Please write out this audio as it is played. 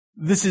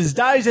This is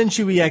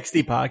Daizenshuu EX,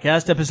 the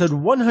podcast, episode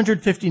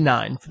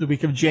 159 for the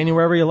week of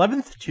January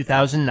 11th,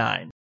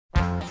 2009.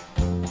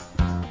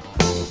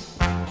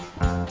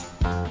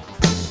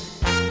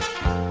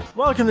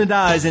 Welcome to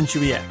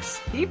Daizenshuu EX,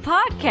 the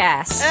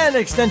podcast, an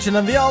extension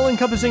of the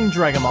all-encompassing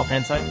Dragon Ball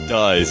fan site.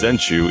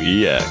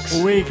 Daizenshuu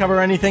EX. We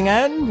cover anything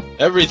and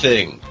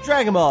everything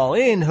Dragon Ball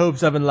in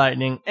hopes of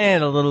enlightening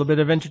and a little bit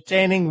of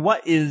entertaining.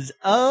 What is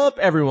up,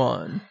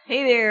 everyone?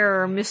 Hey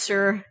there,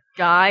 Mr.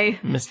 Guy.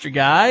 Mr.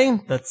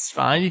 Guy, that's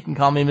fine. You can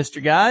call me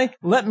Mr. Guy.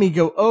 Let me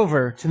go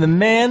over to the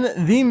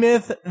man, the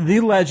myth, the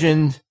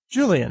legend,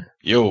 Julian.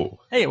 Yo.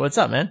 Hey, what's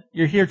up, man?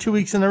 You're here 2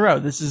 weeks in a row.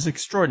 This is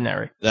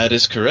extraordinary. That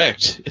is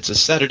correct. It's a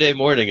Saturday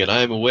morning and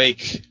I'm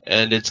awake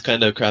and it's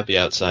kind of crappy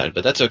outside,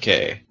 but that's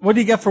okay. What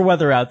do you got for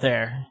weather out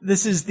there?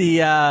 This is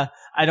the, I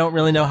don't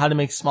really know how to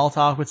make small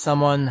talk with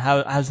someone.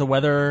 How's the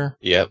weather?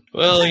 Yep.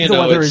 Well, the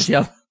weather is,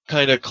 yep.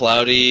 Kind of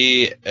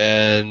cloudy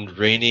and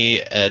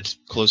rainy at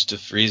close to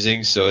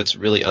freezing, so it's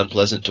really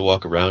unpleasant to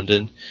walk around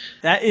in.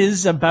 That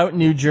is about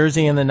New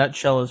Jersey in the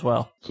nutshell as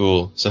well.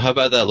 Cool. So how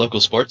about that local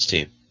sports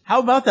team? How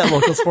about that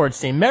local sports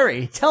team?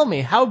 Mary, tell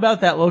me, how about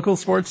that local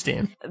sports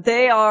team?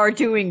 They are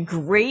doing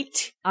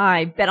great.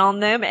 I bet on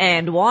them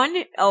and won.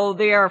 Oh,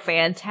 they are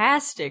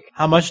fantastic.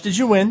 How much did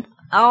you win?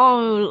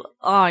 Oh,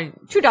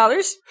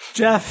 $2.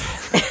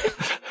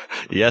 Jeff.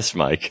 Yes,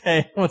 Mike.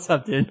 Hey, what's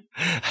up, dude?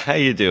 How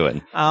you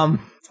doing?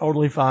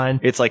 Totally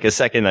fine. It's like a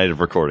second night of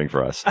recording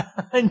for us.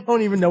 I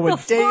don't even know what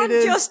the day fun it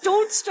is. Just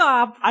don't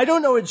stop. I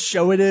don't know what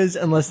show it is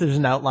unless there's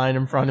an outline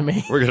in front of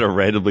me. We're going to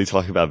randomly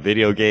talk about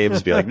video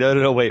games, be like,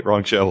 no, wait,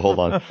 wrong show, hold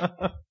on.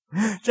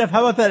 Jeff, how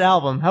about that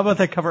album? How about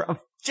that cover?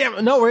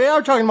 Damn, no, we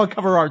are talking about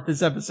cover art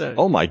this episode.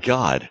 Oh my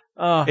god.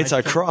 It's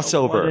a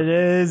crossover. It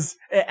is.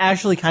 It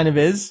actually kind of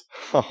is.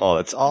 Oh,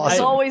 that's awesome.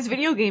 It's always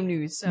video game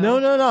news. So No.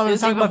 I'm not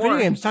talking about video more.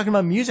 games. I'm talking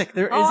about music.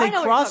 There is I a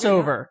know what you're talking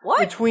crossover about. What?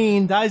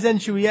 between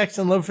Daizenshuu EX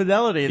and Low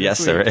Fidelity. This Yes,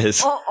 week. there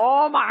is.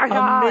 Oh my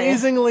god.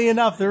 Amazingly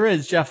enough, there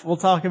is. Jeff, we'll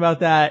talk about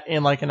that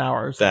in like an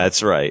hour or so.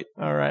 That's right.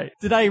 All right.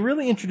 Did I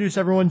really introduce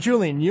everyone?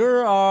 Julian,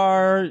 you're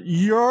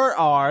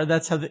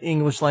that's how the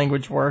English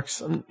language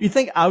works. You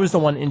think I was the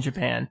one in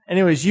Japan.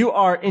 Anyways, you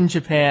are in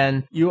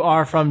Japan. You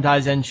are from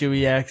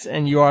Daizenshuu EX,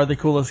 and you are the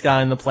coolest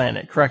guy on the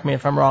planet. Correct me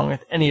if I'm wrong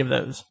with any of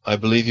those. I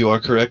believe you are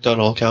correct on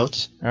all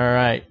counts. All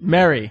right.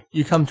 Mary,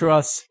 you come to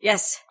us.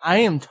 Yes. I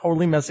am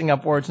totally messing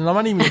up words, and I'm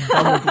not even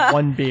done with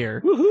one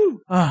beer.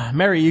 Woohoo!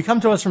 Mary, you come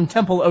to us from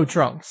Temple O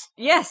Trunks.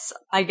 Yes.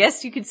 I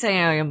guess you could say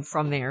I am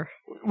from there.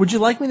 Would you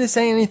like me to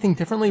say anything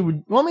differently? Would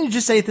you want me to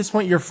just say at this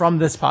point you're from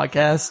this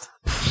podcast?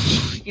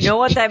 You know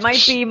what? That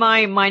might be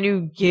my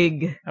new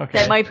gig. Okay.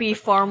 That might be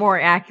far more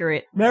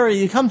accurate. Mary,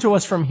 you come to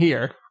us from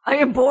here. I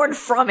am born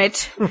from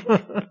it.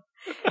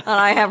 And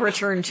I have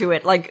returned to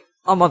it like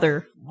a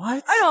mother.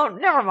 What?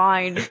 Never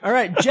mind. All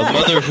right, Jeff. A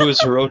mother who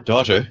is her own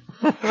daughter.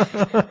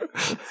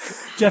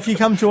 Jeff, you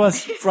come to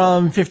us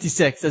from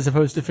 56 as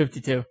opposed to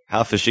 52.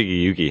 How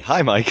Fushigi Yugi.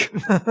 Hi, Mike.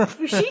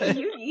 Fushigi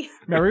Yugi.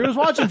 Mary was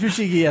watching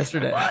Fushigi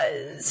yesterday.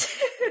 Was.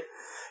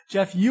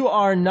 Jeff, you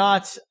are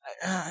not,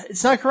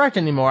 it's not correct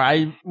anymore.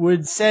 I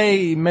would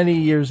say many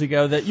years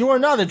ago that you are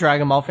not a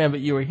Dragon Ball fan, but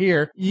you were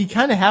here. You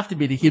kind of have to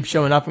be to keep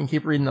showing up and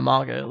keep reading the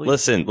manga. At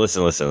least.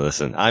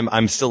 Listen.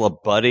 I'm still a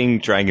budding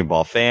Dragon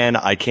Ball fan.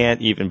 I can't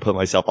even put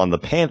myself on the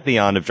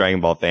pantheon of Dragon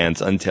Ball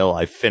fans until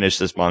I finish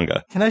this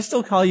manga. Can I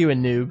still call you a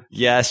noob?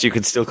 Yes, you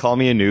can still call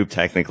me a noob,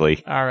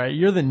 technically. All right,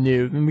 you're the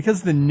noob. And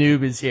because the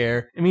noob is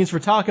here, it means we're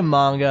talking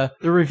manga,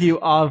 the review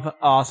of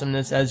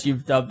awesomeness, as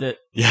you've dubbed it.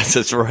 Yes,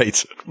 that's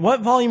right.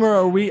 What volume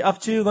are we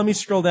up to? Let me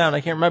scroll down. I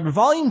can't remember.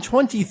 Volume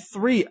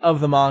 23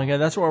 of the manga.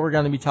 That's what we're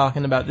going to be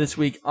talking about this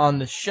week on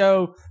the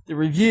show. The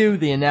review,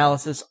 the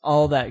analysis,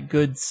 all that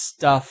good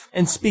stuff.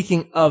 And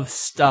speaking of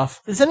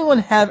stuff, does anyone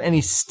have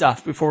any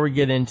stuff before we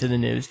get into the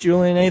news?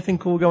 Julian, anything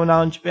cool going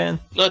on in Japan?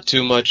 Not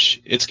too much.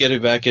 It's getting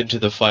back into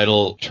the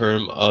final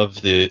term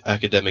of the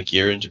academic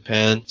year in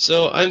Japan,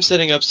 so I'm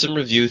setting up some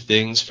review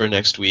things for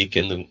next week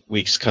and the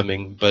weeks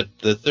coming, but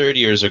the third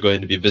years are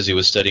going to be busy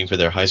with studying for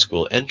their high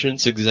school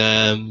entrance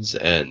exams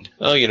and,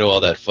 all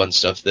that fun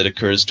stuff that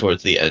occurs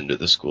towards the end of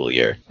the school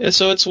year. And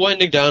so it's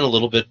winding down a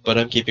little bit, but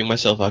I'm keeping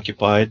myself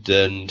occupied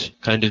and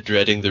kind of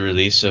dreading the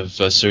release of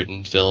a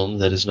certain film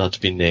that is not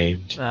to be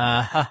named.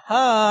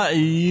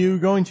 You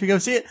going to go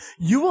see it?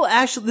 You will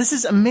actually, this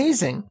is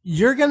amazing.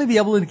 You're going to be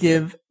able to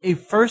give a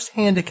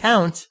first-hand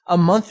account a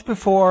month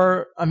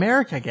before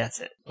America gets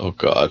it. Oh,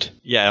 God.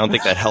 Yeah, I don't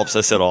think that helps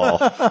us at all.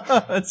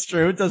 That's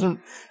true. It doesn't.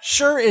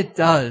 Sure, it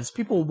does.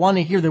 People want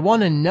to hear. They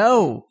want to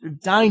know. They're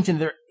dying to.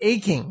 They're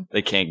aching.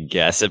 They can't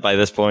guess it by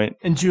this point.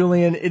 And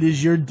Julian, it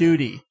is your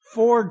duty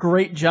for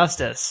great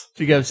justice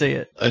to go see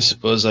it. I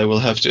suppose I will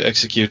have to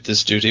execute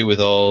this duty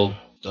with all,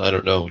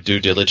 due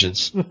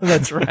diligence.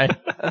 That's right.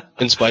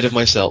 In spite of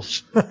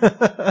myself.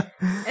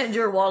 And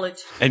your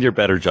wallet. And your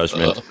better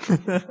judgment.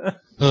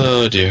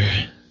 Oh, dear.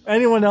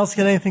 Anyone else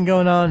got anything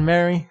going on,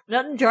 Mary?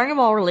 Nothing Dragon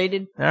Ball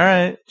related. All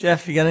right.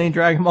 Jeff, you got any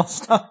Dragon Ball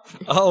stuff?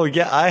 Oh,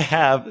 yeah, I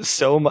have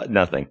so much.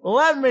 Nothing.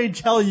 Let me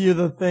tell you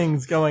the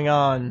things going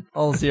on.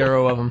 All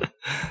 0 of them.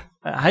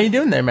 How you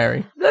doing there,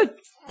 Mary? Good.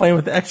 Playing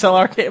with the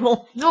XLR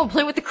cable? No, I'm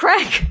playing with the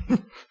crack.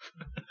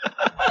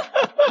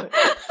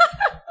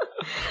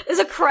 There's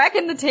a crack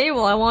in the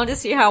table. I wanted to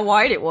see how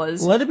wide it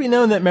was. Let it be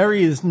known that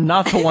Mary is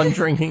not the one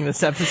drinking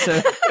this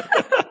episode.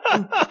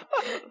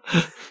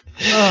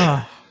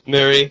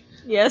 Mary,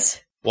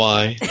 Yes.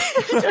 why?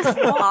 Just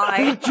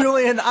why?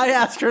 Julian, I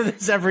ask her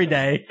this every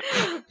day.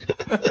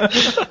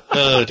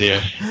 Oh,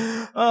 dear.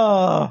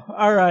 Oh,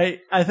 all right.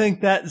 I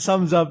think that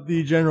sums up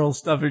the general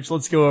stuffage.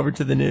 Let's go over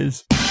to the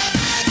news.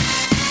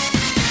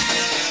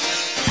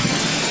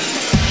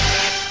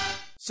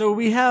 So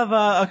we have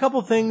a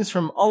couple things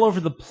from all over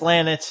the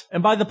planet.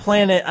 And by the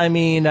planet, I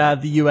mean the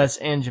US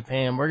and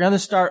Japan. We're going to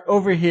start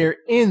over here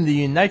in the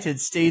United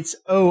States.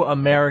 Oh,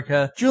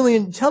 America.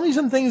 Julian, tell me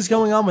some things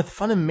going on with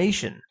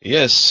Funimation.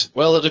 Yes,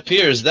 well, it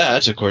appears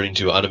that, according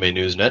to Anime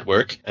News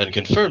Network, and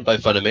confirmed by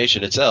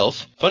Funimation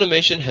itself,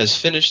 Funimation has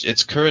finished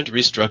its current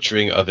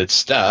restructuring of its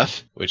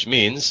staff, which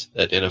means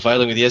that in a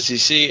filing with the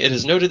SEC, it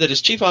has noted that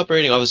its Chief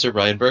Operating Officer,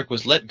 Brian Burke,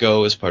 was let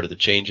go as part of the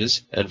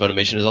changes, and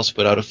Funimation has also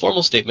put out a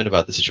formal statement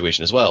about the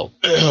situation as well.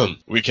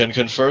 We can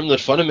confirm that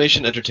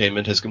Funimation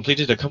Entertainment has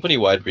completed a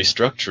company-wide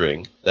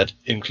restructuring that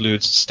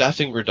includes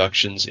staffing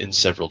reductions in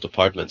several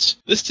departments.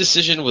 This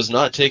decision was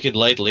not taken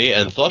lightly,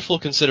 and thoughtful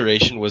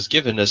consideration was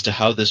given as to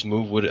how this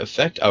move would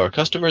affect our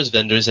customers,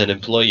 vendors, and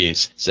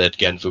employees, said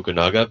Gen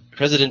Fukunaga,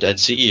 President and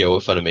CEO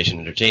of Funimation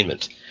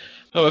Entertainment.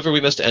 However,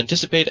 we must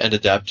anticipate and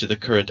adapt to the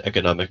current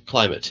economic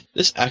climate.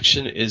 This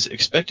action is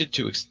expected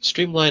to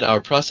streamline our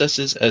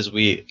processes as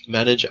we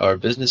manage our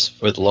business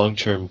for the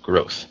long-term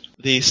growth.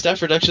 The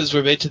staff reductions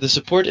were made to the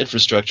support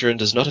infrastructure and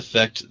does not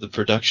affect the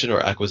production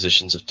or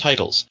acquisitions of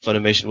titles.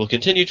 Funimation will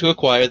continue to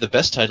acquire the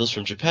best titles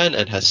from Japan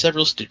and has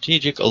several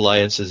strategic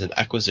alliances and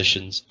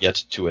acquisitions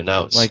yet to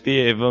announce. Like the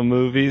Ava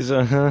movies.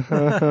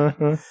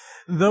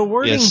 The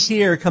wording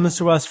here comes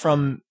to us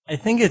from, I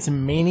think it's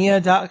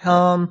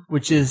Mania.com,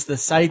 which is the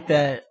site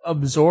that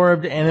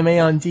absorbed anime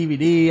on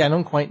DVD. I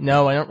don't quite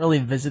know. I don't really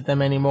visit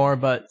them anymore,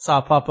 but saw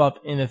it pop up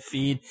in a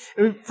feed.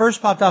 It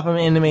first popped up on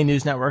Anime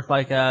News Network,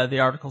 like the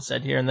article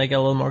said here, and they get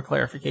a little more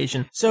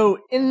clarification. So,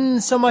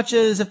 in so much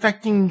as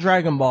affecting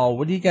Dragon Ball,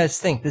 what do you guys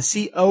think?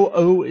 The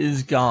COO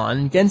is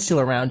gone. Gen's still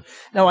around.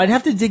 Now, I'd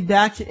have to dig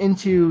back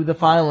into the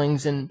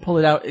filings and pull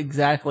it out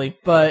exactly,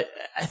 but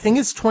I think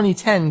it's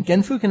 2010.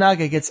 Gen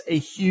Fukunaga gets a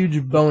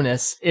huge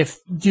bonus if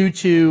due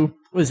to,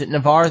 was it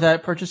Navarre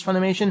that purchased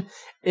Funimation?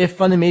 If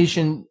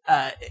Funimation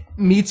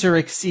meets or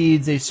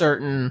exceeds a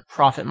certain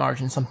profit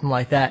margin, something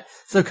like that.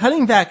 So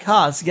cutting back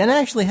costs, Gen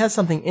actually has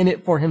something in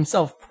it for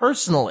himself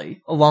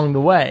personally along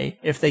the way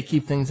if they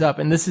keep things up.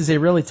 And this is a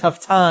really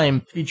tough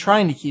time to be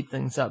trying to keep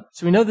things up.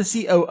 So we know the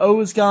COO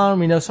is gone.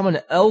 We know someone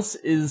else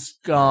is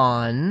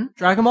gone.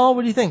 Dragon Ball,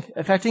 what do you think?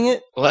 Affecting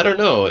it? Well, I don't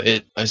know.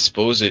 I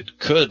suppose it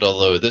could,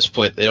 although at this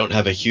point they don't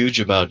have a huge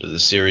amount of the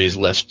series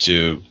left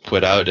to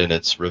put out in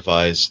its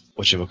revised,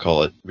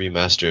 whatchamacallit,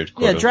 remastered,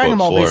 Yeah, Dragon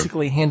Ball form.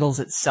 basically handles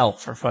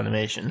itself for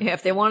Funimation. Yeah,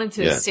 if they wanted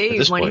to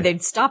save money, point.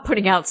 they'd stop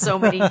putting out so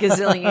many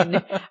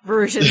gazillion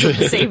versions of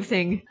the same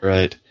thing.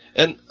 Right.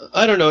 And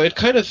I don't know, it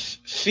kind of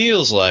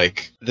feels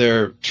like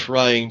they're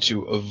trying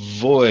to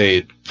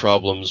avoid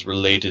problems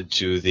related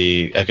to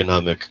the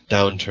economic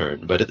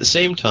downturn. But at the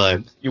same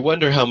time, you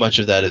wonder how much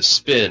of that is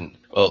spin.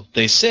 Well,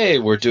 they say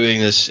we're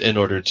doing this in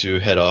order to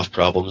head off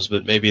problems,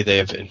 but maybe they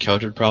have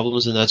encountered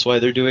problems and that's why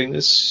they're doing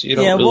this. You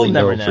don't really we'll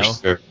never know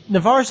for sure.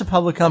 Navarre's a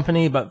public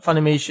company, but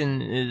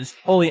Funimation is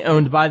wholly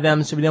owned by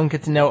them, so we don't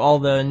get to know all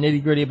the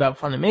nitty-gritty about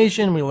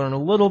Funimation. We learn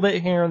a little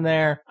bit here and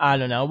there. I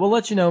don't know. We'll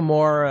let you know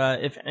more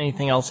if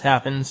anything else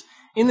happens.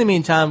 In the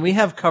meantime, we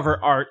have cover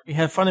art. We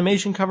have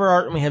Funimation cover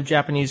art, and we have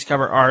Japanese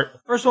cover art.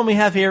 First one we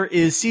have here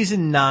is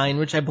Season 9,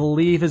 which I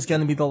believe is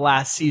going to be the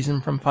last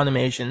season from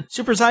Funimation.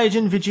 Super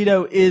Saiyajin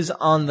Vegito is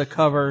on the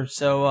cover,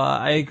 so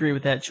I agree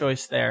with that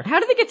choice there.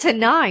 How did they get to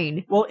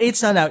 9? Well,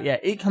 8's not out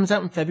yet. 8 comes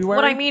out in February.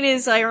 What I mean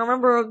is, I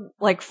remember,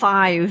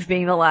 5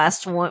 being the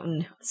last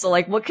one. So,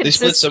 what They consists...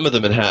 split some of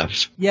them in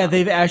half. Yeah,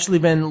 they've actually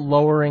been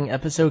lowering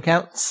episode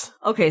counts.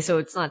 Okay, so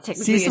it's not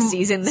technically a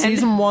season then?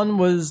 Season 1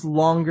 was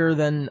longer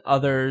than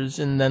others,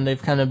 and then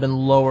they've kind of been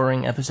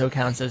lowering episode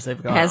counts as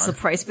they've gone Has on. the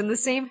price been the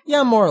same?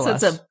 Yeah, more or So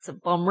less. it's a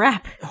bum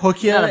rap.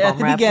 Hook you Not a at bum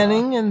the rap.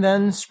 beginning, and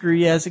then screw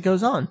you as it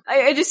goes on.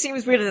 It just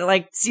seems weird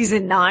that,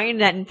 Season 9,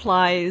 that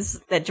implies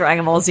that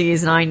Dragon Ball Z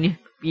is 9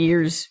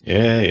 years.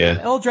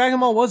 Yeah. Well, Dragon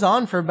Ball was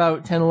on for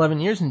about 10, 11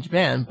 years in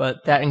Japan,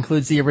 but that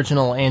includes the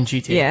original and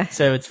GT. Yeah.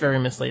 So it's very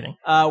misleading.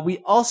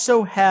 We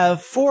also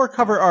have 4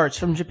 cover arts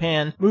from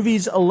Japan.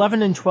 Movies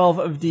 11 and 12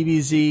 of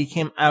DBZ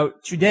came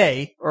out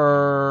today,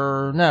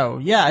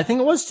 I think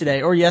it was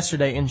today or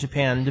yesterday in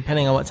Japan,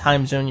 depending on what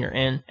time zone you're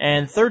in.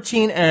 And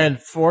 13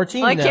 and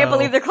 14. I can't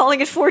believe they're calling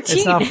it 14.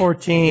 It's not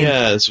 14.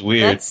 Yeah, it's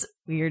weird.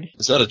 Weird.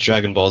 It's not a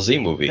Dragon Ball Z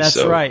movie. That's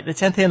so. right. The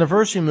 10th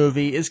anniversary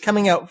movie is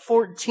coming out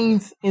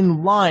 14th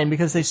in line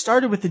because they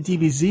started with the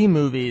DBZ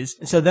movies.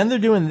 And so then they're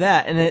doing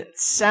that. And it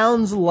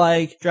sounds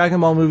like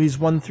Dragon Ball movies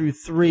 1 through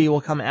 3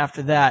 will come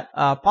after that,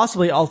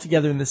 possibly all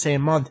together in the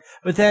same month.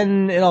 But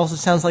then it also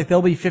sounds like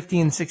they'll be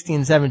 15,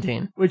 16,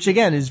 17, which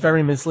again is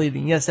very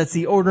misleading. Yes, that's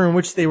the order in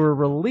which they were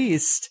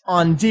released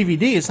on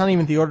DVD. It's not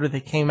even the order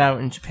they came out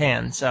in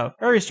Japan. So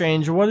very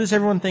strange. What does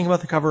everyone think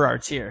about the cover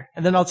arts here?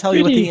 And then I'll tell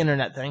you what the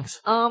internet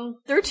thinks.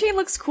 13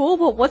 looks cool,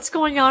 but what's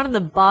going on in the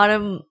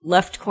bottom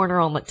left corner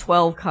on the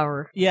 12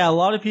 cover? Yeah, a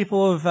lot of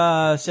people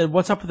have said,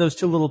 what's up with those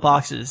two little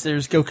boxes?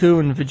 There's Goku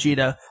and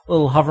Vegeta,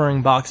 little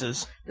hovering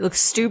boxes. It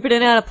looks stupid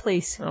and out of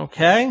place.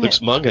 Okay.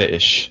 Looks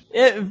manga-ish.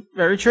 Yeah,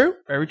 very true.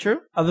 Very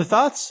true. Other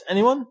thoughts?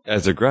 Anyone?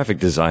 As a graphic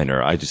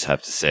designer, I just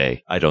have to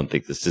say, I don't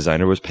think this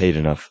designer was paid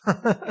enough.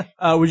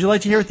 Would you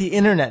like to hear what the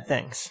internet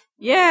thinks?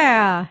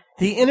 Yeah.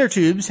 The inner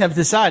tubes have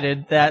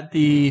decided that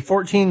the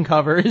 14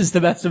 cover is the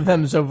best of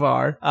them so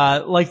far.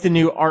 Like the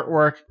new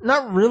artwork.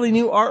 Not really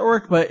new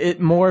artwork, but it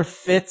more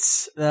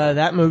fits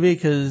that movie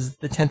because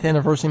the 10th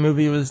anniversary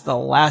movie was the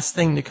last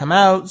thing to come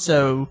out,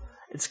 so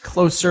it's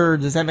closer.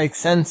 Does that make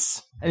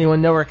sense?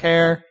 Anyone know or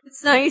care?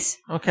 It's nice.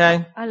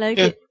 Okay. I like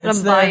it. But It's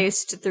I'm there.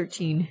 biased to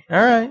 13.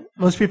 Alright.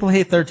 Most people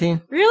hate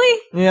 13.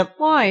 Really? Yep.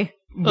 Why?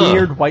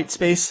 Weird white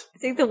space. I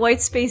think the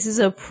white space is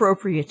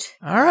appropriate.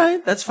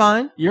 Alright, that's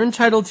fine. You're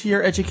entitled to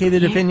your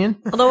educated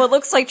opinion. Although it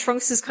looks like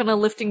Trunks is kind of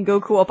lifting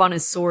Goku up on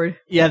his sword.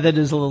 Yeah, that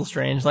is a little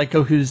strange. Like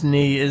Goku's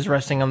knee is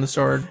resting on the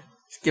sword.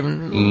 Just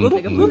giving a little,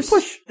 Like a little boost.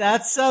 push.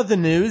 That's the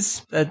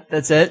news.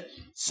 That's it.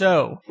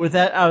 So, with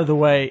that out of the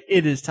way,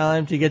 it is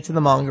time to get to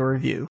the manga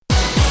review.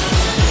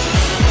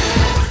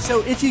 So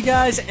if you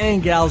guys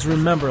and gals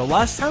remember,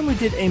 last time we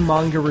did a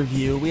manga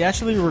review, we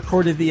actually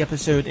recorded the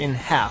episode in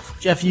half.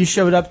 Jeff, you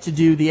showed up to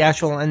do the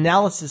actual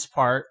analysis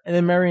part, and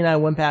then Mary and I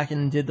went back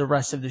and did the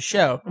rest of the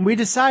show. And we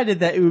decided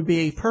that it would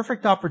be a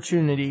perfect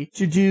opportunity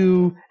to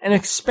do an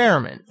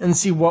experiment and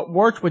see what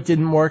worked, what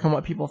didn't work, and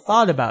what people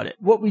thought about it.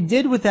 What we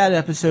did with that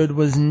episode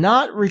was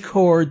not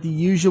record the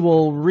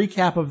usual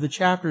recap of the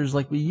chapters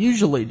like we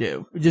usually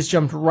do. We just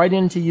jumped right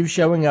into you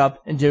showing up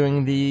and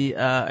doing the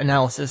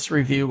analysis,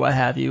 review, what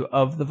have you,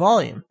 of the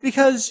volume.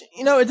 Because,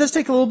 it does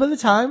take a little bit of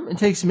time. It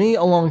takes me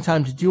a long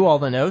time to do all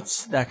the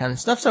notes, that kind of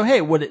stuff. So, hey,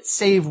 would it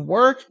save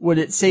work? Would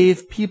it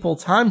save people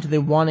time? Do they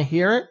want to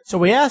hear it? So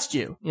we asked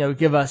you,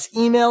 give us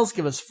emails,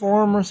 give us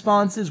forum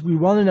responses. We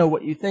want to know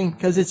what you think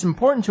because it's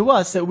important to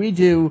us that we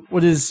do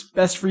what is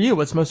best for you,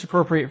 what's most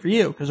appropriate for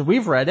you. Because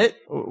we've read it,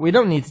 we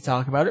don't need to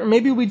talk about it. Or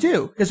maybe we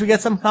do, because we got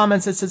some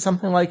comments that said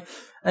something like,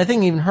 I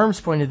think even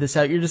Herms pointed this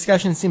out. Your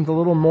discussion seemed a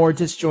little more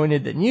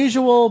disjointed than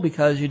usual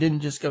because you didn't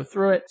just go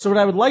through it. So what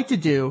I would like to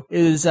do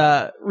is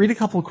read a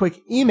couple of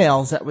quick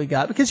emails that we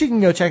got because you can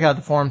go check out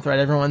the forum thread.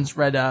 Everyone's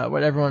read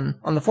what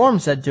everyone on the forum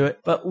said to it.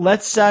 But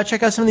let's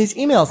check out some of these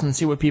emails and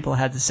see what people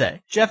had to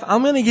say. Jeff,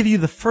 I'm going to give you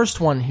the first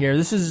one here.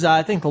 This is,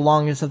 I think, the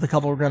longest of the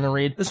couple we're going to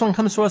read. This one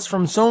comes to us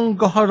from Son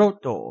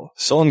Gaharoto.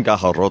 Son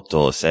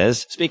Gaharoto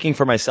says, speaking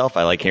for myself,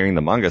 I like hearing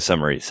the manga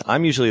summaries.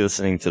 I'm usually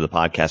listening to the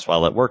podcast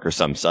while at work or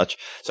some such,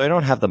 so I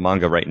don't have the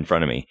manga right in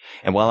front of me.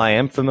 And while I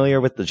am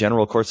familiar with the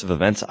general course of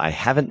events, I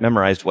haven't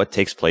memorized what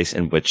takes place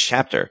in which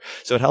chapter,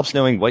 so it helps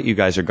knowing what you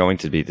guys are going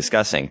to be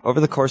discussing. Over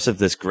the course of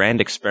this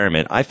grand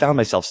experiment, I found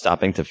myself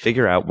stopping to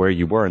figure out where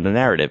you were in the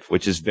narrative,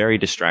 which is very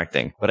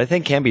distracting. What I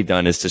think can be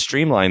done is to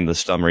streamline the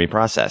summary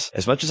process.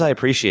 As much as I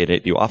appreciate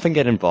it, you often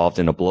get involved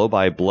in a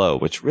blow-by-blow,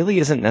 which really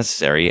isn't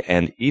necessary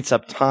and eats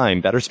up time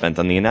better spent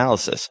on the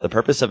analysis. The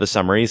purpose of a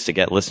summary is to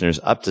get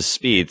listeners up to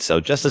speed, so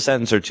just a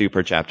sentence or two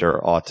per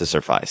chapter ought to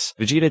suffice.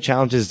 Vegeta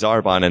challenges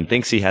Zarbon and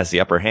thinks he has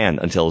the upper hand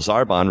until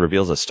Zarbon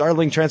reveals a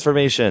startling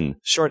transformation.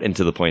 Short and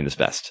to the point is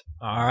best.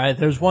 All right,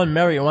 there's one.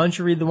 Mary, why don't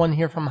you read the one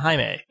here from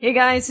Jaime? Hey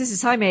guys, this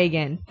is Jaime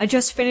again. I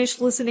just finished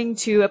listening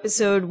to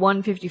episode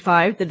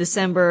 155, the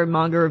December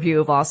manga review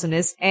of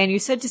Awesomeness, and you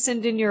said to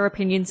send in your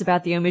opinions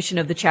about the omission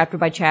of the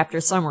chapter-by-chapter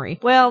summary.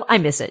 Well, I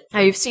miss it.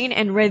 I've seen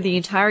and read the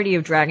entirety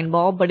of Dragon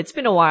Ball, but it's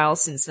been a while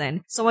since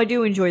then, so I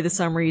do enjoy the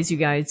summaries you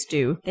guys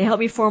do. They help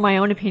me form my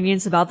own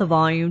opinions about the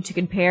volume to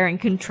compare and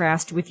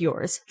contrast with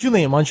yours.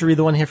 Julian, why don't you read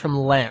the one here from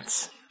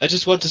Lance? I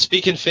just want to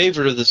speak in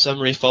favor of the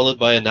summary followed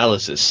by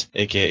analysis,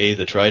 aka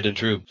the tried and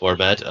true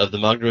format of the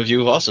manga review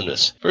of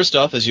awesomeness. First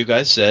off, as you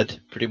guys said,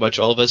 pretty much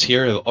all of us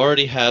here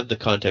already have the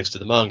context of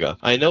the manga.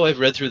 I know I've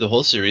read through the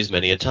whole series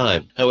many a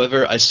time.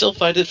 However, I still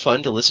find it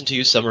fun to listen to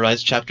you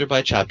summarize chapter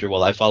by chapter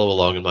while I follow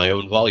along in my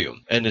own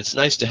volume. And it's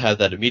nice to have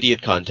that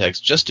immediate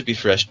context just to be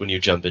fresh when you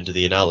jump into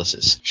the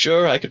analysis.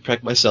 Sure, I could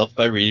prep myself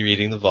by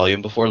rereading the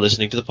volume before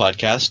listening to the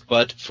podcast,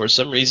 but for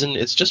some reason,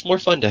 it's just more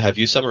fun to have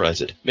you summarize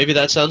it. Maybe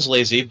that sounds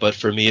lazy, but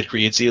for me it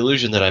creates the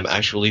illusion that I'm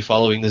actually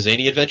following the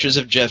zany adventures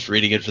of Jeff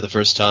reading it for the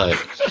first time.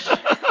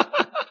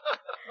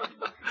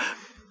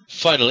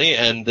 Finally,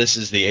 and this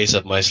is the ace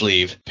up my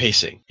sleeve,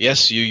 pacing.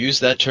 Yes, you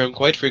use that term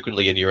quite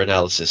frequently in your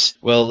analysis.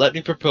 Well, let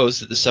me propose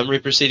that the summary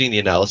preceding the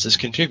analysis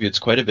contributes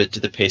quite a bit to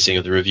the pacing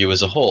of the review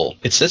as a whole.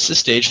 It sets the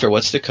stage for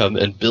what's to come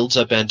and builds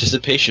up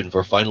anticipation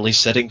for finally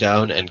setting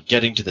down and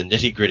getting to the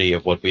nitty-gritty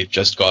of what we've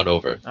just gone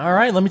over. All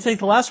right, let me take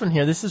the last one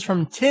here. This is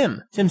from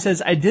Tim. Tim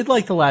says, I did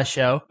like the last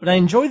show, but I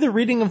enjoy the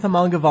reading of the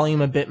manga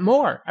volume a bit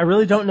more. I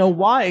really don't know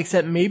why,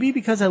 except maybe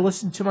because I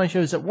listen to my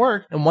shows at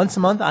work, and once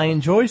a month I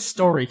enjoy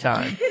story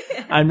time.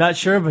 I'm not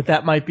sure, but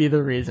that might be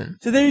the reason.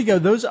 So there you go.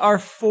 Those are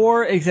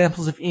 4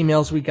 examples of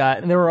emails we got,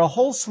 and there were a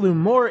whole slew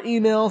more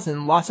emails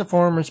and lots of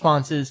forum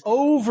responses.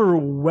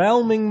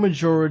 Overwhelming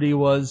majority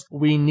was,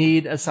 we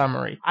need a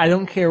summary. I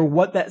don't care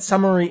what that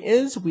summary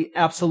is. We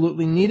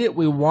absolutely need it.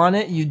 We want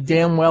it. You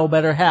damn well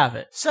better have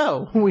it.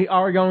 So we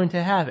are going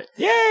to have it.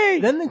 Yay!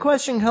 Then the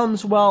question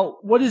comes, well,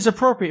 what is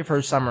appropriate for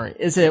a summary?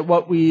 Is it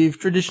what we've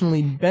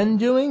traditionally been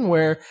doing,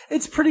 where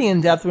it's pretty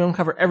in-depth, we don't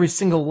cover every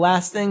single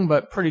last thing,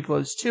 but pretty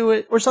close to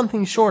it, or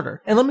something shorter?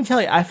 And let me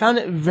tell you, I found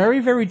it very,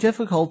 very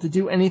difficult to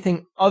do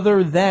anything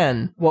other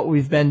than what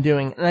we've been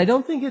doing. And I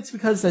don't think it's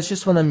because that's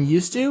just what I'm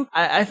used to.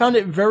 I found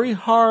it very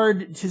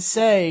hard to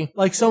say,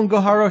 like Son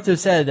Goharuto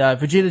said,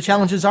 Vegeta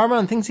challenges Zarbon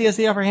and thinks he has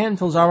the upper hand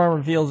until Zarbon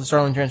reveals the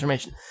Starling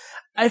transformation.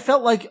 I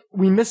felt like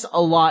we missed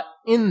a lot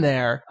in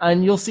there,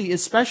 and you'll see,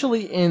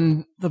 especially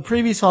in the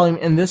previous volume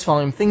and this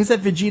volume, things that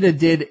Vegeta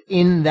did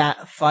in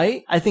that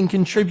fight, I think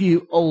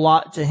contribute a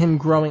lot to him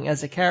growing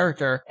as a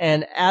character.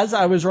 And as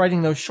I was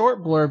writing those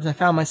short blurbs, I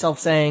found myself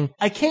saying,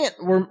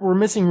 we're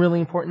missing really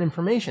important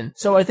information.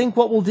 So I think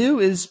what we'll do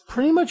is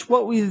pretty much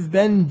what we've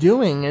been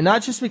doing, and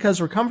not just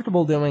because we're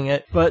comfortable doing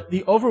it, but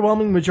the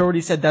overwhelming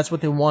majority said that's what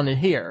they wanted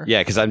here.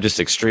 Yeah, because I'm just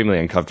extremely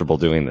uncomfortable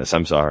doing this.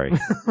 I'm sorry.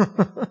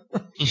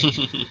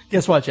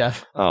 Guess what,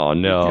 Jeff? Oh,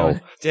 no.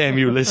 Damn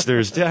you,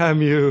 listeners.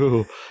 Damn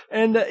you.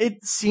 And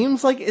it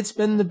seems like it's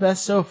been the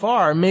best so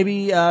far.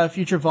 Maybe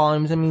future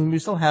volumes. I mean, we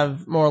still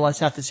have more or less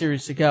half the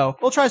series to go.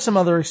 We'll try some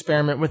other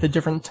experiment with a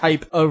different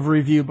type of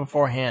review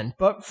beforehand.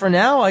 But for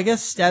now, I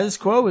guess status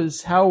quo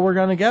is how we're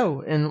going to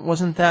go. And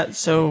wasn't that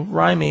so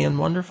rhymey and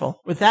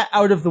wonderful? With that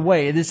out of the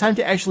way, it is time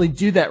to actually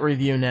do that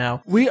review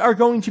now. We are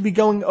going to be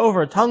going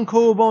over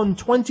Tankobon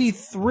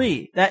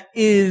 23. That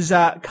is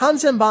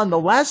Kanzenban, the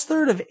last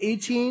third of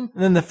 18, and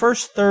then the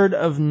first third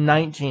of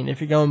 19,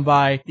 if you're going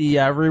by the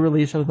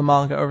re-release of the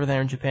manga over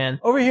there in Japan.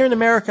 Over here in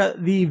America,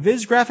 the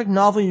Viz graphic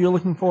novel you're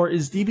looking for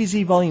is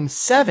DBZ Volume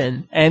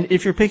 7, and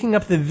if you're picking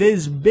up the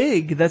Viz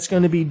Big, that's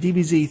going to be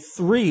DBZ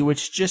 3,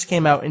 which just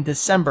came out in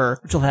December,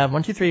 which will have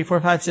 1, 2, 3, 4,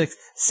 5, 6,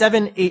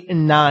 7, 8,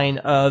 and 9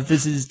 of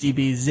Viz's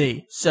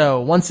DBZ. So,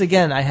 once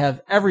again, I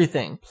have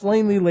everything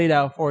plainly laid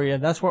out for you.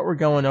 That's what we're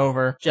going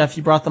over. Jeff,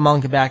 you brought the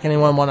manga back.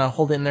 Anyone want to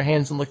hold it in their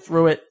hands and look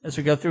through it as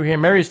we go through here?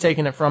 Mary's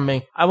taking it from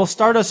me. I will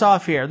start us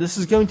off here. This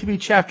is going to be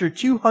chapter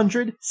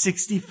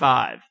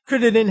 265.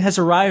 Krillin has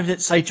arrived at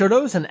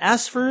Saichodo's and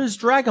asks for his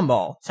Dragon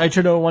Ball.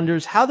 Saichodo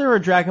wonders how there are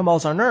Dragon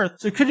Balls on Earth,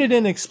 so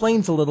Krillin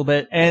explains a little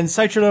bit, and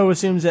Saichodo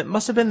assumes it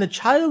must have been the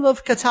child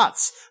of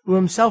Katatsu, who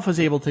himself was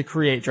able to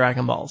create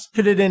Dragon Balls.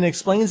 Krillin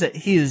explains that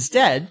he is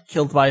dead,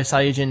 killed by a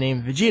Saiyajin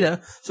named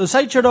Vegeta, so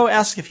Saichodo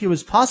asks if he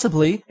was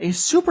possibly a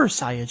Super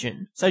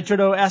Saiyajin.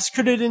 Saichodo asks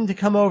Krillin to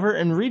come over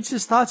and reads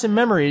his thoughts and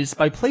memories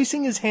by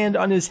placing his hand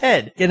on his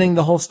head, getting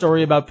the whole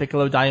story about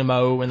Piccolo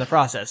Daimao in the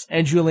process.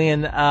 And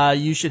Julian,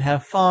 you should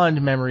have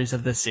fond memories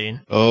of this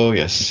scene. Oh,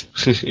 yes.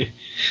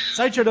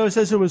 Saichodo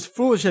says it was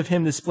foolish of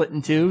him to split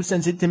in two,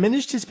 since it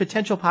diminished his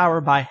potential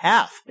power by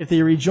half. If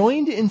they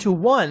rejoined into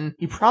one,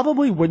 he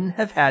probably wouldn't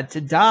have had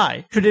to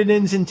die.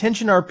 Krillin's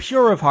intentions are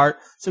pure of heart,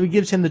 so he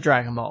gives him the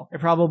Dragon Ball.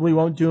 It probably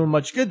won't do him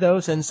much good though,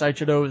 since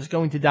Saichodo is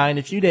going to die in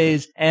a few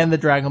days, and the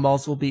Dragon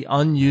Balls will be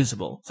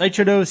unusable.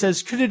 Saichodo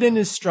says Krillin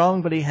is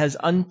strong, but he has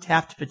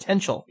untapped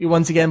potential. He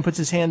once again puts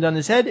his hand on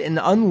his head and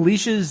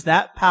unleashes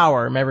that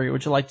power. Mary,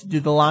 would you like to do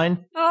the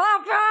line? Power!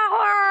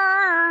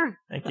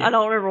 Thank you. I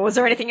don't remember. Was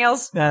there anything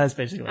else? Nah, that's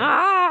basically it.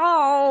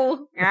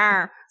 Oh!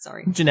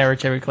 Sorry. Generic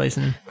Terry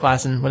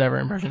Classen, whatever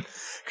impression.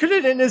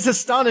 Krillin is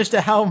astonished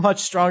at how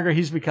much stronger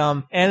he's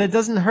become, and it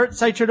doesn't hurt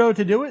Saichodo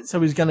to do it,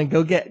 so he's gonna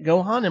go get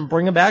Gohan and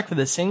bring him back for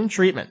the same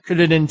treatment.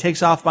 Krillin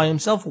takes off by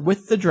himself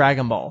with the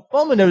Dragon Ball.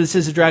 Bulma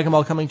notices a Dragon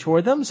Ball coming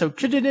toward them, so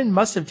Krillin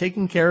must have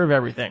taken care of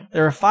everything.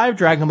 There are 5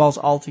 Dragon Balls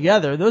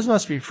altogether, those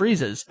must be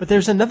Frieza's, but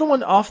there's another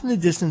one off in the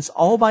distance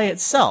all by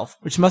itself,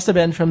 which must have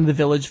been from the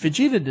village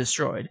Vegeta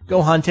destroyed.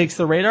 Gohan takes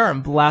the radar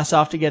and blasts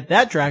off to get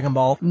that Dragon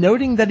Ball,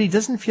 noting that he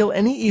doesn't feel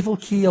any evil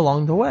ki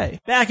along the way.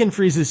 Back in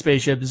Frieza's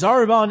spaceship,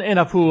 Zarbon and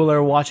Apul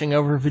are watching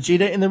over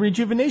Vegeta in the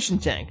rejuvenation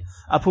tank.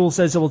 Apul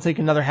says it will take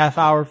another half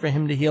hour for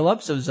him to heal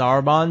up, so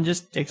Zarbon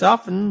just takes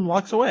off and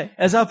walks away.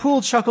 As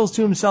Apul chuckles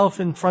to himself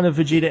in front of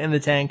Vegeta in the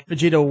tank,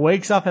 Vegeta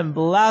wakes up and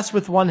blasts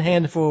with one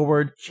hand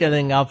forward,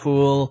 killing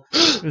Apul.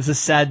 It was a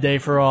sad day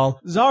for all.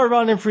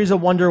 Zarbon and Frieza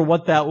wonder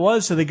what that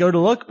was, so they go to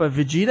look, but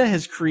Vegeta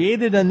has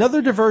created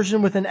another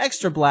diversion with an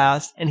extra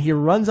blast, and he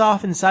runs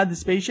off inside the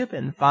spaceship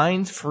and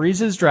finds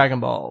Frieza's Dragon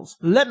Balls.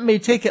 Let me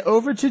take it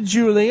over to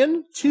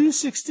Julian,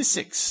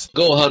 266.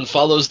 Gohan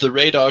follows the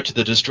radar to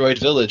the destroyed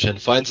village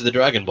and finds the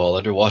Dragon Ball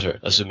underwater,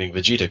 assuming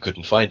Vegeta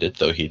couldn't find it,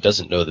 though he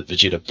doesn't know that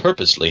Vegeta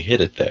purposely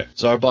hid it there.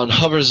 Zarbon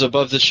hovers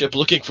above the ship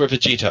looking for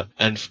Vegeta,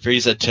 and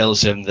Frieza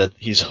tells him that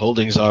he's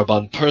holding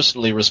Zarbon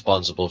personally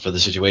responsible for the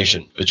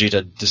situation.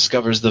 Vegeta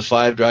discovers the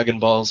 5 Dragon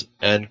Balls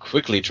and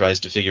quickly tries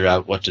to figure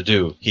out what to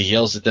do. He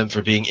yells at them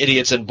for being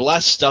idiots and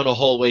blasts down a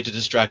hallway to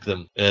distract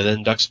them, and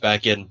then ducks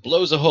back in,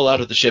 blows a hole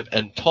out of the ship,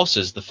 and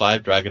tosses the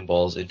 5 Dragon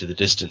Balls into the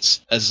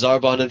distance. As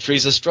Zarbon and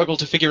Frieza struggle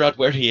to figure out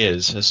where he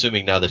is,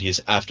 assuming now that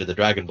he's after the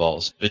Dragon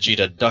Balls,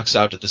 Vegeta ducks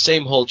out at the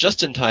same hole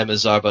just in time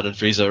as Zarbon and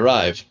Frieza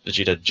arrive.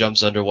 Vegeta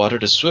jumps underwater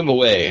to swim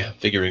away,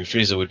 figuring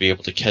Frieza would be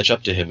able to catch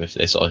up to him if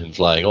they saw him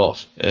flying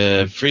off.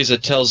 Frieza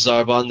tells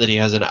Zarbon that he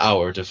has an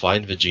hour to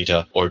find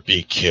Vegeta or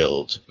be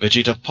killed.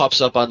 Vegeta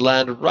pops up on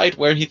land right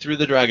where he threw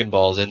the Dragon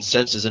Balls and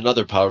senses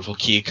another powerful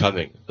ki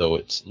coming, though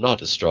it's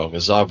not as strong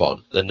as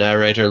Zarbon. The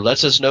narrator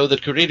lets us know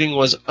that Kuririn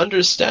was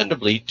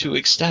understandably too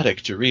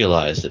ecstatic to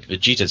realize that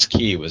Vegeta's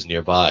ki was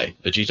nearby.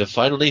 Vegeta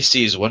finally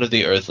sees one of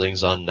the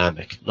Earthlings on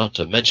Namek, not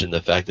to mention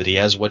the fact that he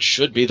has what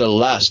should be the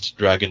last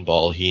Dragon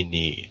Ball he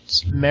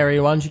needs. Mary,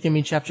 why don't you give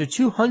me chapter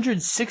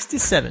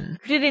 267?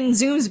 Kuririn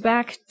zooms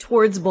back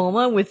towards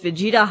Bulma with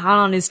Vegeta hot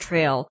on his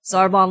trail.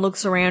 Zarbon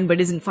looks around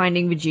but isn't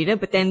finding Vegeta,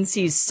 but then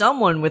sees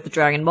someone with the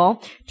Dragon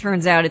Ball.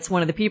 Turns out it's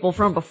one of the people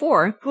from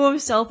before, who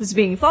himself is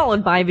being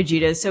followed by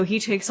Vegeta, so he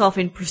takes off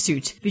in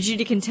pursuit.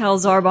 Vegeta can tell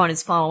Zarbon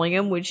is following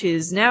him, which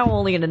is now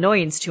only an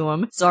annoyance to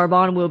him.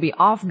 Zarbon will be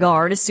off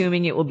guard,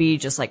 assuming it will be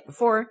just like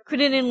before.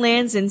 Kuririn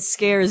lands and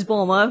scares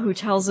Bulma, who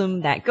tells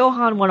him that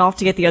Gohan went off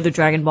to get the other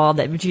Dragon Ball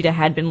that Vegeta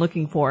had been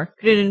looking for.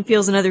 Kuririn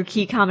feels another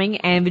ki coming,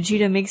 and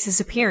Vegeta makes his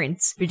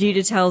appearance.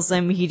 Vegeta tells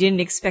them he didn't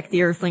expect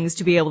the Earthlings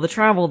to be able to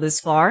travel this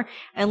far,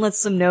 and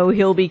lets them know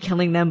he'll be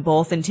killing them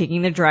both and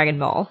taking their Dragon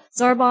Ball.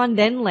 Zarbon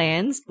then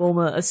lands,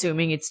 Bulma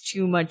assuming it's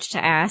too much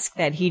to ask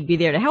that he'd be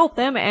there to help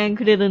them, and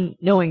Kuririn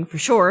knowing for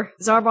sure.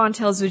 Zarbon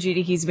tells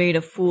Vegeta he's made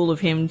a fool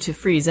of him to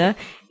Frieza,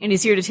 and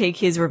is here to take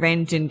his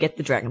revenge and get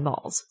the Dragon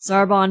Balls.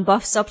 Zarbon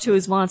buffs up to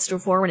his monster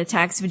form and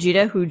attacks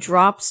Vegeta, who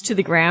drops to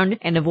the ground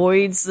and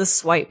avoids the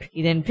swipe.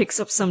 He then picks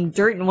up some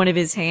dirt in one of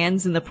his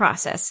hands in the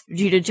process.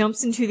 Vegeta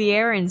jumps into the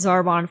air and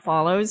Zarbon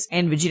follows,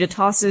 and Vegeta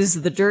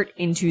tosses the dirt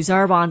into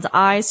Zarbon's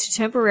eyes to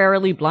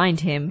temporarily blind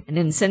him, and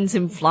then sends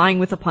him flying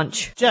with a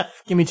punch.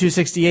 Jeff, give me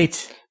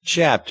 268.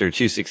 Chapter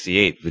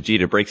 268,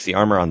 Vegeta breaks the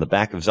armor on the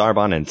back of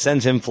Zarbon and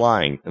sends him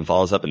flying, then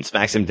follows up and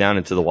smacks him down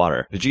into the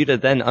water.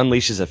 Vegeta then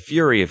unleashes a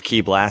fury of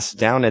ki blasts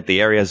down at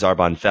the area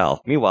Zarbon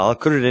fell. Meanwhile,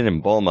 Kuririn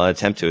and Bulma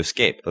attempt to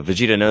escape, but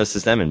Vegeta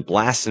notices them and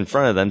blasts in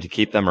front of them to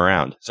keep them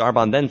around.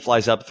 Zarbon then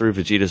flies up through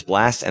Vegeta's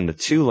blast, and the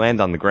two land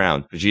on the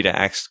ground. Vegeta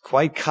acts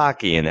quite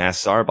cocky and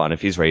asks Zarbon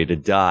if he's ready to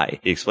die.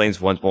 He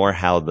explains once more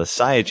how the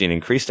Saiyajin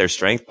increased their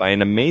strength by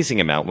an amazing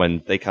amount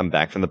when they come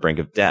back from the brink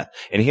of death,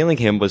 and healing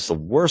him was the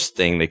worst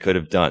thing they could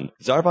have done.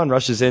 Zarbon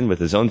rushes in with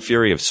his own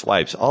fury of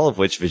swipes, all of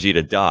which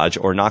Vegeta dodge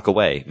or knock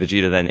away.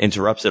 Vegeta then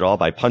interrupts it all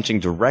by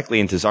punching directly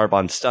into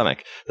Zarbon's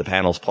stomach. The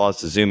panels pause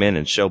to zoom in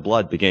and show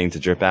blood beginning to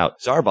drip out.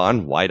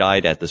 Zarbon,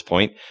 wide-eyed at this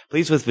point,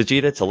 pleads with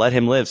Vegeta to let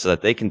him live so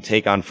that they can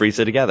take on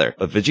Frieza together.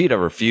 But Vegeta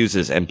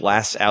refuses and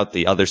blasts out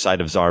the other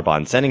side of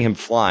Zarbon, sending him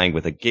flying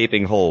with a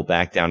gaping hole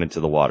back down into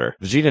the water.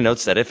 Vegeta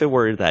notes that if it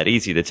were that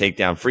easy to take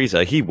down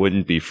Frieza, he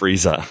wouldn't be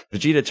Frieza.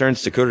 Vegeta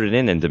turns to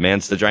Kuririn and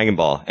demands the Dragon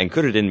Ball, and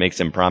Kuririn makes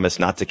him promise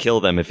not to kill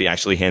them if he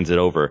actually hands it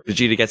over.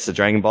 Vegeta gets the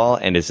Dragon Ball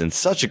and is in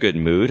such a good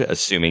mood,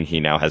 assuming he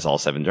now has all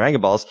 7 Dragon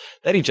Balls,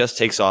 that he just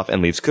takes off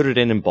and leaves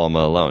Kuririn and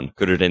Bulma alone.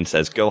 Kuririn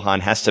says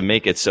Gohan has to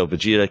make it so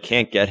Vegeta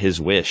can't get his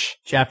wish.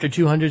 Chapter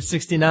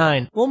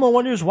 269. Bulma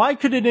wonders why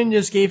Kuririn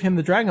just gave him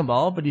the Dragon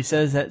Ball, but he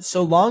says that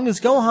so long as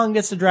Gohan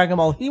gets the Dragon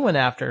Ball he went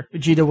after,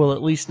 Vegeta will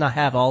at least not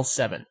have all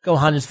 7.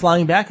 Gohan is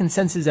flying back and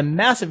senses a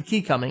massive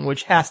ki coming,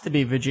 which has to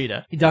be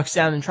Vegeta. He ducks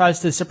down and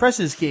tries to suppress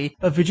his ki,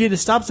 but Vegeta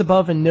stops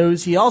above and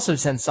knows he also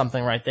sensed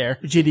something right there.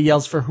 Vegeta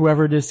yells for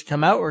whoever it is to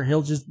come out or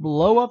he'll just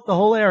blow up the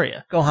whole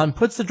area. Gohan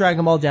puts the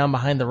Dragon Ball down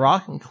behind the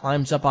rock and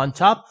climbs up on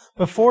top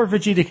before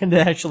Vegeta can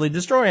actually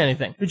destroy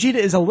anything. Vegeta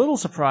is a little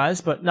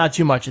surprised, but not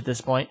too much at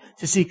this point,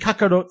 to see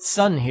Kakaroto's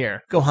son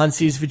here. Gohan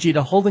sees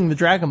Vegeta holding the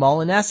Dragon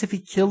Ball and asks if he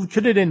killed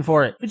Kuririn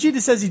for it.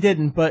 Vegeta says he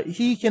didn't, but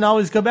he can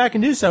always go back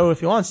and do so if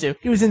he wants to.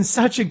 He was in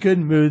such a good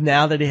mood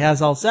now that he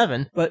has all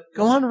 7, but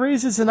Gohan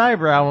raises an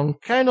eyebrow and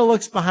kinda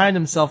looks behind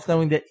himself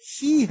knowing that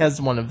he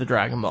has one of the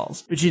Dragon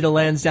Balls. Vegeta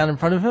lands down in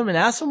front of him and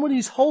asks him what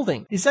he's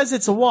holding. He says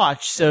it's a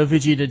watch, so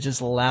Vegeta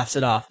just laughs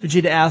it off.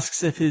 Vegeta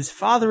asks if his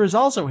father is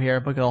also here,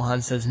 but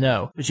Gohan says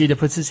no. Vegeta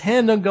puts his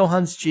hand on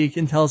Gohan's cheek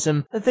and tells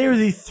him that they are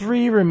the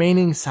 3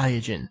 remaining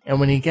Saiyajin, and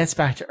when he gets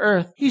back to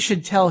Earth, he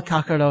should tell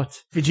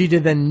Kakarot.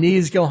 Vegeta then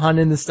knees Gohan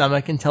in the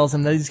stomach and tells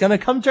him that he's gonna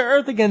come to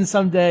Earth again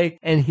someday,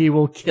 and he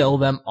will kill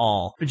them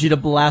all.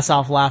 Vegeta blasts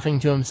off laughing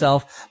to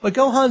himself, but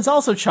Gohan's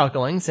also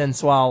chuckling,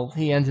 since while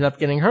he ended up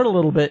getting hurt a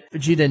little bit,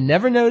 Vegeta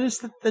never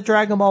noticed that the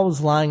Dragon Ball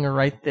was lying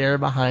right there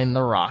behind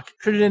the rock.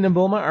 Krillin and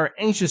Bulma are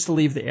anxious to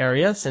leave the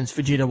area, since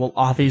Vegeta will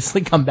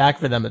obviously come back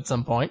for them at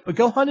some point, but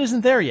Gohan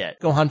isn't there yet.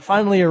 Gohan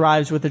finally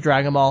arrives with the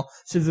Dragon Ball,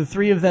 so the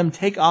 3 of them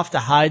take off to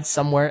hide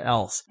somewhere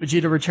else.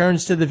 Vegeta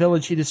returns to the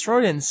village he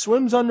destroyed and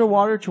swims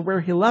underwater to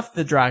where he left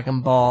the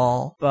Dragon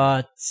Ball,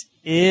 but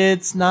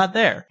it's not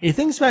there. He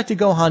thinks back to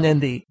Gohan and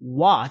the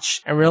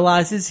watch and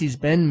realizes he's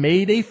been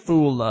made a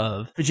fool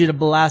of. Vegeta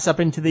blasts up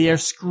into the air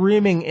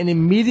screaming and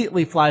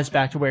immediately flies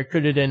back to where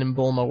Krillin and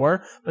Bulma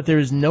were, but there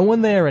is no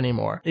one there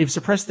anymore. They've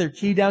suppressed their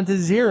ki down to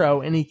 0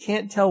 and he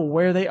can't tell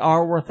where they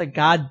are worth a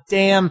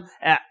goddamn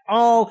at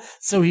all,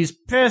 so he's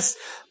pissed.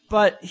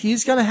 But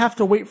he's gonna have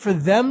to wait for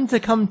them to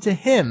come to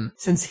him,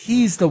 since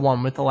he's the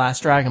one with the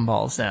last Dragon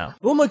Balls now.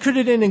 Bulma,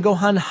 Krillin, and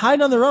Gohan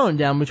hide on their own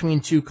down between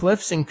 2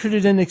 cliffs, and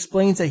Krillin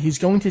explains that he's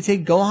going to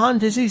take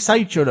Gohan to see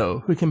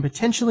Saichoro, who can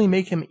potentially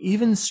make him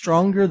even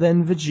stronger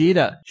than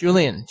Vegeta.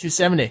 Julian,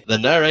 270. The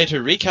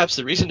narrator recaps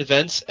the recent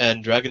events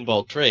and Dragon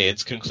Ball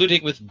trades,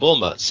 concluding with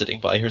Bulma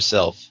sitting by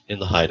herself in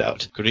the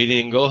hideout.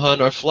 Krillin and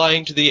Gohan are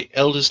flying to the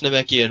eldest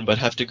Namekian, but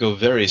have to go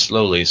very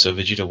slowly so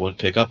Vegeta won't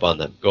pick up on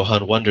them.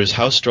 Gohan wonders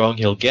how strong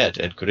he'll get,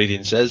 and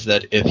Krillin says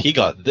that if he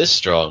got this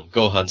strong,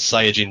 Gohan's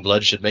Saiyajin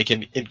blood should make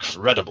him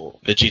incredible.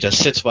 Vegeta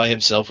sits by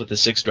himself with the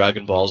 6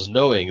 Dragon Balls,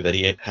 knowing that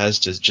he has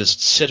to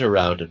just sit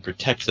around and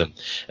protect them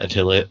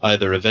until he'll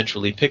either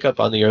eventually pick up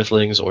on the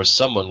Earthlings or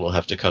someone will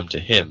have to come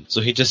to him.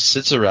 So he just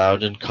sits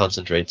around and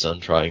concentrates on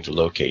trying to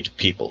locate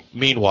people.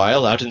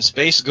 Meanwhile, out in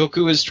space,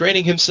 Goku is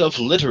training himself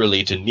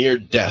literally to near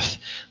death,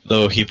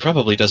 though he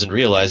probably doesn't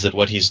realize that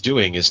what he's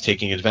doing is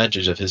taking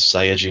advantage of his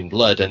Saiyajin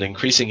blood and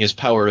increasing his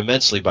power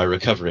immensely by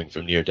recovering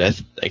from near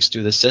death, thanks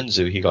to the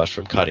Senzu he got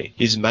from Kari.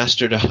 He's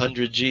mastered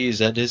 100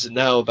 Gs and is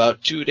now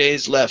about 2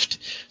 days left,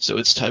 so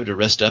it's time to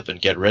rest up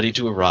and get ready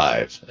to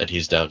arrive, and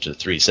he's down to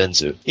 3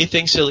 Senzu. He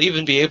thinks he'll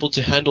even be able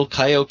to handle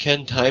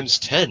Kaioken times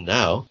 10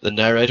 now. The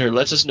narrator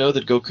lets us know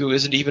that Goku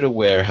isn't even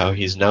aware how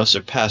he's now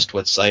surpassed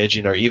what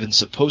Saiyajin are even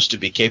supposed to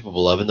be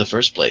capable of in the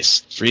first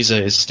place.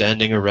 Frieza is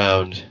standing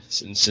around,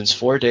 and since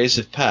 4 days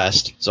have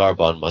passed,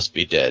 Zarbon must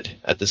be dead.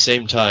 At the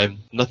same time,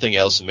 nothing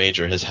else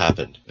major has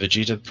happened.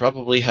 Vegeta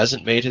probably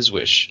hasn't made his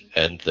wish,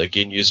 and the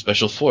Ginyu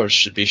Special Force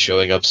should be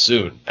showing up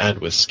soon, and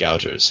with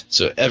scouters,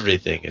 so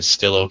everything is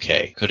still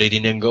okay.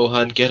 Krillin and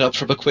Gohan get up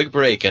from a quick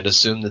break and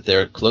assume that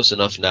they're close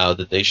enough now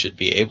that they should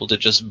be able to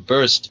just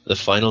burst the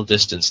final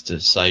distance to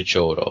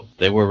Saichoro.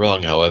 They were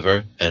wrong,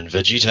 however, and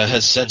Vegeta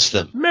has sensed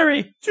them.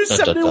 Mary,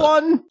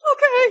 271.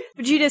 Okay.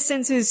 Vegeta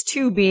senses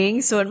 2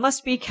 beings, so it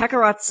must be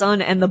Kakarot's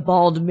son and the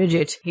bald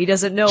midget. He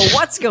doesn't know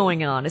what's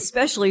going on,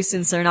 especially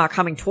since they're not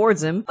coming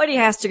towards him, but he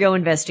has to go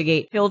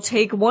investigate. He'll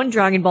take 1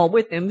 Dragon Ball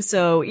with him,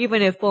 so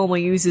even if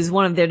Bulma uses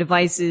one of their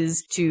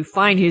devices to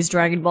find his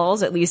Dragon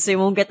Balls, at least they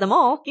won't get them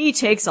all. He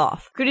takes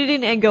off.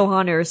 Krillin and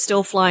Gohan are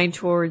still flying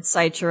towards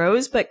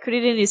Saichoro's, but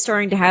Krillin is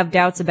starting to have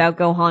doubts about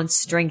Gohan's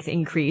strength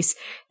increase.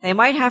 They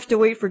might have to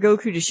wait for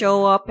Goku to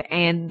show up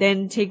and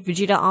then take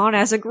Vegeta on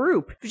as a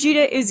group.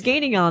 Vegeta is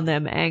gaining on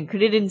them, and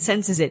Krillin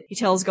senses it. He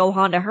tells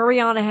Gohan to hurry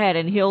on ahead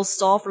and he'll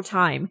stall for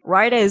time.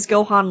 Right as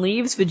Gohan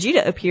leaves,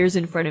 Vegeta appears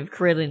in front of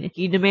Krillin.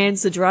 He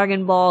demands the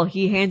Dragon Ball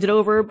he handed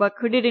over, but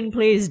Krillin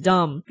plays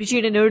dumb.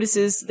 Vegeta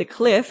notices the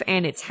cliff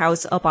and its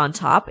house up on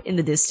top in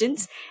the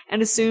distance,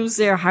 and assumes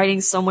they're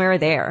hiding somewhere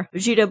there.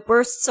 Vegeta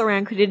bursts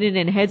around Krillin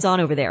and heads on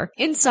over there.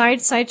 Inside,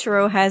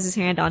 Saichoro has his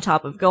hand on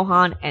top of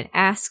Gohan and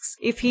asks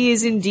if he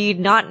is indeed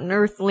not an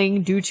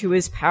Earthling due to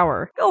his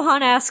power.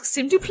 Gohan asks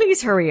him to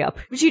please hurry up.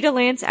 Vegeta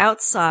lands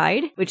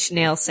outside, which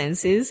Nail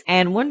senses,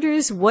 and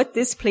wonders what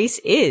this place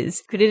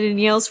is. Krillin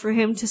yells for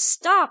him to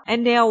stop,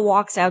 and Nail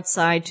walks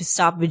outside to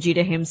stop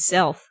Vegeta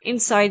himself.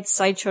 Inside,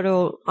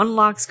 Saichoro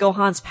unlocks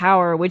Gohan's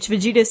power, which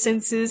Vegeta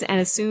senses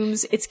and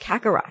assumes it's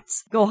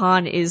Kakarot's.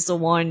 Gohan is the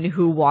one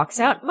who walks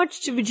out,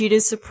 much to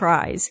Vegeta's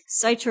surprise.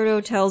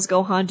 Saichoro tells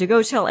Gohan to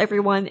go tell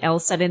everyone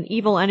else that an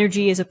evil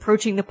energy is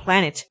approaching the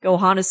planet.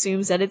 Gohan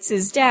assumes that it's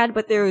his dad,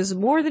 but there is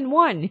more than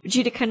one.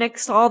 Vegeta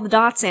connects all the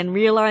dots and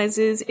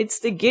realizes it's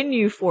the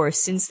Ginyu Force,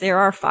 since there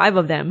are 5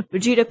 of them.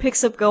 Vegeta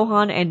picks up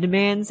Gohan and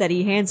demands that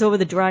he hands over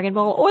the Dragon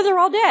Ball, or they're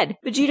all dead.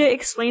 Vegeta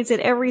explains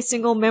that every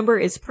single member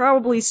is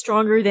probably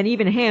stronger than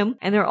even him,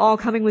 and they're all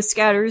coming with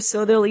scouters,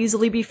 so they'll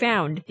easily be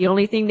found. The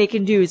only thing they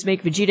can do is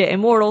make Vegeta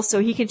immortal so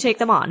he can take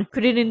them on.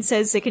 Krillin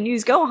says they can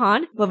use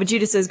Gohan, but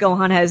Vegeta says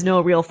Gohan has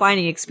no real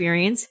fighting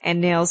experience, and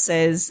Nail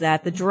says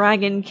that the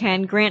dragon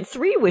can grant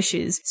 3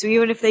 wishes, so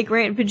even if they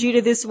grant Vegeta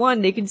of this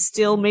one, they can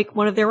still make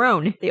one of their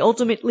own. They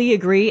ultimately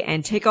agree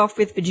and take off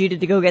with Vegeta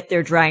to go get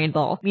their Dragon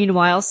Ball.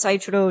 Meanwhile,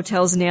 Saichiro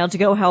tells Nail to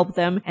go help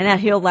them, and that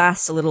he'll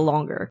last a little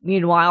longer.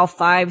 Meanwhile,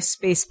 5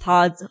 space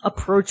pods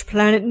approach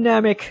planet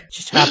Namek.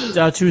 Chapter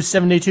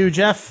 272,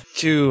 Jeff.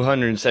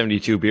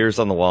 272 beers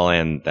on the wall,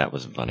 and that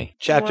wasn't funny.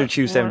 Chapter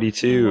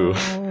 272.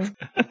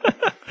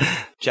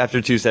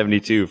 Chapter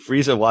 272,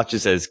 Frieza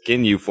watches as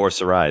Ginyu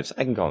Force arrives.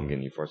 I can call him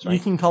Ginyu Force, right?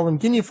 You can call him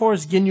Ginyu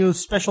Force, Ginyu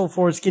Special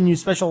Force, Ginyu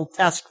Special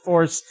Task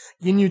Force,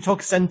 Ginyu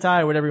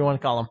Tokusentai, whatever you want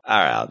to call him.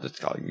 Alright, I'll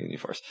just call him Ginyu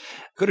Force.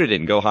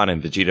 Kuririn, Gohan,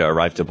 and Vegeta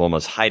arrive to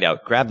Bulma's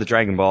hideout, grab the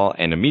Dragon Ball,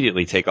 and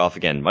immediately take off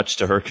again, much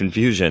to her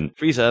confusion.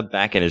 Frieza,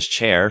 back in his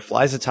chair,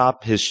 flies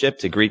atop his ship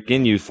to greet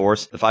Ginyu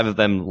Force. The 5 of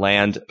them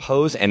land,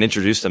 pose, and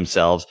introduce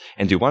themselves,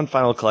 and do one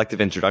final collective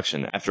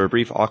introduction. After a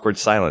brief awkward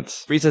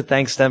silence, Frieza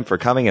thanks them for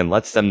coming and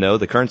lets them know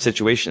the current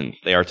situation.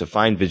 They are to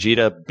find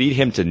Vegeta, beat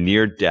him to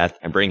near death,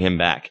 and bring him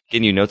back.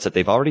 Ginyu notes that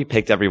they've already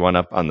picked everyone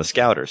up on the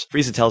Scouters.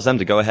 Frieza tells them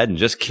to go ahead and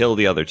just kill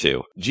the other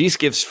 2. Geese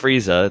gives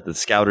Frieza the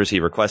Scouters he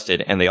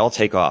requested, and they all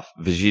take off.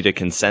 Vegeta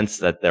consents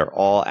that they're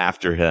all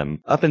after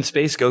him. Up in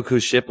space,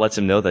 Goku's ship lets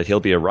him know that he'll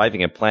be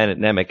arriving at planet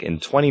Namek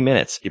in 20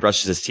 minutes. He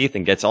brushes his teeth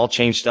and gets all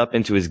changed up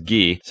into his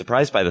gi,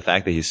 surprised by the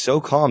fact that he's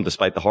so calm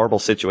despite the horrible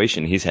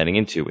situation he's heading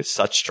into with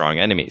such strong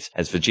enemies.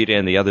 As Vegeta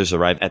and the others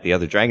arrive at the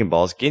other Dragon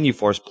Balls, Ginyu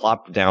Force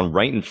plopped down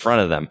right in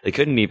front of them. They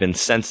couldn't even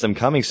sense them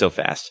coming so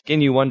fast.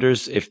 Ginyu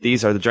wonders if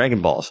these are the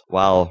Dragon Balls,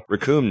 while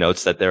Recoome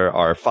notes that there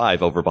are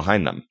 5 over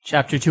behind them.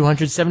 Chapter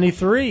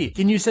 273.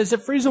 Ginyu says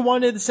if Frieza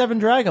wanted the 7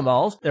 Dragon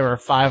Balls, there were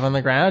 5 on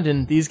the ground,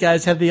 and these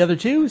guys have the other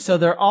 2, so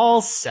they're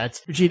all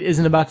set. Vegeta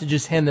isn't about to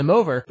just hand them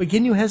over, but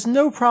Ginyu has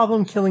no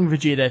problem killing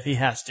Vegeta if he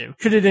has to.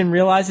 Kuririn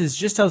realizes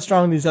just how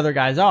strong these other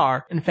guys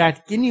are. In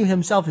fact, Ginyu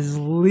himself is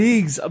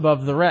leagues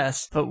above the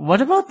rest. But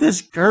what about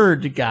this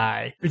Gerd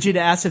guy? Vegeta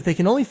asks if they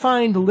can only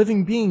find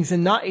living beings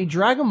and not a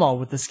Dragon Ball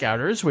with the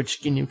Scouters,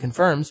 which Ginyu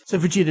confirms, so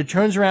Vegeta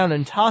turns around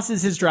and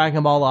tosses his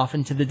Dragon Ball off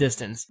into the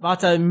distance.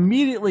 Vata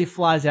immediately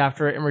flies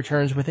after it and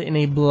returns with it in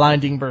a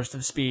blinding burst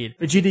of speed.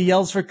 Vegeta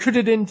yells for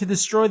Kuririn to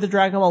destroy the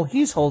Dragon Ball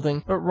he's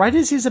holding, but right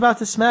as he's about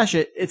to smash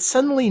it, it's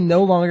suddenly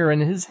no longer in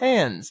his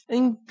hands,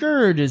 and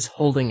Gerd is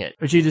holding it.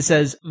 Vegeta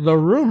says the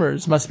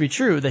rumors must be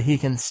true that he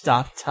can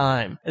stop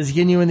time. As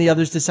Ginyu and the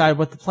others decide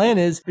what the plan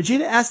is,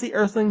 Vegeta asks the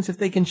Earthlings if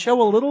they can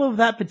show a little of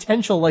that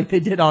potential like they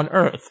did on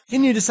Earth.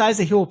 Ginyu decides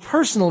that he will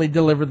personally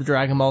deliver the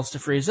Dragon Balls to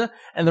Frieza,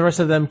 and the rest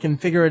of them can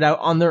figure it out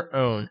on their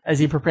own. As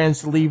he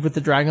prepares to leave with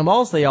the Dragon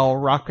Balls, they all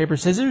rock, paper,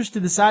 scissors to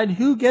decide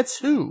who gets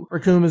who.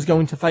 Recoome is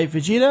going to fight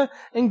Vegeta,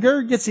 and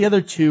Gerd gets the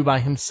other 2 by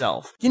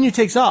himself. Ginyu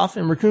takes off,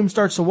 and Recoome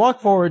starts to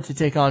walk forward to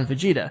take on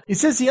Vegeta. He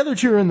says the other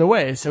 2 are in the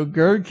way, so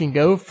Gerd can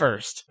go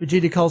first.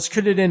 Vegeta calls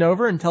Kuririn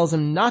over and tells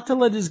him not to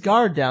let his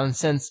guard down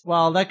since,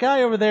 while that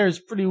guy over there is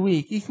pretty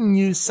weak, he can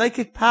use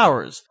psychic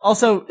powers.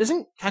 Also,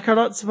 isn't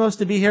Kakarot supposed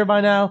to be here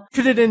by now?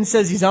 Kuririn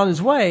says he's on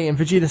his way, and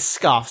Vegeta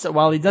scoffs that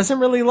while he doesn't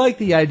really like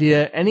the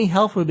idea, any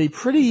help would be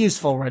pretty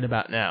useful right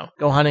about now.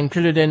 Gohan and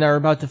Kuririn are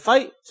about to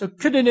fight, so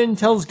Kuririn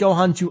tells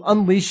Gohan to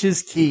unleash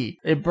his ki.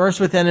 They burst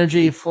with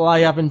energy,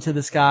 fly up into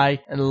the sky,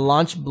 and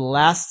launch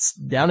blasts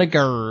down a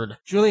Gerd.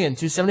 Julian,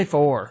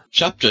 274.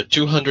 Chapter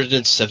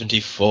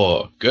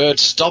 274. Gerd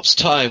stops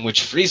time,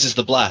 which freezes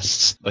the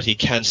blasts, but he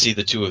can't see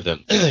the 2 of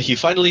them. He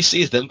finally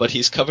sees them, but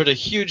he's covered a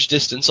huge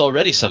distance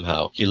already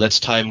somehow. He lets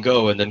time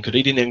go, and then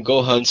Kuririn and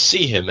Gohan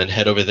see him and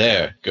head over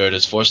there. Gerd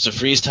is forced to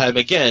freeze time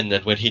again,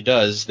 and when he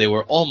does, they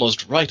were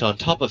almost right on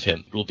top of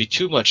him. It will be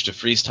too much to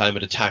freeze time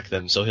and attack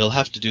them, so he'll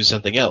have to do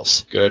something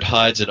else. Gerd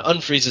hides and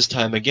unfreezes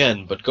time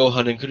again, but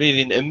Gohan and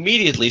Kuririn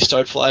immediately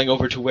start flying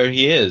over to where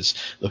he is,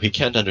 though he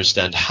can't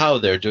understand how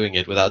they're doing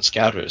it without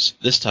Scouters.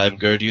 This time,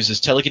 Gerd uses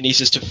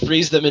telekinesis to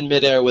freeze them in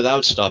midair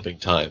without stopping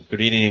time.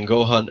 Kuririn and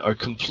Gohan are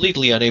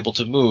completely unable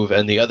to move,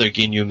 and the other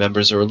Ginyu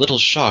members are a little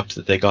shocked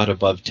that they got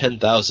above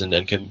 10,000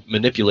 and can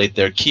manipulate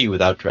their ki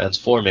without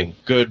transforming.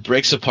 Gerd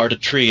breaks apart a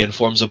tree and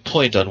forms a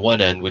point on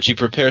one end, which he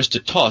prepares to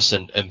toss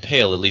and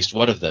impale at least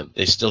one of them.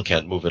 They still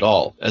can't move at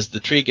all. As the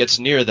tree gets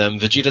near them,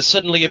 Vegeta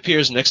suddenly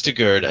appears next to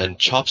Gerd and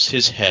chops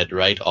his head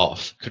right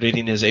off.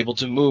 Kuririn is able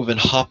to move and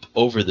hop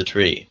over the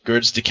tree.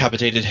 Gerd's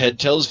decapitated head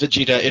tells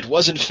Vegeta it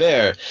wasn't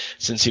fair,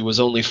 since he was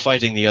only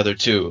fighting the other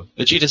 2.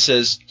 Vegeta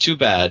says, too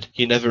bad,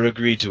 he never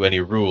agreed to any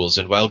rules,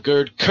 and while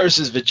Gerd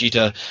curses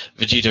Vegeta,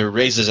 Vegeta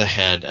raises a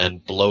hand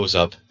and blows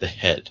up the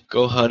head.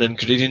 Gohan and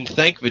Kuririn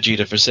thank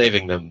Vegeta for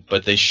saving them,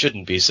 but they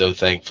shouldn't be so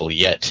thankful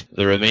yet.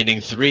 The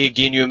remaining 3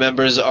 Ginyu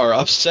members are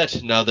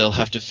upset now they'll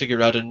have to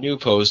figure out a new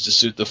pose to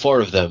suit the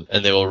 4 of them,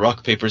 and they will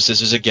rock, paper,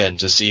 scissors again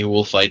to see who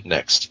will fight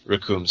next.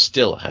 Recoome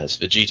still has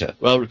Vegeta.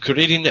 While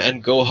Kuririn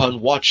and Gohan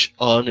watch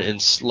on in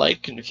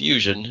slight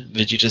confusion,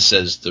 Vegeta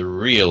says the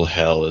real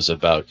hell is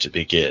about to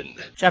begin.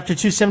 Chapter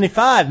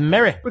 275,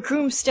 Mary.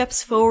 Recoome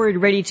steps forward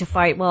ready to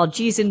fight while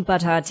Jeez and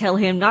Butter tell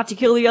him not to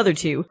kill the other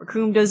 2.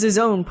 Recoome does his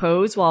own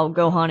pose while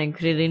Gohan and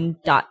Kuririn ...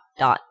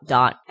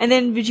 And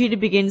then Vegeta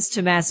begins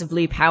to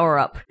massively power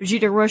up.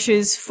 Vegeta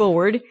rushes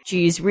forward.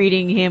 G's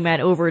reading him at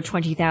over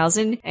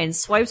 20,000 and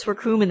swipes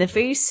Raccoon in the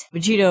face.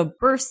 Vegeta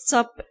bursts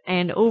up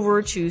and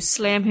over to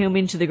slam him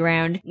into the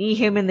ground, knee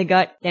him in the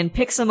gut, then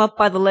picks him up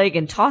by the leg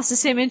and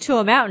tosses him into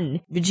a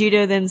mountain.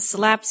 Vegeta then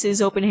slaps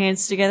his open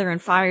hands together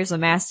and fires a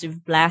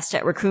massive blast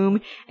at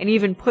Raccoon and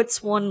even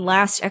puts one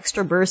last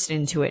extra burst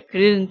into it.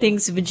 Krillin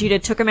thinks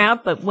Vegeta took him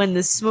out, but when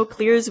the smoke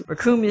clears,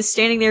 Raccoon is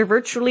standing there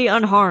virtually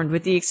unharmed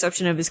with the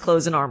exception of his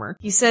clothes and armor.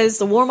 He says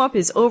the warm-up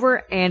is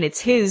over and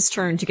it's his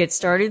turn to get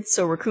started,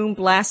 so Raccoon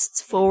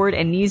blasts forward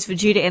and knees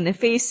Vegeta in the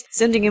face,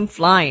 sending him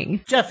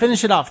flying. Jeff,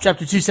 finish it off.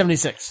 Chapter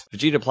 276.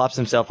 Vegeta plops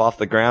himself off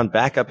the ground,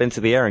 back up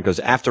into the air, and goes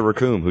after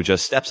Raccoon, who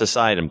just steps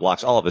aside and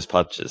blocks all of his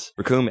punches.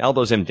 Raccoon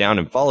elbows him down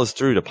and follows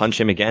through to punch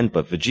him again,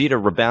 but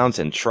Vegeta rebounds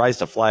and tries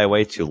to fly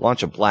away to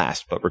launch a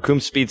blast, but Raccoon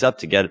speeds up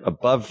to get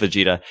above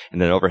Vegeta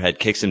and then overhead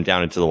kicks him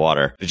down into the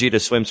water. Vegeta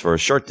swims for a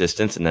short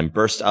distance and then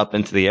bursts up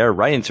into the air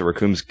right into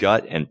Raccoon's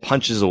gut and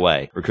punches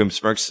away. Raccoon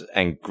smirks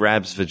and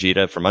grabs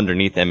Vegeta from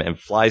underneath him and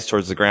flies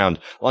towards the ground,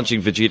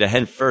 launching Vegeta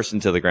head first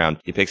into the ground.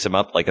 He picks him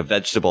up like a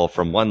vegetable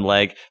from one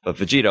leg, but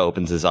Vegeta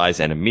opens his eyes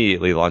and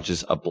immediately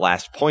launches a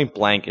blast point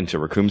blank into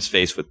Raccoon's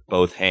face with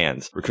both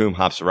hands. Raccoon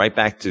hops right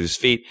back to his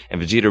feet,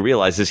 and Vegeta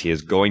realizes he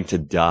is going to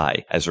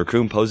die. As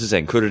Raccoon poses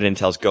and Kuririn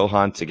tells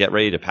Gohan to get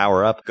ready to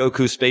power up,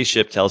 Goku's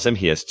spaceship tells him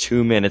he has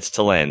 2 minutes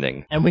to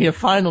landing. And we have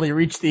finally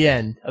reached the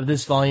end of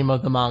this volume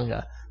of the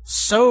manga.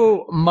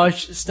 So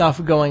much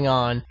stuff going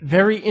on.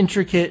 Very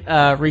intricate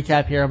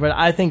recap here, but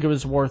I think it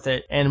was worth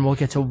it, and we'll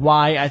get to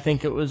why I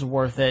think it was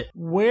worth it.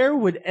 Where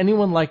would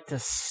anyone like to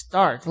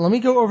start? Let me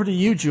go over to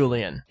you,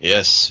 Julian.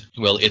 Yes.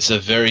 Well, it's a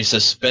very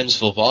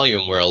suspenseful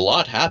volume where a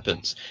lot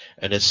happens,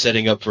 and it's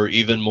setting up for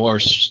even more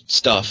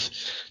stuff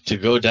to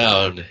go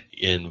down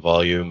in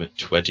volume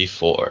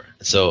 24.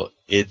 So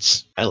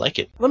I like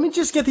it. Let me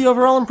just get the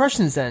overall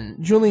impressions then.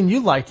 Julian, you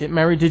liked it.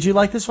 Mary, did you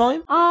like this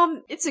volume?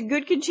 It's a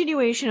good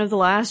continuation of the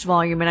last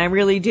volume, and I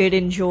really did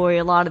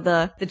enjoy a lot of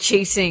the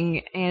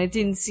chasing, and it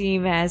didn't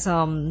seem as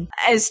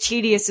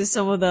tedious as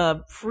some of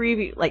the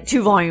previous,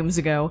 2 volumes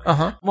ago.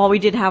 Uh-huh. While we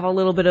did have a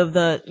little bit of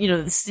the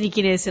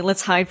sneakiness and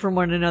let's hide from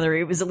one another,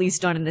 it was at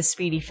least done in a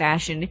speedy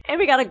fashion. And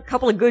we got a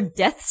couple of good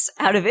deaths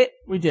out of it.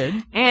 We did.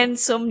 And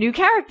some new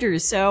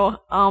characters, so,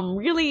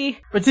 really...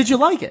 But did you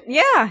like it?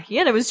 Yeah,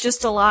 there was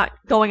just a lot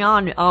going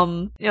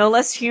on.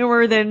 Less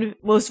humor than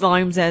most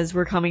volumes as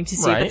we're coming to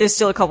see, right. But there's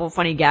still a couple of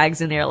funny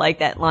gags in there, like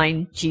that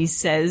line G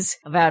says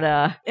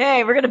about,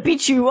 hey, we're gonna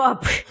beat you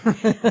up.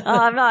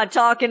 I'm not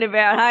talking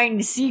about hide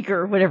and seek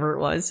or whatever it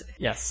was.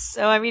 Yes.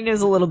 So,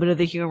 there's a little bit of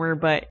the humor,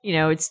 but,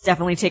 it's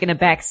definitely taken a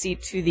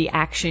backseat to the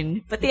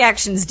action, but the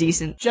action's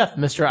decent. Jeff,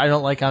 Mr. I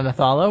Don't Like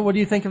Anathala, what do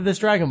you think of this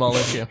Dragon Ball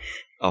issue?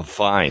 Oh,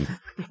 fine.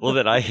 Well,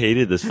 then I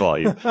hated this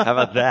volume. How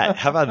about that?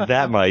 How about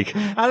that, Mike?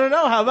 I don't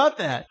know. How about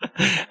that?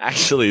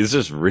 Actually, this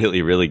is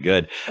really, really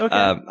good. Okay.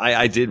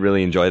 I did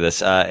really enjoy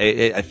this.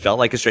 It felt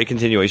like a straight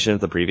continuation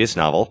of the previous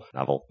manga.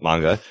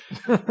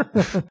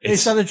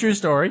 Based on the true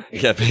story.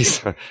 Yeah,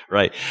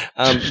 right.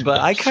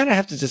 But I kind of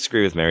have to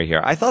disagree with Mary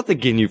here. I thought the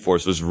Ginyu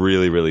Force was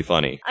really, really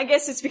funny. I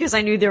guess it's because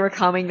I knew they were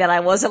coming that I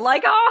wasn't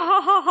like,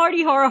 ha ha,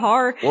 hardy har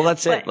har. Well,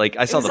 that's it. Like,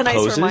 I saw the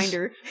poses. Nice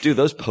reminder. Dude,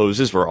 those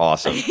poses were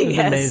awesome. It was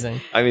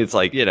amazing. I mean, it's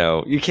like,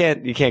 you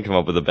can't come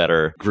up with a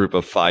better group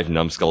of 5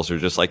 numbskulls who are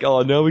just like,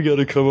 oh, now we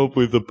gotta come up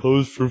with a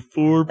pose for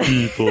 4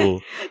 people.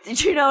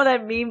 Did you know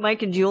that me,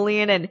 Mike, and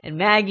Julian, and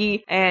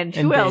Maggie, and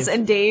who else?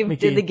 And Dave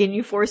Mickey. Did the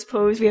Ginyu Force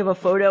pose? We have a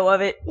photo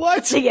of it.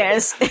 What?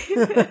 Yes.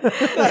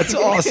 That's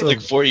awesome.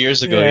 Like 4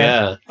 years ago,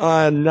 yeah.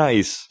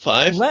 Nice.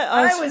 5?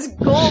 I was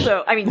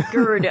Goldo.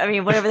 Gerd.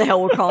 Whatever the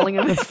hell we're calling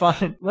him. That's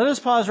fine. Let us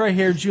pause right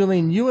here.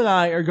 Julian, you and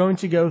I are going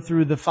to go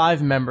through the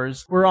 5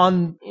 members.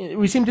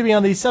 We seem to be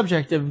on the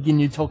subject of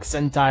Ginyu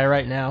Tokusentai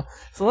right now.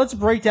 So let's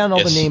break down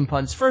all the name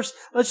puns. First,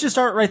 let's just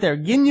start right there.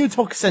 Ginyu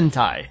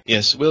Tokusentai.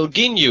 Yes, well,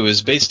 Ginyu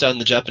is based on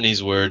the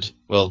Japanese word,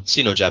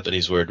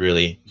 Sino-Japanese word,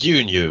 really,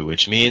 Gyunyu,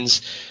 which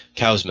means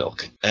cow's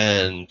milk.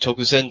 And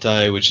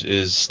Tokusentai, which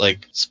is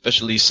like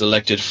specially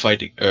selected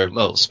fighting,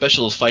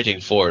 special fighting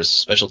force,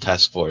 special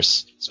task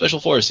force, special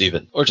force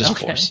even, or just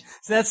force.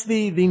 So that's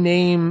the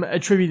name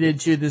attributed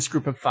to this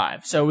group of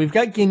 5. So we've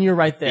got Ginyu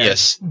right there.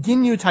 Yes.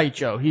 Ginyu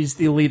Taicho, he's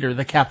the leader,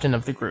 the captain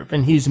of the group,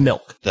 and he's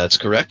milk. That's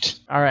correct.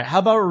 All right, how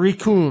about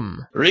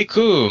Rikum?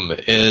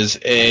 Rikum is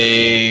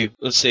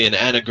an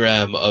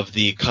anagram of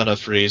the kana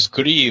phrase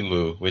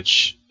kurimu,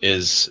 which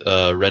is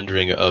a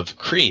rendering of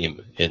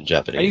cream in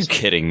Japanese. Are you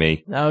kidding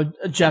me? No,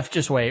 Jeff,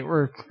 just wait.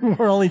 We're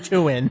only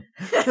 2 in.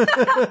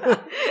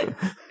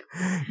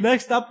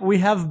 Next up, we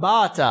have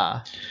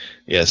Bata.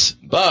 Yes,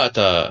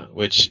 Bata,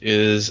 which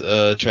is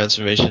a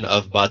transformation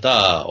of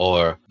bata,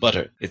 or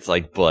butter. It's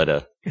like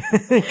butter.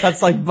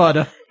 Cuts like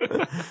butter.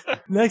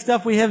 Next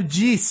up, we have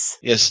Jis.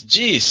 Yes,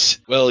 Jeez.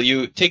 Well,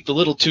 you take the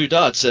little 2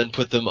 dots and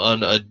put them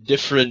on a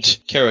different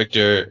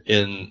character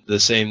in the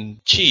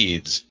same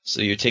cheese.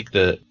 So you take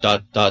the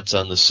dots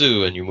on the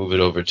Su and you move it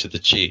over to the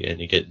chi and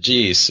you get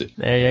Jeez.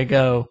 There you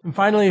go. And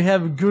finally, you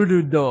have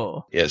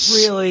Gurudo. Yes.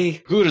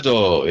 Really?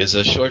 Gurudo is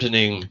a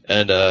shortening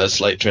and a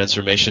slight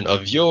transformation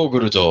of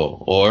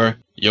Yogurudo, or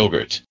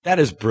yogurt. That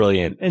is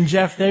brilliant. And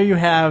Jeff, there you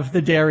have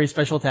the Dairy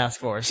Special Task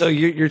Force. So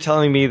you're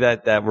telling me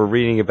that we're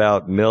reading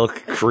about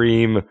milk,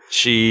 cream,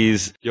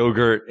 cheese,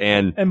 yogurt,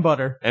 and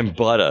butter. And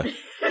butter.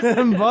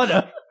 And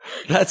butter.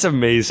 That's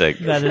amazing.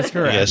 That is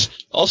correct. Yes.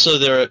 Also,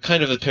 they're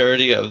kind of a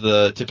parody of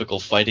the typical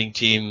fighting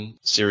team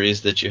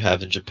series that you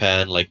have in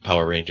Japan, like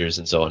Power Rangers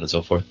and so on and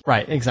so forth.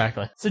 Right,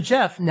 exactly. So,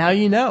 Jeff, now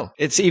you know.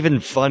 It's even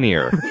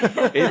funnier.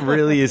 It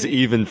really is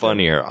even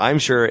funnier. I'm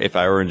sure if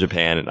I were in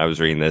Japan and I was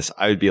reading this,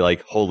 I would be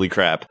like, holy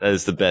crap, that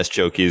is the best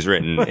joke he's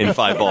written in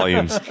 5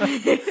 volumes.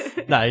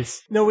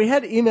 Nice. No, we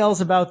had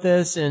emails about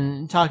this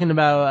and talking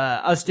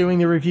about us doing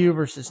the review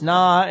versus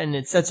not, and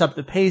it sets up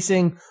the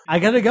pacing. I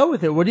gotta go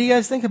with it. What do you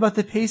guys think about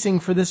the pacing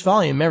for this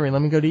volume? Mary,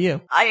 let me go to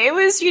you. It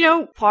was,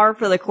 par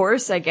for the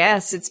course, I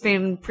guess. It's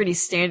been pretty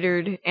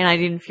standard, and I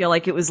didn't feel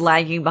like it was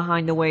lagging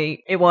behind the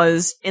way it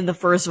was in the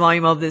first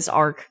volume of this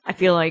arc. I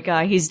feel like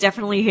he's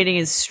definitely hitting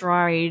his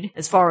stride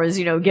as far as,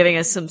 giving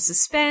us some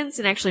suspense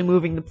and actually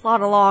moving the plot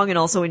along and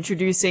also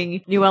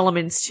introducing new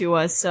elements to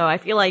us. So I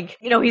feel like,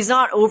 he's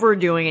not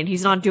overdoing it.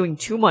 He's not doing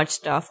too much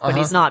stuff, but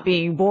he's not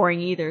being boring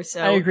either.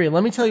 So I agree.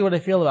 Let me tell you what I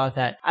feel about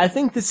that. I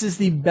think this is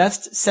the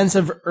best sense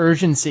of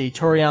urgency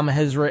Toriyama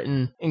has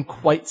written in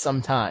quite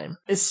some time.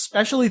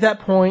 Especially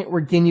that point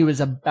where Ginyu is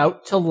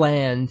about to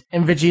land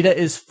and Vegeta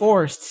is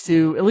forced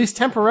to, at least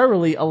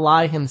temporarily,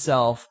 ally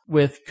himself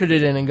with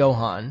Kuririn and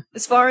Gohan.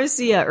 As far as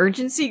the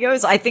urgency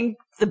goes, I think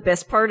the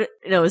best part,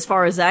 as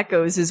far as that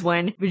goes, is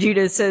when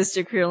Vegeta says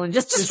to Krillin,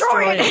 just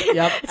destroy it!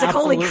 Yep, it's like,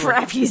 holy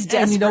crap, he's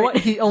desperate. And you know what?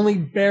 He only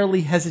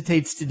barely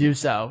hesitates to do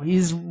so.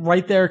 He's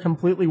right there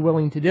completely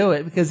willing to do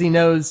it because he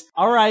knows,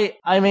 alright,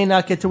 I may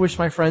not get to wish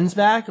my friends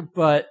back,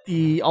 but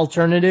the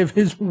alternative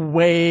is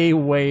way,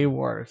 way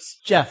worse.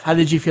 Jeff, how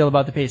did you feel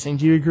about the pacing?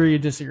 Do you agree or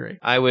disagree?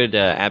 I would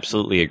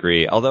absolutely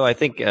agree. Although I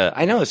think,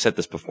 I know I've said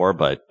this before,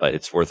 but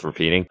it's worth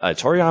repeating.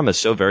 Toriyama is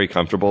so very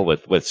comfortable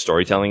with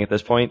storytelling at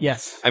this point.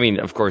 Yes. I mean,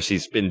 of course,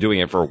 he's been doing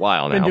it for a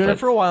while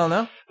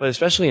now. But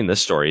especially in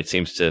this story, it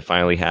seems to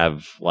finally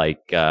have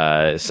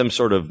some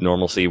sort of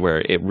normalcy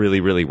where it really,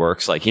 really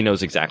works. Like he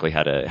knows exactly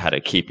how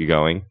to keep you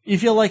going. You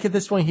feel like at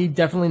this point he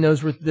definitely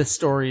knows where this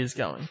story is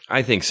going.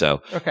 I think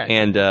so. Okay.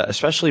 And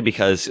especially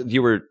because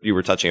you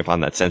were touching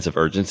upon that sense of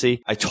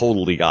urgency. I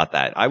totally got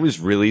that. I was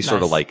really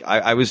sort of like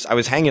I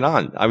was hanging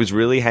on. I was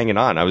really hanging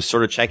on. I was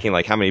sort of checking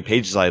like how many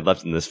pages I had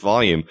left in this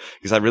volume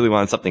because I really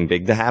wanted something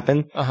big to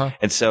happen.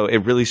 And so it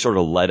really sort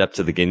of led up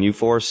to the Ginyu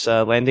Force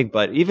landing.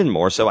 But even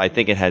more so, I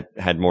think it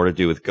had more to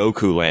do with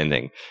Goku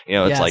landing.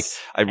 It's like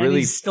I really, and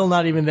he's still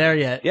not even there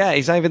yet. Yeah,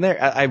 he's not even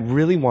there. I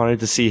really wanted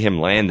to see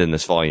him land in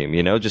this volume,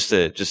 just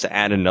to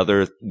add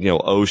another,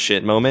 oh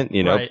shit moment,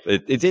 Right.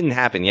 It didn't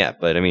happen yet,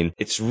 but I mean,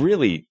 it's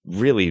really,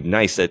 really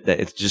nice that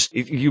it's just,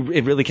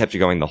 it really kept you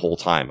going the whole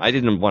time. I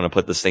didn't want to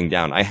put this thing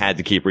down. I had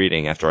to keep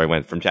reading after I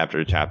went from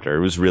chapter to chapter.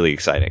 It was really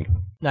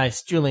exciting.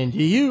 Nice. Julian,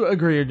 do you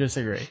agree or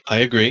disagree? I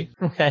agree.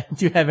 Okay.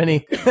 Do you have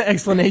any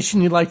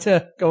explanation you'd like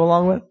to go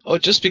along with? Oh,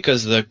 just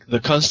because the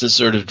constant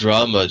sort of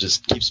drama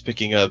just keeps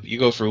picking up. You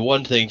go from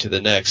one thing to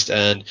the next,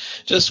 and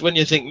just when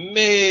you think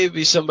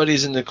maybe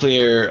somebody's in the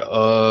clear,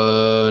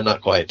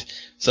 not quite.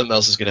 Something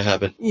else is going to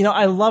happen.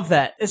 I love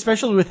that,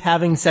 especially with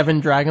having 7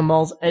 Dragon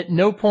Balls. At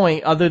no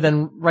point, other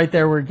than right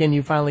there where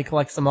Ginyu finally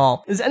collects them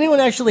all, does anyone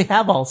actually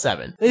have all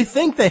 7. They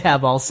think they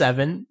have all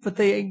 7, but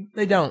they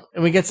don't.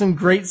 And we get some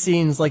great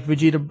scenes like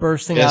Vegeta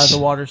bursting out of the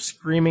water,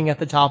 screaming at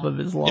the top of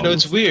his lungs.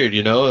 It's weird,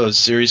 a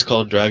series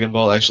called Dragon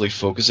Ball actually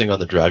focusing on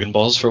the Dragon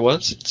Balls for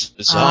once. It's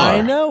bizarre.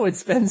 I know,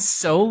 it's been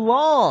so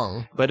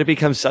long. But it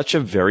becomes such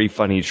a very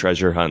funny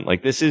treasure hunt.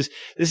 Like this is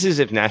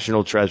if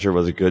National Treasure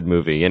was a good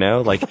movie,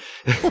 Like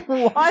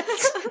What?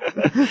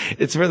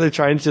 It's where they're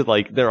trying to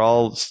they're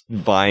all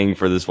vying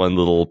for this one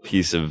little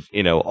piece of,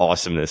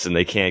 awesomeness and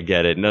they can't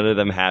get it. None of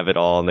them have it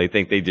all and they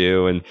think they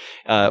do. And,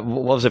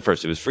 what was it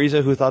first? It was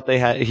Frieza who thought he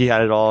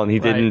had it all and he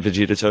didn't.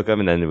 Vegeta took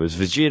him. And then it was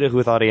Vegeta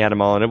who thought he had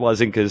them all and it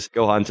wasn't because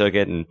Gohan took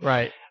it. And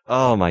right.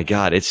 Oh my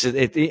God!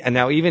 And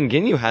now even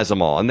Ginyu has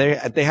them all, and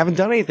they haven't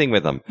done anything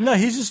with them. No,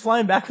 he's just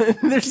flying back.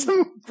 There's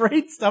some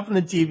great stuff in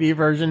the TV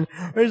version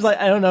where he's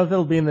I don't know if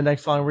it'll be in the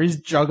next one, where he's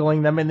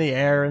juggling them in the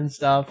air and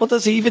stuff. Well,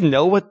 does he even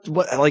know what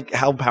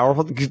how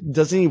powerful?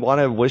 Doesn't he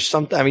want to wish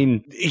something? I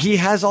mean, he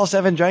has all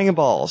 7 Dragon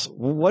Balls.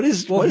 What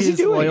is he doing?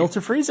 He's loyal to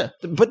Frieza,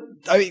 but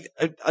I mean,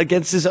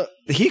 against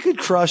he could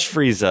crush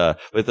Frieza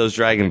with those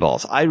Dragon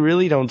Balls. I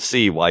really don't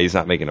see why he's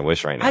not making a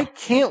wish right now. I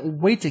can't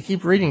wait to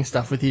keep reading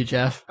stuff with you,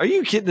 Jeff. Are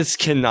you kidding? This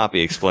cannot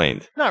be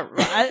explained.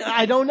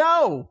 I don't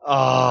know.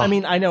 I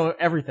mean, I know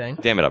everything.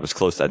 Damn it, I was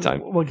close that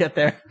time. We'll get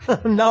there.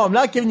 No, I'm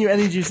not giving you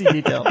any juicy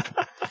details.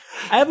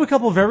 I have a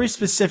couple very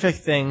specific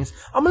things.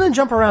 I'm going to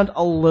jump around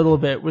a little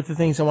bit with the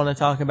things I want to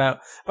talk about,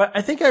 but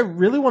I think I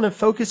really want to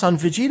focus on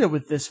Vegeta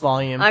with this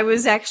volume. I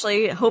was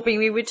actually hoping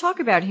we would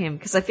talk about him,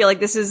 because I feel like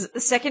this is the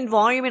second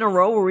volume in a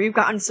row where we've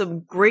gotten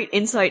some great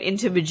insight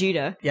into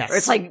Vegeta. Yes. Or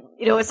it's like,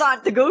 it's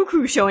not the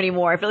Goku show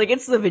anymore. I feel like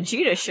it's the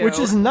Vegeta show. Which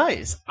is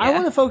nice. Yeah. I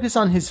want to focus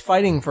on his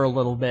fighting for a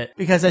little bit,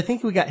 because I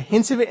think we got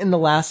hints of it in the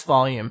last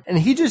volume, and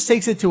he just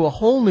takes it to a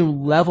whole new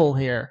level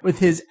here with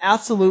his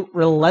absolute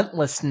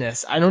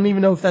relentlessness. I don't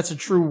even know if that's a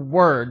true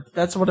word.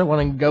 That's what I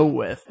want to go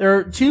with. There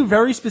are two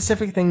very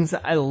specific things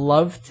that I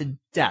love to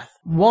death.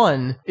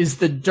 One is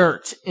the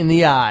dirt in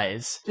the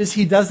eyes.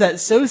 He does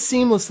that so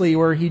seamlessly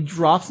where he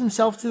drops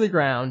himself to the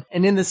ground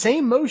and in the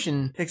same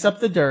motion picks up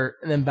the dirt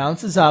and then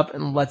bounces up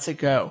and lets it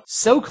go.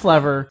 So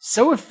clever,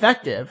 so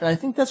effective, and I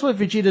think that's what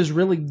Vegeta's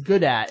really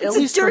good at. It's at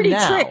least a dirty for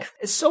now. trick.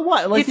 So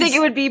what? You think it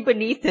would be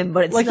beneath him,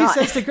 but it's like not. He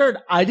says to Gerd,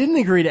 I didn't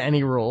agree to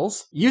any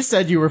rules. You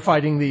said you were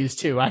fighting these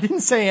two. I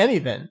didn't say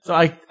anything. So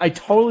I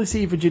totally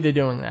see Vegeta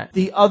doing that.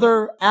 The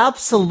other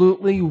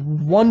absolutely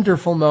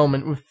wonderful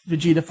moment with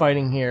Vegeta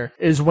fighting here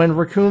is when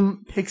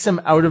Raccoon picks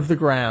him out of the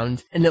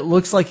ground and it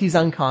looks like he's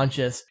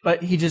unconscious,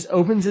 but he just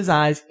opens his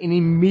eyes and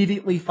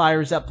immediately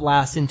fires that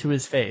blast into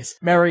his face.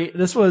 Mary,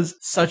 this was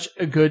such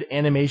a good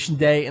animation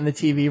day in the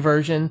TV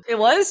version. It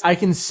was? I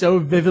can so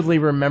vividly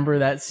remember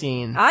that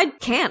scene. I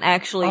can't,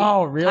 actually.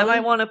 Oh, really? I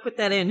might want to put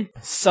that in.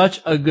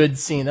 Such a good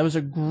scene. That was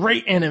a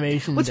great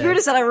animation What's day. weird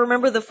is that I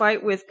remember the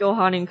fight with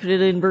Gohan and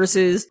Krillin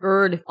versus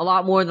Gerd a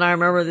lot more than I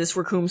remember this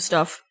Raccoon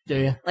stuff. Do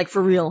you? Like,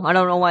 for real. I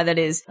don't know why that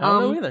is. I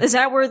don't know either. Is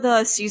that where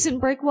the season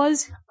break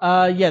was?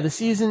 Yeah, the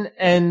season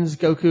ends,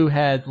 Goku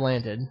had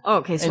landed. Oh,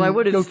 okay, so and I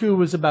would have... Goku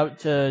was about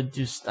to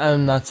just...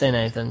 I'm not saying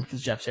anything,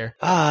 because Jeff's here.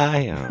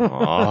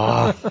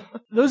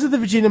 Those are the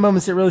Vegeta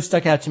moments that really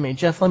stuck out to me.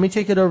 Jeff, let me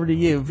take it over to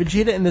you.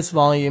 Vegeta in this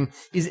volume,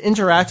 he's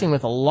interacting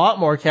with a lot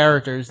more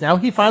characters. Now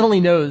he finally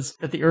knows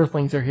that the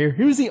Earthlings are here.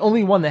 He was the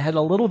only one that had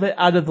a little bit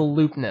out of the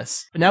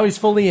loopness. But now he's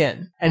fully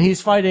in, and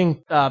he's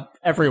fighting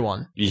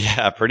everyone.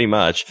 Yeah, pretty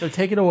much. So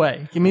take it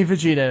away. Give me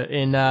Vegeta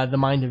in the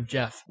mind of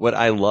Jeff. What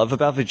I love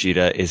about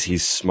Vegeta is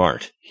he's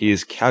smart. He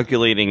is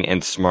calculating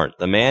and smart.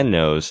 The man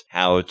knows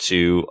how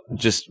to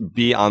just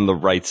be on the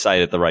right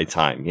side at the right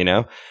time, you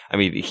know? I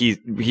mean, he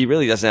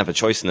really doesn't have a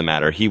choice in the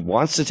matter. He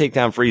wants to take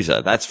down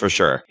Frieza, that's for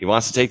sure. He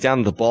wants to take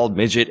down the bald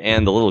midget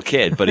and the little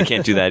kid, but he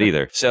can't do that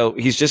either. So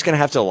he's just going to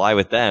have to ally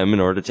with them in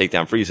order to take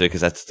down Frieza,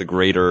 because that's the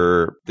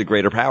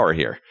greater power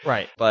here.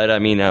 Right. But I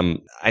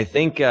mean, I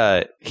think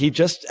he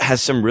just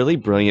has some really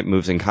brilliant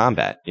moves in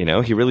combat, you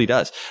know? He really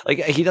does. Like,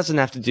 he doesn't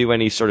have to do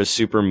any sort of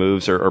super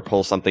moves or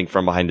pull something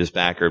from behind his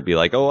back or be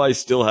like, oh, I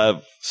still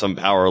have some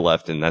power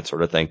left and that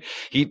sort of thing.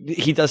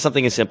 He does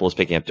something as simple as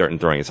picking up dirt and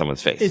throwing it in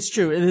someone's face. It's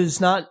true. It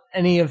is not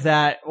any of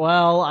that,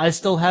 well, I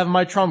still have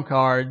my trump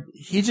card.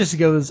 He just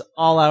goes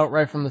all out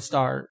right from the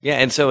start. Yeah,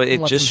 and so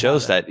it just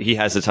shows that he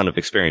has a ton of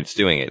experience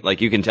doing it.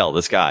 Like, you can tell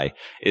this guy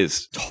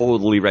is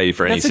totally ready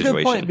for any situation.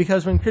 That's a good point,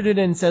 because when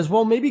Krillin says,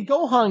 well, maybe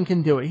Gohan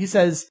can do it, he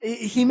says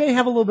he may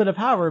have a little bit of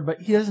power,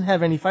 but he doesn't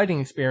have any fighting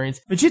experience.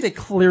 Vegeta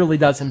clearly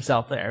does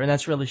himself there, and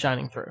that's really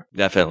shining through.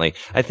 Definitely.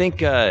 I think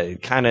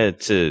kind of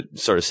to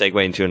sort of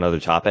segue into another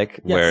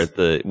topic, where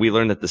we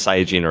learn that the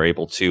Saiyajin are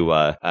able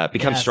to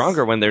become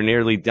stronger when they're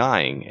nearly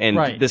dying.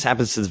 And this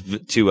happens to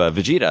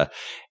Vegeta.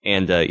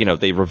 And,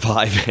 they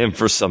revive him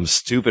for some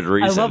stupid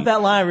reason. I love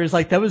that line where he's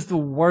like, that was the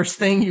worst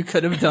thing you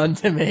could have done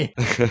to me.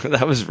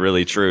 That was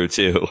really true,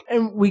 too.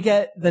 And we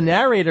get the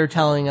narrator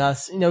telling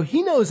us,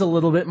 he knows a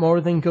little bit more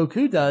than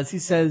Goku does. He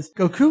says,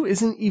 Goku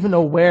isn't even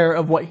aware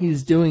of what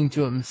he's doing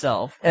to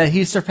himself.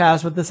 He's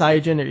surpassed what the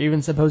Saiyajin are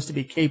even supposed to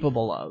be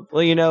capable of.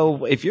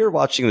 Well, if you're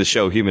watching the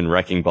show Human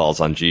Wrecking Balls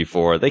on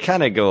G4, they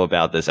kind of go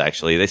about this,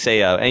 actually. They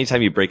say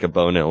anytime you break a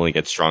bone, it only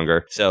gets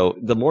stronger. So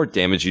the more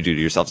damage you do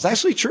to yourself, it's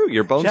actually true.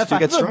 Your bones do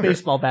get stronger.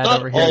 Baseball bat Not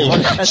over here.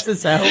 always. Test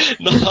this out.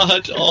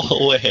 Not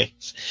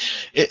always.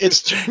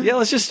 It's true. Yeah,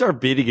 let's just start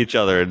beating each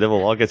other and then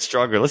we'll all get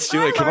stronger. Let's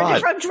do it. Come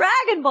on. From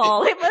Dragon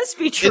Ball. It must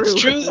be true. It's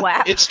true.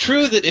 Wow. It's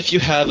true that if you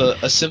have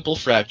a simple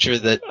fracture,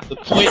 that the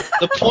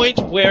point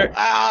where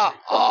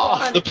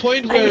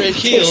it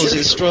heals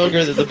is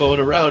stronger than the bone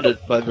around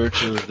it by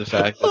virtue of the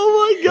fact that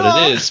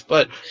it is.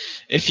 But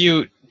if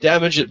you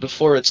damage it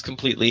before it's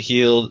completely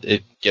healed,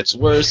 it gets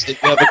worse.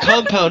 If you have a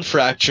compound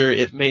fracture,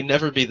 it may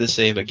never be the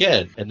same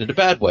again, and in a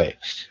bad way.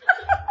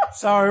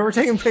 Sorry, we're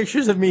taking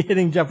pictures of me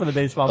hitting Jeff with a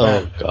baseball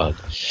bat. Oh, God.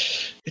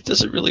 It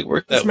doesn't really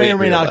work that way. This may or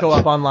may not go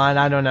up online,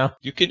 I don't know.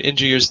 You can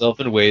injure yourself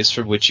in ways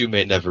from which you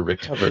may never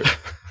recover.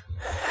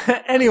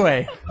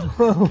 Anyway,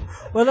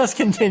 let us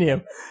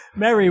continue.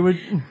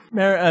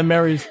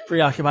 Mary's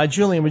preoccupied.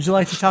 Julian, would you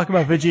like to talk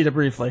about Vegeta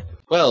briefly?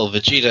 Well,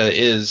 Vegeta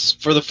is,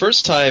 for the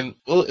first time,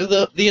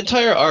 the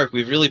entire arc,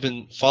 we've really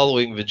been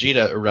following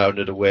Vegeta around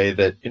in a way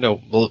that,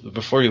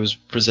 before he was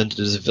presented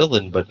as a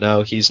villain, but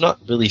now he's not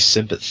really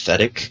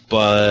sympathetic,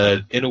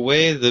 but in a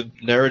way the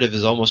narrative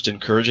is almost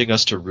encouraging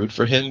us to root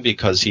for him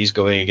because he's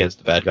going against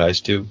the bad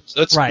guys too.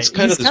 So it's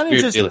kind of this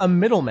weird just feeling. A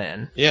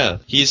middleman. Yeah,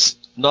 he's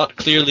not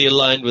clearly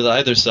aligned with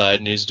either side,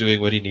 and he's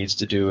doing what he needs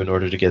to do in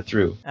order to get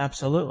through.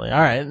 Absolutely.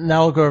 All right,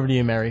 now we'll go over to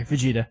you, Mary.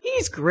 Vegeta.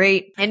 He's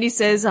great. And he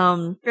says,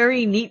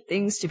 very neat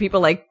things to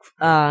people like,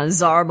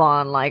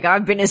 Zarbon, like,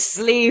 I've been a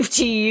slave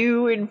to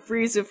you and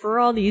Frieza for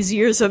all these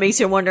years, so it makes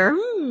you wonder,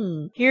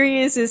 here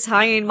he is, this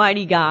high and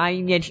mighty guy,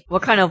 and yet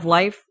what kind of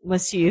life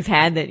must he have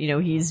had that,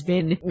 he's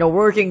been,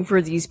 working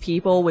for these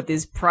people with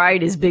his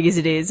pride as big as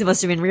it is? It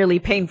must have been really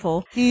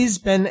painful. He's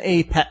been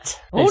a pet,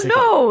 basically.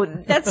 Oh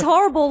no! That's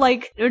horrible,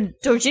 like,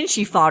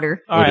 Dojinshi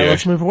fodder. Alright,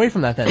 let's move away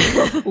from that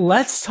then.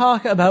 Let's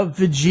talk about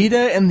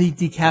Vegeta and the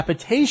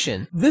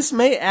decapitation. This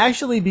may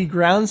actually be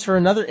grounds for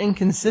another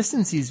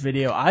inconsistencies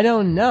video. I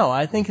don't know.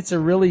 I think it's a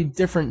really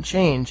different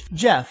change.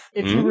 Jeff,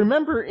 if you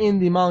remember in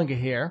the manga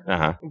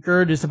here,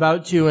 Gerd is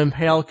about to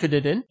impale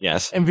Kudiden.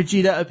 Yes. And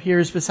Vegeta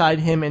appears beside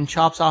him and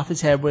chops off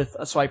his head with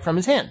a swipe from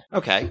his hand.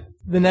 Okay.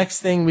 The next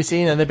thing we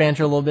see, they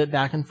banter a little bit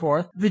back and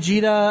forth.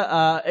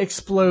 Vegeta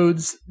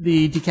explodes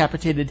the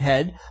decapitated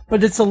head,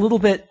 but it's a little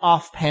bit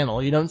off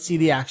panel. You don't see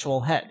the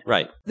actual head.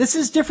 Right. This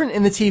is different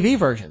in the TV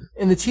version.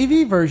 In the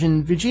TV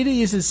version, Vegeta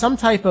uses some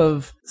type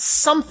of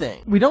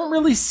something. We don't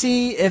really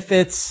see if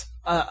it's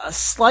a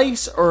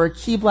slice or a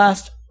key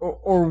blast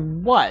or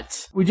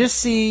what. We just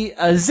see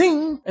a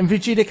zing, and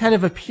Vegeta kind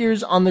of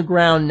appears on the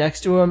ground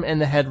next to him, and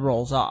the head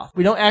rolls off.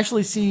 We don't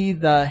actually see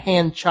the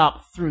hand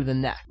chop through the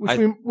neck,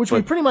 which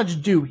we pretty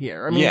much do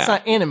here. I mean, it's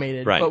not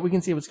animated, but we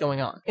can see what's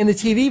going on. In the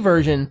TV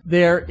version,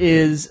 there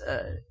is,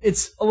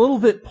 it's a little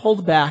bit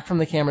pulled back from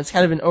the camera. It's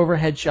kind of an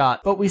overhead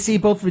shot, but we see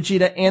both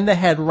Vegeta and the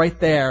head right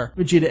there.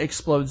 Vegeta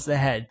explodes the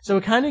head. So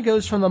it kind of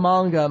goes from the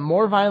manga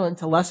more violent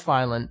to less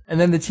violent, and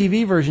then the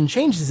TV version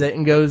changes it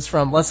and goes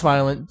from less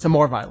violent to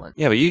more violent.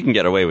 Yeah, but you can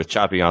get away with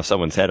chopping off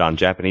someone's head on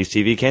Japanese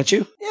TV, can't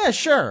you? Yeah,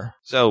 sure.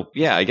 So,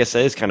 yeah, I guess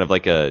that is kind of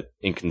like a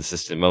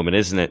inconsistent moment,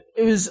 isn't it?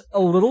 It was a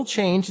little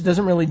change. It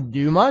doesn't really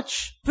do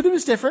much, but it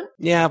was different.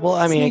 Yeah, well,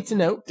 I mean, neat to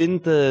note.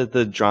 Didn't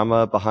the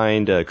drama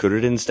behind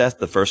Kuririn's death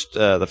the first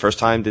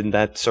time, didn't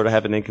that sort of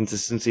have an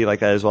inconsistency like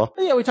that as well?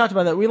 Yeah, we talked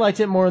about that. We liked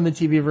it more in the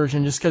TV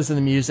version just because of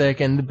the music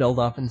and the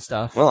build-up and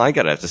stuff. Well, I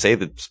gotta have to say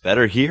that it's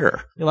better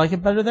here. You like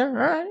it better there? All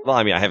right. Well,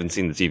 I mean, I haven't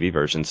seen the TV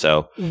version,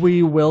 so...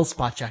 We will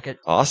spot check it.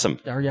 Awesome.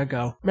 There you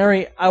go.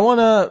 Mary, I want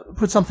to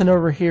put something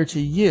over here to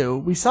you.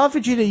 We saw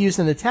Vegeta use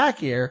an attack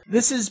here.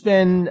 This has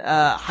been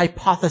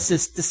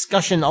hypothesis,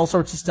 discussion, all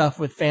sorts of stuff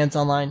with fans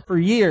online for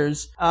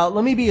years.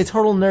 Let me be a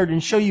total nerd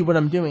and show you what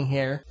I'm doing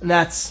here, and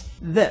that's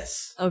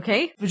this.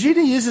 Okay.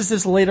 Vegeta uses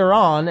this later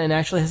on and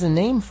actually has a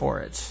name for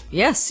it.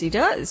 Yes, he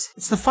does.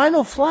 It's the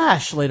final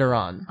flash later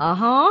on.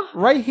 Uh-huh.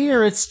 Right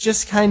here, it's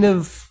just kind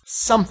of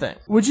something.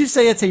 Would you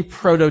say it's a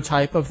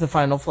prototype of the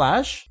final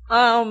flash?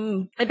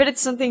 I bet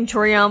it's something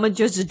Toriyama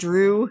just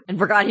drew and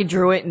forgot he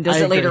drew it and does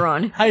it later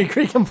on. I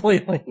agree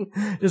completely.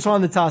 Just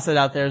wanted to toss it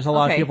out there. There's a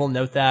lot of Okay. people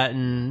note that,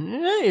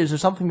 and hey, is there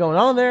something going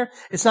on there?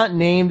 It's not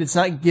named. It's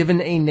not given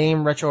a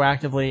name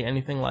retroactively,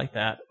 anything like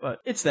that, but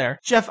it's there.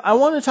 Jeff, I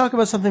want to talk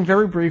about something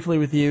very briefly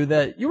with you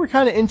that you were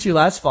kind of into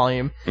last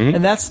volume,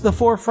 and that's the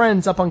 4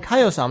 friends up on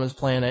Kaiosama's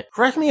planet.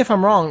 Correct me if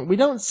I'm wrong. We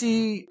don't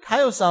see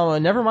Kaiosama,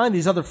 never mind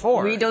these other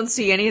 4. We don't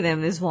see any of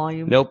them this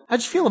volume. Nope.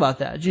 How'd you feel about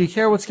that? Do you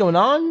care what's going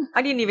on?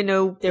 I didn't even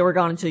know they were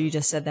gone until you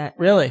just said that.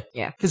 Really?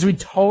 Yeah. Because we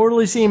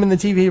totally see him in the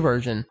TV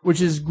version,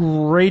 which is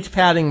great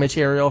padding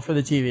material for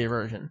the TV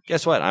version.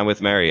 Guess what? I'm with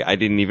Mary. I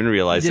didn't even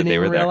realize that they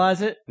were there. Didn't even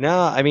realize it?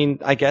 No, I mean,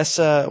 I guess,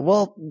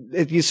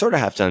 you sort of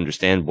have to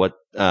understand what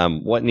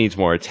needs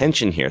more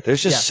attention here.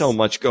 There's just so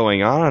much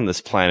going on this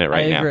planet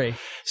right now. I agree.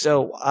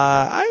 So,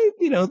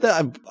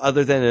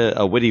 other than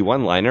a witty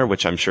one-liner,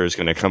 which I'm sure is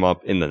going to come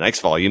up in the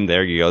next volume,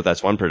 there you go.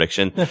 That's one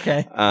prediction.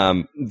 Okay.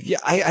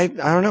 I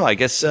don't know. I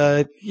guess,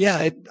 I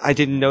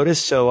didn't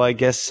notice, so I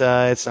guess,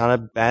 it's not a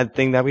bad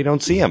thing that we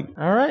don't see him.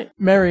 All right.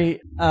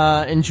 Mary,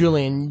 and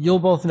Julian, you'll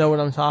both know what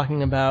I'm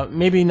talking about.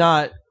 Maybe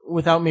not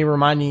without me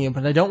reminding you,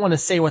 but I don't want to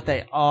say what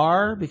they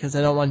are because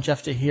I don't want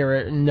Jeff to hear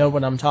it and know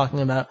what I'm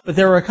talking about. But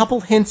there were a couple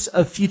hints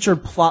of future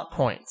plot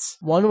points.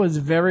 One was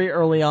very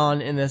early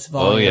on in this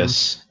volume. Oh,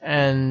 yes.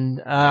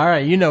 And, all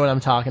right, you know what I'm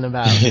talking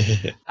about.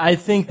 I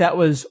think that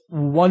was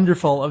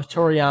wonderful of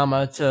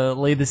Toriyama to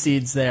lay the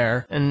seeds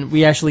there. And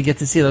we actually get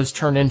to see those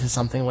turn into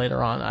something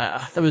later on.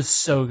 That was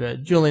so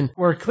good. Julian,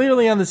 we're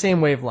clearly on the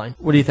same wavelength.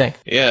 What do you think?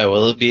 Yeah,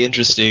 well, it'll be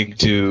interesting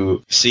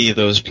to see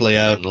those play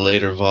out in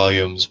later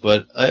volumes,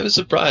 but I was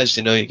surprised,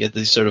 you get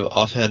these sort of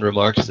offhand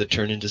remarks that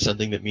turn into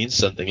something that means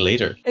something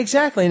later.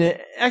 Exactly, and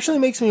it actually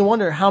makes me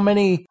wonder how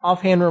many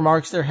offhand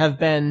remarks there have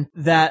been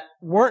that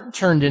weren't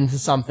turned into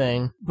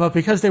something, but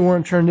because they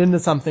weren't turned into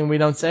something, we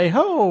don't say,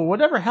 oh,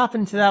 whatever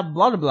happened to that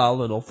blah, blah, blah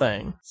little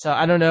thing. So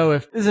I don't know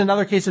if this is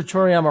another case of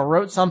Toriyama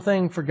wrote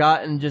something,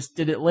 forgot, and just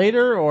did it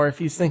later, or if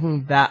he's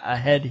thinking that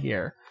ahead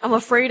here. I'm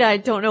afraid I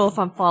don't know if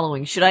I'm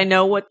following. Should I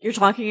know what you're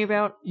talking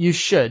about? You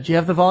should. Do you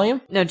have the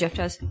volume? No, Jeff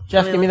does.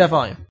 Jeff, give me that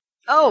volume.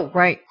 Oh,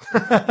 right.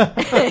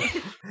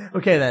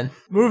 Okay, then.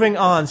 Moving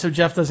on so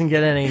Jeff doesn't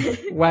get any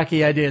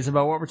wacky ideas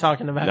about what we're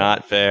talking about.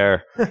 Not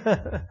fair.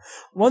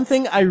 One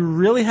thing I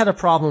really had a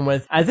problem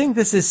with, I think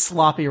this is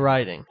sloppy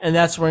writing. And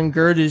that's when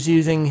Gerd is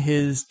using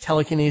his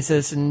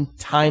telekinesis and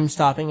time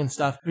stopping and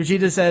stuff.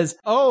 Vegeta says,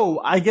 "Oh,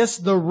 I guess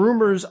the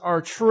rumors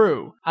are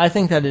true." I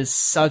think that is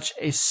such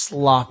a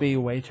sloppy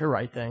way to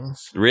write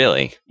things.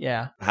 Really?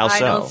 Yeah. How so? I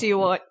don't see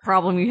what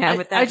problem you have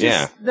with that.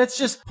 That's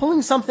just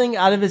pulling something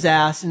out of his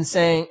ass and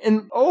saying,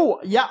 "Oh,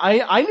 yeah,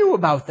 I knew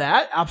about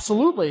that.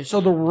 Absolutely.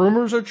 So the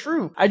rumors are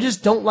true." I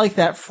just don't like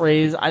that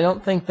phrase. I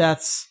don't think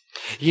that's...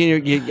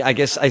 I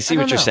guess I see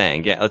what you're know.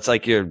 saying. Yeah, it's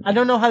like I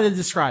don't know how to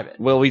describe it.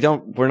 Well,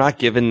 we're not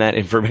given that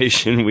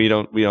information. We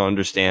don't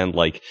understand,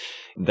 like,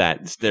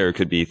 that there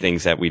could be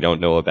things that we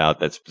don't know about.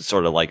 That's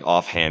sort of like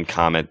offhand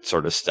comment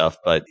sort of stuff.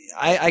 But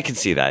I can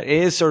see that. It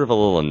is sort of a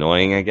little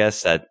annoying, I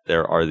guess, that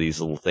there are these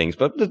little things.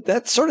 But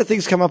that sort of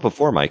things come up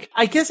before, Mike.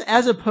 I guess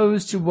as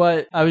opposed to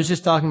what I was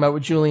just talking about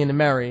with Julian and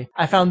Mary,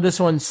 I found this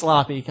one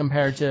sloppy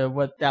compared to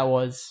what that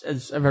was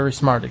as a very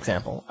smart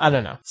example. I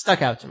don't know.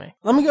 Stuck out to me.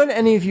 Let me go to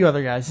any of you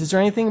other guys. Is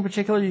there anything in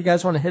particular you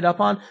guys want to hit up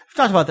on? We've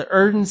talked about the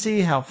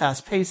urgency, how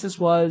fast paced this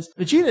was.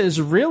 Vegeta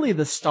is really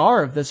the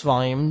star of this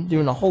volume,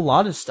 doing a whole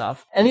lot of stuff.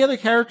 Any other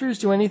characters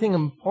do anything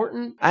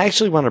important? I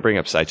actually want to bring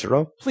up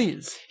Saichiro.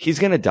 Please. He's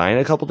going to die in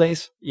a couple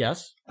days.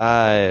 Yes.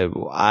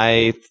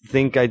 I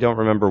think I don't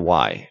remember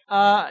why.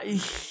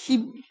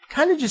 He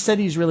kind of just said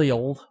he's really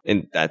old.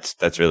 And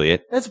that's really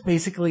it. That's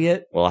basically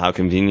it. Well, how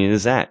convenient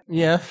is that?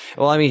 Yeah.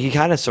 Well, I mean, he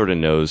kind of sort of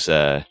knows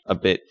a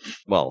bit,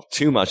 well,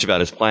 too much about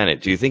his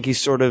planet. Do you think he's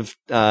sort of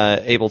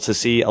able to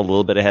see a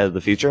little bit ahead of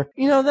the future?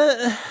 You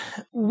know,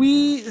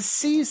 we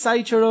see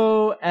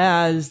Saichiro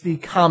as the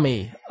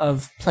Kami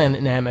of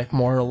Planet Namek,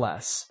 more or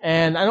less.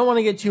 And I don't want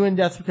to get too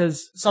in-depth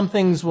because some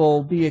things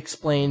will be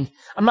explained.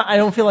 I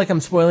don't feel like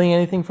I'm spoiling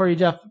anything for you,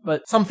 Jeff,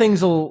 but some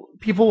things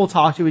people will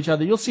talk to each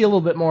other. You'll see a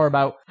little bit more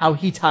about how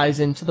he ties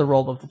into the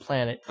role of the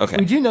planet. Okay.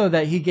 We do know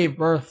that he gave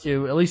birth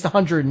to at least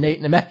 108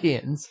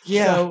 Namekians.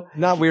 Yeah. So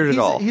not weird at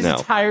all. He's no. a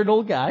tired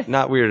old guy.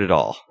 Not weird at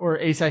all. Or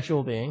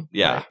asexual being.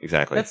 Yeah, right?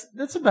 exactly.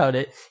 That's about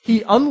it.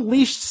 He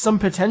unleashed some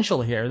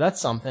potential here. That's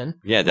something.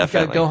 Yeah,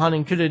 definitely. Gohan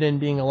and Kudadin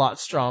being a lot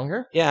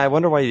stronger. Yeah, I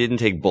wonder why he didn't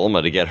take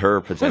Bulma to get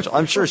her potential.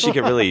 I'm sure she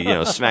could really,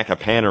 smack a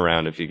pan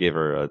around if you gave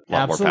her a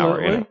lot more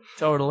power. You know?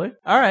 Totally.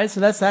 All right, so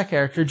that's that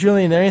character.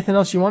 Julian, there anything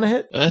else you want to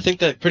hit? I think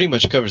that pretty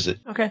much covers it.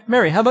 Okay.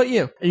 Mary, how about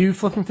you? Are you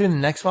flipping through the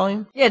next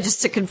volume? Yeah,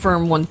 just to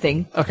confirm one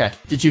thing. Okay.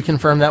 Did you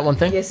confirm that one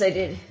thing? Yes, I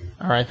did.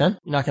 All right, then.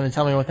 You're not going to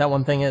tell me what that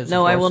one thing is.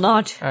 No, I will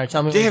not. All right,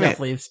 tell me Damn when it. Jeff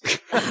leaves.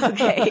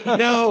 Okay.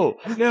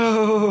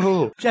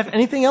 No. Jeff,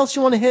 anything else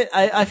you want to hit?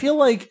 I feel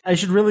like I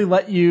should really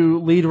let you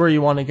lead where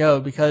you want to go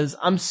because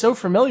I'm so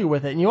familiar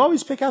with it, and you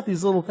always pick out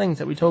these little things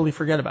that we totally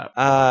forget about.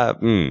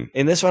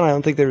 In this one, I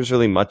don't think there was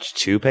really much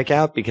to pick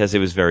out because it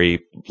was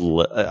very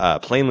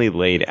plainly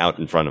laid out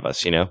in front of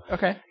us,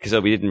 Okay.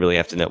 Because we didn't really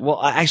have to know.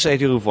 Well, actually, I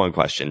do have one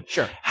question.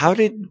 Sure.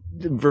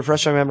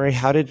 Refresh my memory,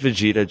 how did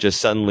Vegeta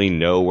just suddenly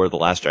know where the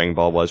last Dragon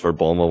Ball was, where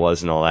Bulma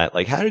was, and all that?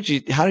 Like, how did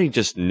he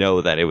just know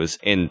that it was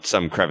in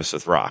some crevice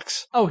with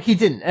rocks? Oh, he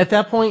didn't. At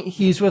that point,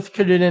 he's with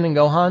Kudadin and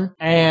Gohan,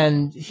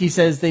 and he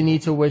says they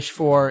need to wish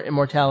for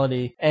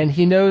immortality, and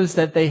he knows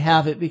that they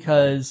have it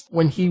because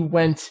when he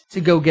went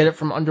to go get it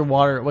from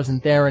underwater, it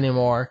wasn't there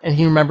anymore, and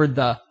he remembered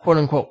the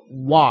quote-unquote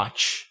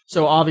watch.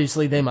 So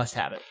obviously they must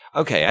have it.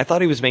 Okay, I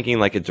thought he was making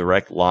like a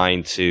direct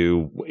line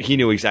to, he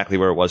knew exactly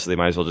where it was, so they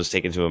might as well just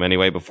take it to him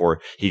anyway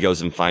before he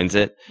goes and finds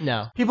it.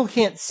 No. People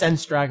can't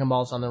sense Dragon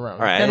Balls on their own. All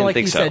right, I kind of didn't like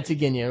think you so. said to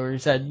Ginyu, where he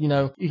said,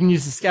 you can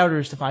use the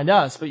scouters to find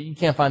us, but you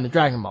can't find the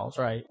Dragon Balls,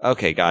 right?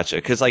 Okay, gotcha.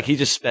 Because like he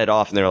just sped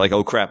off and they were like,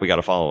 oh crap, we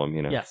gotta follow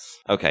him, Yes.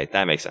 Okay,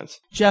 that makes sense.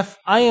 Jeff,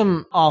 I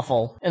am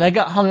awful, and I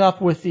got hung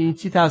up with the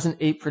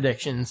 2008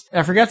 predictions. And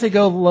I forgot to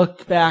go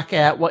look back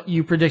at what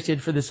you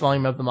predicted for this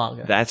volume of the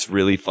manga. That's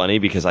really funny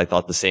because I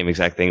thought the same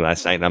exact thing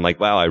last night, and I'm like,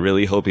 wow, I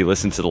really hope he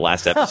listened to the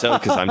last episode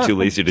because I'm too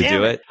lazy to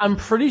do it. I'm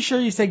pretty sure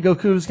you said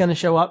Goku was going to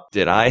show up.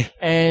 Did I?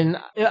 And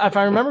if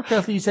I remember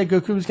correctly, you said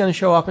Goku was going to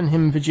show up and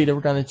him and Vegeta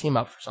were going to team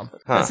up for something.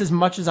 Huh. That's as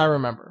much as I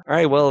remember. All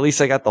right, well, at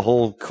least I got the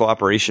whole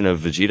cooperation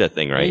of Vegeta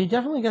thing Yeah, right. you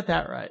definitely got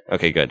that right.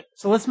 Okay, good.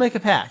 So let's make a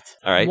pact.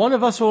 All right. One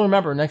of us will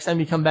remember next time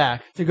you come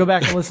back to go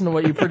back and listen to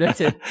what you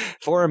predicted.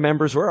 Forum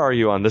members, where are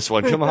you on this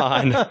one? Come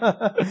on.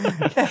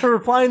 Yeah,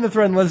 reply in the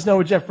thread and let us know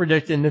what Jeff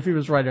predicted and if he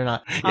was right or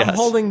not. I'm Yes.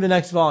 holding the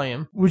next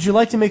volume. Would you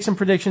like to make some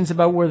predictions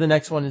about where the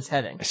next one is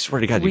heading? I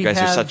swear to God, We you guys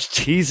are have- such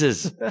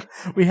teases.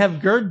 We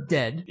have Gerd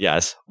dead.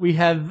 Yes. We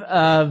have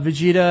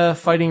Vegeta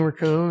fighting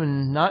Raccoon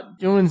and not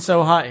doing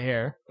so hot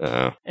here.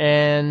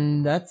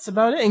 And that's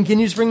about it. And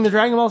Ginyu's bringing the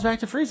Dragon Balls back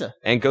to Frieza.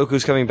 And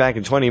Goku's coming back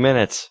in 20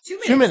 minutes.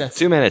 2 minutes.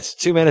 2 minutes.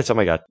 2 minutes. Oh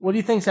my God. What do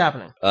you think's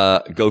happening?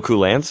 Goku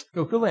lands?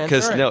 Goku lands.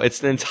 Because all right. no,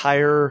 it's an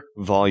entire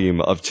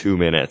volume of 2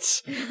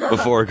 minutes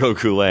before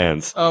Goku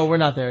lands. Oh, we're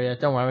not there yet.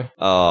 Don't worry.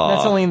 Oh.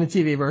 That's only in the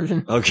TV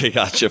version. Okay,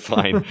 gotcha.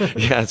 Fine.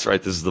 Yeah, that's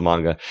right. This is the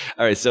manga.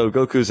 All right. So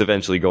Goku's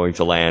eventually going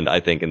to land,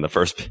 I think, in the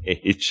first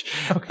page.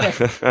 Okay.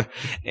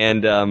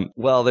 And,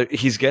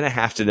 he's going to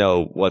have to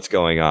know what's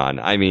going on.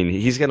 I mean,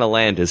 he's going to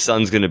land his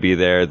son's going to be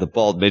there. The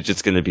bald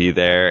midget's going to be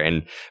there,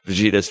 and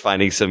Vegeta's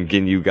finding some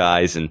Ginyu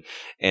guys, and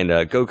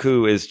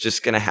Goku is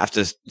just going to have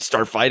to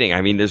start fighting.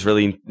 I mean, there's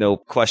really no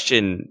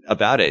question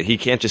about it. He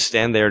can't just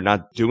stand there and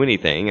not do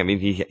anything. I mean,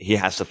 he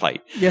has to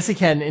fight. Yes, he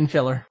can in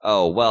filler.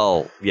 Oh,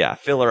 well, yeah,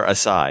 filler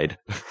aside.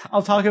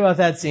 I'll talk about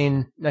that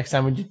scene next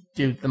time we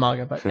do the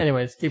manga, but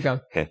anyways, keep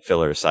going.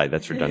 Filler aside,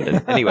 that's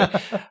redundant. Anyway.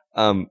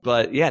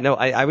 But yeah, no,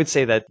 I would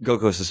say that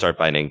Goku has to start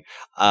fighting.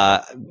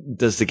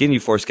 Does the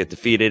Ginyu Force get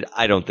defeated?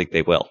 I don't think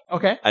they will.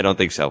 Okay. I don't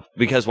think so.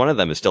 Because one of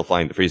them is still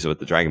flying to Frieza with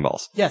the Dragon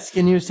Balls. Yes,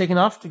 Ginyu is taken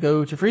off to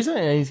go to Frieza,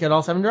 and he's got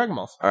all 7 Dragon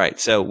Balls. All right,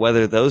 so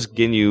whether those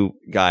Ginyu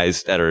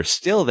guys that are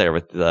still there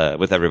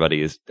with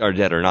everybody are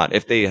dead or not,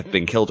 if they have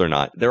been killed or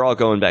not, they're all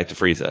going back to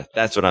Frieza.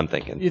 That's what I'm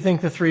thinking. You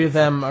think the 3 of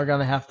them are going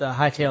to have to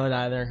hightail it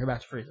out of there and go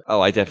back to Frieza?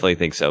 Oh, I definitely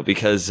think so,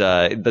 because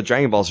the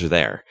Dragon Balls are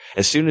there.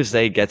 As soon as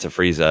they get to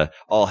Frieza,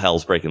 all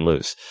hell's breaking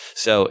loose.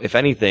 So if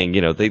anything,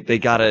 they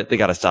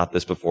gotta stop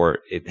this before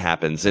it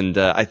happens. And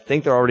I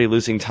think they're already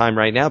losing time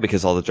right now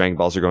because all the Dragon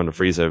Balls are going to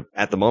Frieza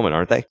at the moment,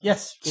 aren't they?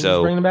 Yes.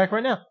 So bring them back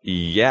right now.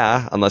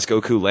 Yeah, unless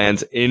Goku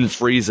lands in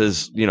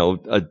Frieza's,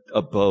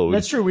 abode.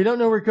 That's true. We don't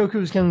know where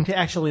Goku is going to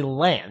actually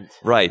land.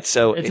 Right.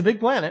 So it's a big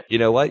planet. You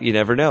know what? You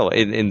never know.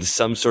 In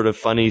some sort of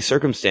funny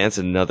circumstance,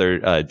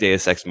 another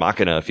Deus Ex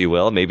Machina, if you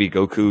will, maybe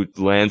Goku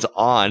lands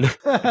on.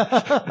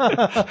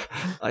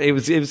 It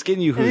was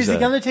Ginyu who's. Is he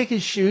going to take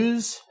his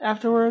shoes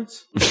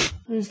afterwards?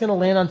 He's going to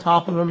land on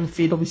top of him, and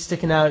feet will be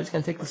sticking out. He's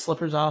going to take the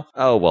slippers off.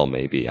 Oh, well,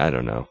 maybe. I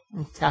don't know.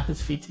 And tap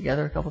his feet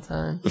together a couple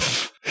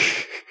times.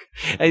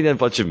 And then a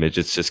bunch of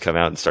midgets just come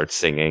out and start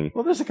singing.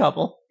 Well, there's a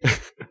couple.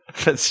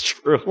 That's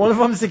true. One of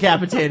them's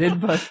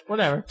decapitated, but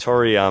whatever.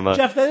 Toriyama.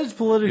 Jeff, that is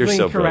politically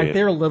incorrect. Brilliant.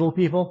 They're little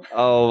people.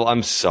 Oh,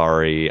 I'm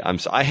sorry.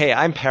 Hey,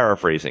 I'm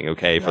paraphrasing,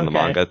 okay, from the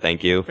manga.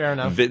 Thank you. Fair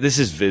enough. This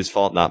is Viz's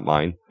fault, not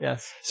mine.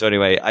 Yes. So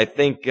anyway, I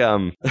think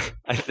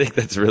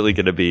that's really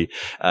going to be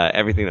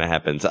everything that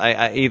happens.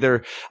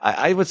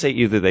 I would say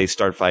either they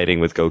start fighting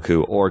with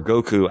Goku or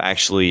Goku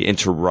actually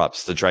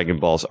interrupts the Dragon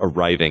Balls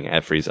arriving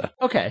at Frieza.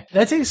 Okay,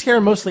 that takes care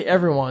of mostly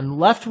everyone.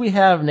 Left, we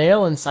have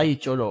Nail and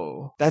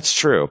Saichoro. That's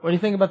true. What do you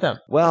think about them?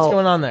 Well, what's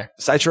going on there?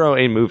 Saichoro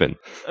ain't moving.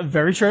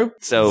 Very true.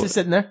 So he's just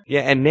sitting there.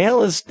 Yeah, and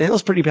Nail's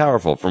pretty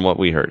powerful from what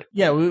we heard.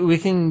 Yeah, we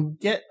can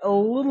get a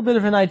little bit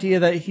of an idea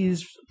that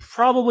he's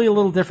probably a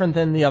little different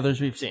than the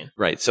others we've seen.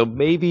 Right. So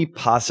maybe,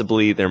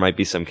 possibly, there might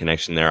be some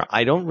connection there.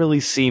 I don't really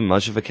see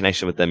much of a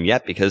connection with them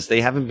yet because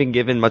they haven't been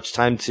given much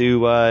time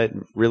to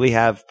really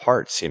have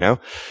parts,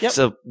 Yep.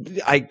 So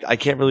I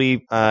can't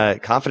really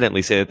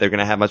confidently say that they're going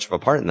to have much of a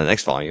part in the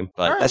next volume,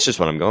 but that's just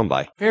what I'm going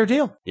by. Fair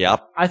deal.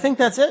 Yep. I think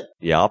that's it.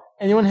 Yep.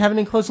 Anyone have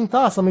any closing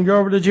thoughts? Let me go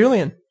over to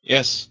Julian.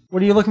 Yes.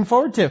 What are you looking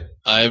forward to?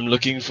 I'm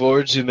looking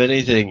forward to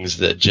many things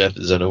that Jeff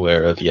is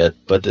unaware of yet,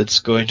 but it's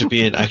going to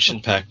be an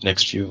action-packed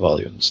next few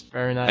volumes.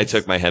 Very nice. I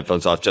took my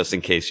headphones off just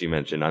in case you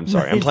mentioned. I'm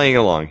sorry. I'm playing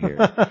along here.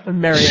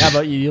 Mary, how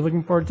about you? You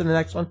looking forward to the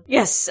next one?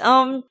 Yes.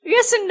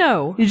 Yes and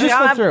no. You just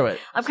went through it.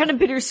 I'm kind of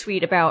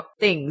bittersweet about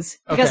things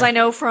because I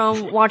know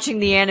from watching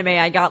the anime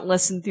I got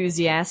less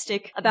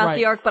enthusiastic about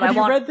the arc, but Have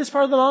you read this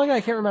part of the manga?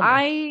 I can't remember.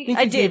 I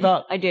did. Gave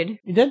up. I did.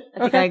 You did?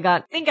 I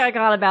think I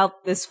got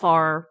about this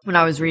far when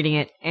I was reading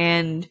it,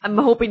 and I'm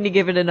hoping to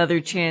give it another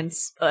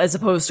chance as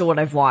opposed to what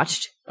I've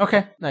watched.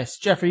 Okay, nice.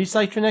 Jeff, are you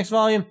psyched for next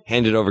volume?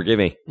 Hand it over,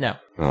 gimme. No.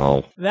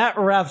 Oh. That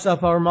wraps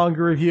up our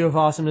manga review of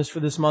awesomeness for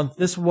this month.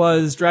 This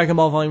was Dragon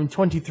Ball Volume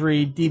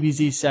 23,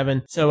 DBZ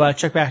 7. So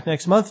check back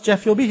next month.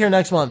 Jeff, you'll be here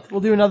next month.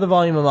 We'll do another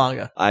volume of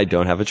manga. I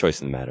don't have a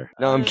choice in the matter.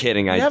 No, I'm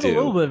kidding. I do. You have a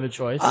little bit of a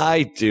choice.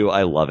 I do.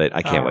 I love it.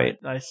 I can't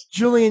wait. Nice.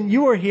 Julian,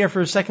 you are here for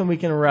a second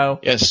week in a row.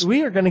 Yes.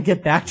 We are going to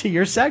get back to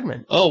your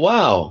segment. Oh,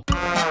 wow.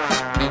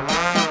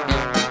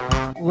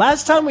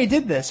 Last time we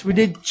did this, we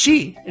did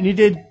Chi, and you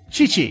did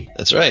Chi-Chi.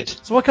 That's right.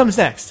 So what comes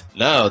next?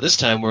 Now, this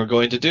time we're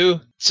going to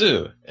do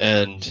Tsu,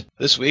 and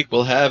this week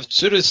we'll have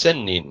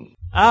Tsurusennin.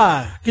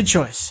 Ah, good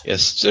choice.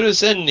 Yes,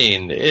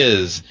 Tsurusennin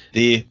is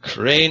the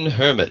Crane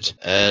Hermit,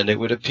 and it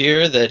would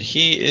appear that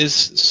he is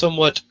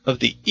somewhat of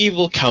the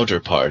evil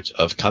counterpart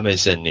of Kame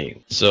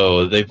Sennin.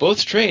 So they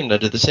both trained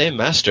under the same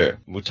master,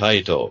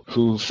 Mutaito,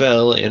 who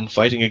fell in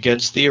fighting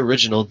against the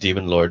original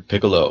Demon Lord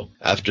Piccolo.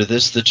 After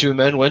this, the two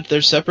men went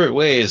their separate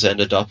ways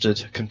and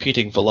adopted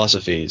competing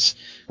philosophies,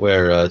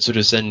 where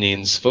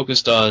Tsurusennin's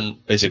focused on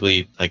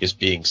basically, I guess,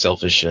 being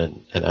selfish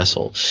and an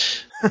asshole.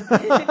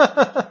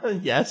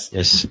 Yes.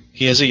 Yes.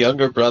 He has a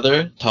younger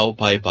brother, Tao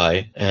Pai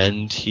Pai,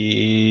 and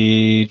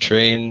he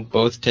trained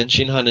both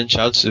Tenshin Han and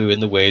Chaozu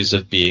in the ways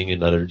of being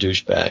another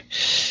douchebag,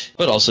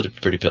 but also to be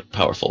pretty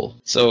powerful.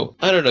 So,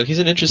 I don't know, he's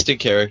an interesting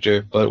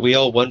character, but we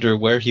all wonder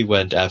where he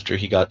went after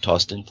he got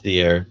tossed into the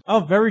air.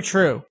 Oh, very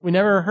true. We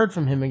never heard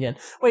from him again.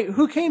 Wait,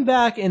 who came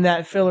back in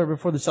that filler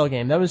before the Cell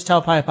game? That was Tao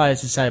Pai Pai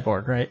as a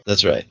cyborg, right?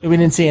 That's right. We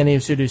didn't see any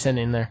of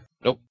Tsurusennin there.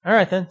 Nope. All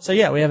right, then. So,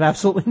 yeah, we have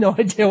absolutely no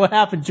idea what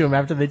happened to him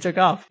after they took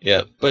off.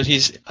 Yeah, but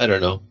I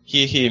don't know.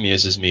 He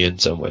amuses me in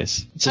some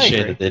ways. It's a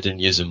shame that they didn't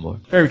use him more.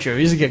 Very true.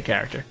 He's a good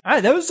character. All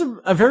right, that was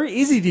a very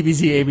easy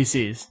DBZ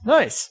ABCs.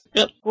 Nice.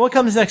 Yep. What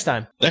comes next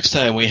time? Next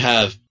time we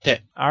have Te.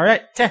 All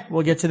right, Te.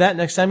 We'll get to that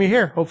next time you're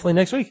here. Hopefully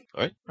next week.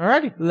 All right. All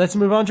righty. Let's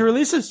move on to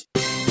releases.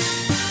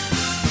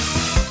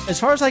 As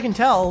far as I can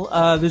tell,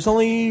 there's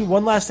only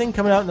one last thing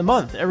coming out in the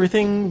month.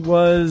 Everything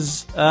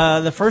was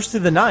the 1st through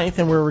the 9th,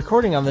 and we're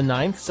recording on the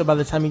 9th, so by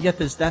the time you get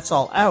this, that's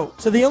all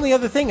out. So the only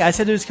other thing, I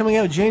said it was coming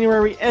out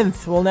January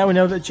 10th. Well, now we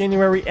know that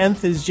January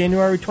 10th is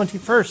January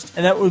 21st,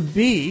 and that would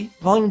be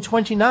Volume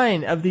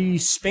 29 of the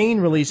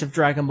Spain release of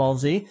Dragon Ball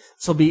Z.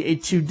 This will be a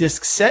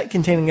 2-disc set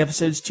containing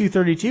episodes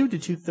 232 to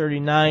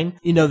 239.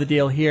 You know the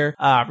deal here.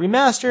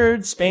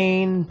 Remastered,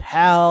 Spain,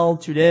 PAL,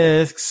 2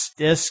 discs.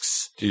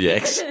 2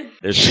 dicks?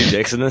 There's 2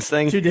 dicks in this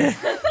thing? 2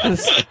 discs.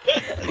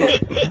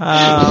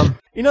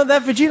 You know,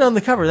 that Vegeta on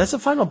the cover, that's a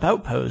final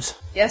bout pose.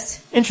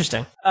 Yes.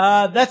 Interesting.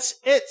 That's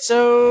it.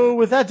 So,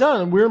 with that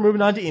done, we're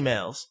moving on to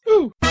emails.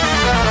 Ooh.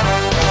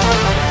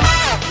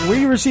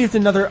 We received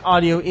another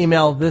audio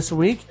email this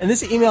week, and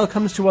this email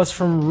comes to us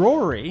from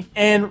Rory,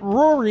 and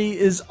Rory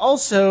is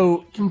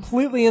also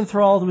completely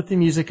enthralled with the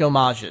music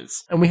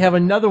homages. And we have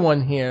another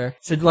one here,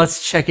 so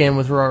let's check in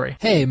with Rory.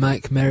 Hey,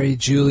 Mike, Mary,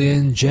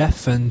 Julian,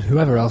 Jeff, and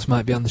whoever else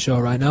might be on the show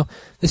right now.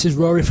 This is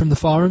Rory from the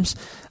forums.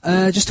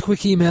 Just a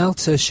quick email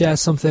to share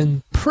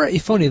something pretty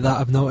funny that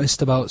I've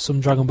noticed about some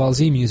Dragon Ball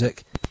Z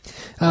music.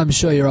 I'm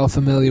sure you're all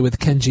familiar with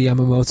Kenji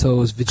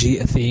Yamamoto's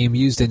Vegeta theme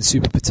used in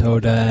Super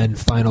Patoda and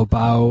Final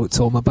Bout,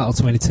 Ultimate Battle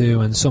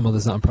 22, and some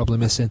others that I'm probably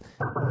missing.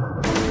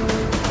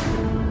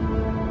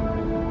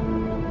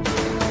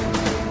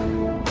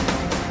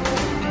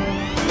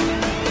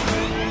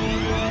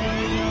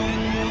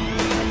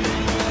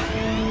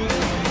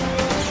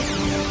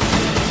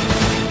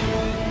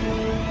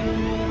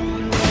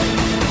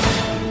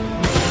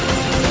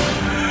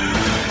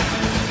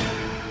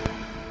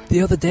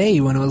 The other day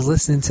when I was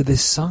listening to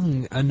this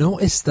song, I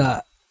noticed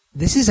that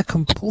this is a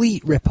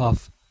complete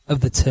rip-off of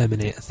the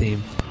Terminator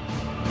theme.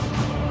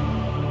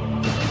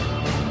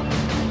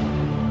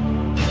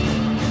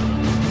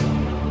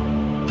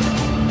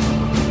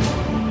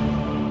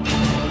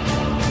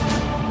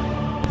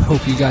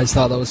 Hope you guys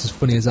thought that was as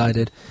funny as I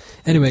did.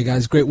 Anyway,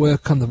 guys, great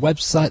work on the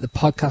website, the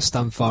podcast,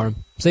 and forum.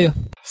 See ya.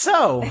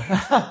 So,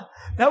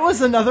 that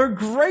was another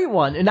great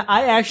one. And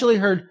I actually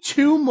heard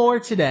 2 more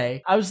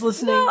today. I was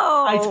listening.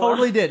 No. I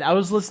totally did. I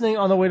was listening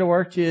on the way to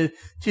work to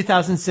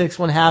 2006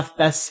 1/2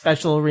 Best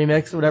Special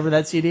Remix, whatever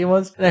that CD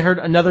was. And I heard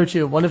another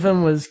 2. One of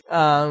them was,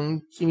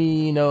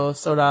 Kimi no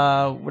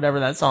Soda, whatever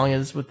that song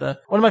is with one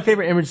of my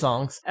favorite Image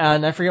songs.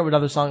 And I forget what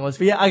other song it was.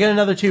 But yeah, I got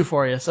another 2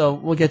 for you. So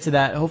we'll get to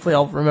that. Hopefully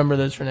I'll remember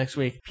those for next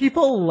week.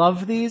 People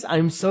love these.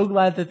 I'm so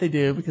glad that they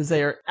do because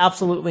they are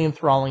absolutely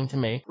enthralling to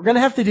me. We're going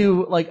to have to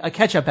do like a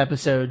catch-up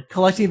episode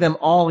collecting them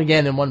all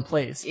again in one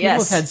place.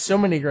 Yes. People have had so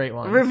many great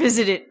ones.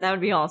 Revisit it. That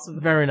would be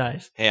awesome. Very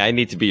nice. Hey, I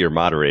need to be your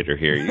moderator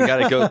here. You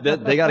gotta go,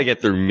 they gotta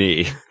get through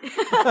me.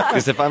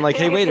 Because if I'm like,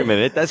 hey, wait a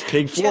minute, that's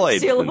Pink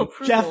Floyd. Seal of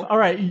approval. Jeff, all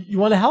right, you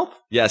want to help?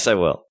 Yes, I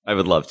will. I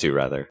would love to,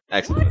 rather.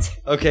 Excellent.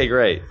 Okay,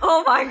 great.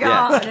 Oh my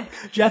god.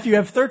 Jeff, you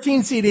have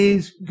 13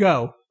 CDs.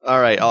 Go. All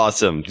right,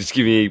 awesome. Just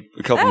give me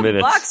a couple That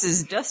minutes. box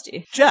is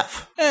dusty.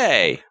 Jeff,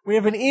 Hey. we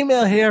have an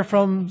email here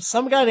from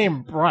some guy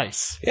named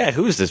Bryce. Yeah,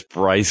 who's this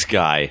Bryce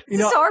guy? Is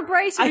this our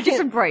Bryce or a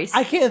different Bryce?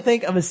 I can't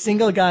think of a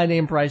single guy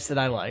named Bryce that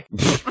I like.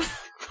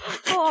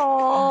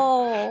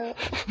 Oh.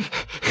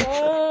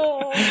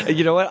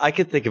 You know what? I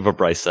could think of a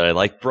Bryce that I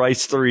like.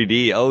 Bryce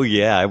 3D. Oh,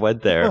 yeah, I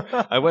went there.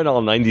 I went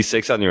all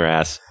 96 on your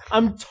ass.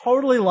 I'm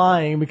totally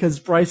lying because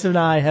Bryce and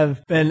I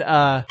have been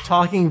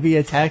talking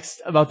via text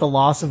about the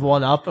loss of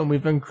 1UP, and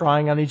we've been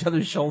crying on each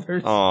other's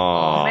shoulders.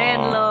 Aww. Man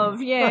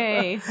love,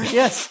 yay.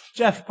 Yes,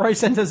 Jeff, Bryce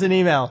sent us an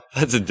email.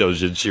 That's a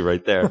Dojinshi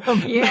right there.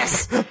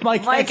 Yes.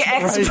 Mike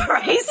X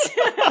Bryce.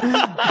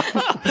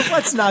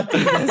 Let's not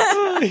do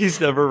this.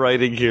 He's never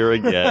writing here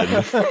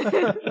again.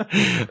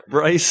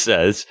 Bryce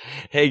says,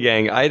 hey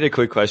gang, I had a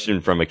quick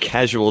question from a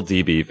casual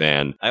DB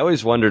fan. I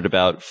always wondered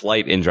about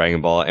flight in Dragon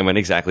Ball and when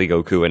exactly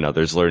Goku and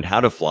others learned how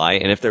to fly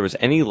and if there was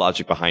any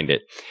logic behind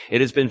it.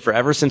 It has been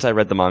forever since I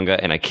read the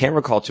manga and I can't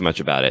recall too much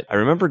about it. I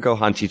remember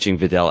Gohan teaching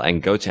Videl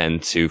and Goten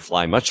to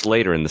fly much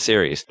later in the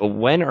series, but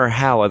when or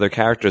how other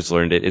characters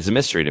learned it is a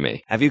mystery to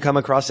me. Have you come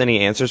across any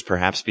answers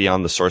perhaps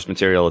beyond the source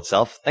material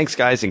itself? Thanks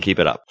guys and keep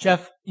it up.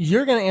 Jeff,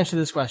 you're going to answer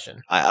this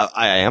question.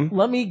 I am?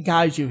 Let me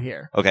guide you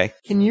here. Okay.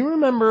 Can you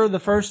remember the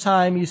first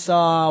time you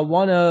saw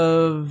one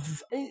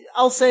of,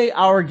 I'll say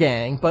our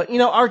gang, but, you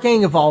know, our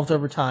gang evolved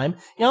over time.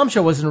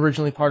 Yamcha wasn't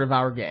originally part of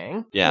our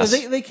gang. Yes.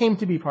 You know, they came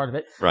to be part of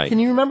it. Right. Can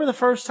you remember the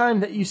first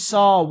time that you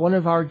saw one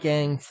of our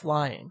gang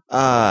flying?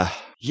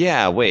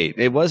 Yeah, wait,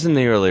 it was in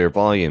the earlier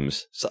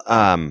volumes. So,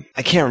 I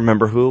can't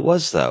remember who it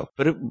was though,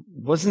 but it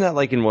wasn't that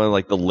like in one of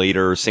like the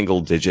later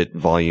single digit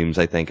volumes,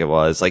 I think it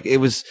was. Like it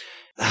was,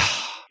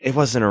 It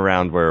wasn't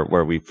around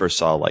where we first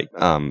saw, like,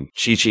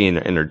 Chi-Chi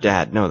and her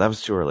dad. No, that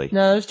was too early.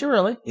 No, it was too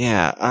early.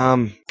 Yeah,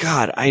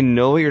 God, I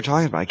know what you're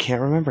talking about. I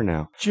can't remember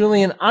now.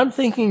 Julian, I'm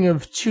thinking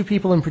of two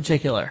people in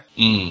particular.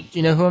 Do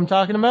you know who I'm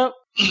talking about?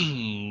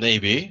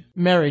 Maybe.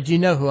 Mary, do you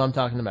know who I'm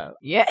talking about?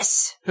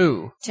 Yes.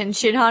 Who? Ten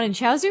Shinhan and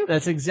Chaozu?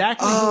 That's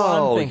exactly who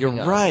I'm thinking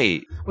you're of.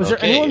 right. Was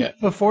there anyone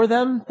before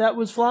them that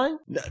was flying?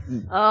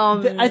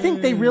 I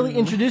think they really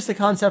introduced the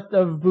concept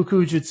of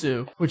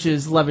Bukujutsu, which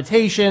is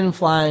levitation,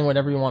 flying,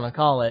 whatever you want to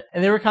call it.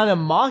 And they were kind of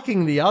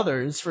mocking the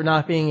others for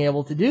not being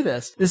able to do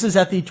this. This is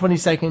at the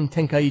 22nd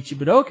Tenkaichi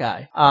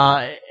Budokai.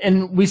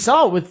 And we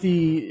saw with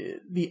the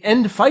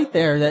end fight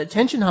there that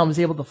Tenshinhan was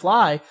able to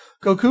fly.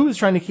 Goku was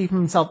trying to keep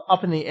himself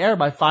up in the air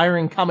by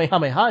firing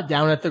Kamehameha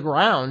down at the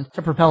ground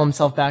to propel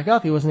himself back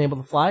up. He wasn't able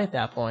to fly at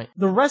that point.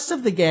 The rest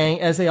of the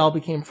gang, as they all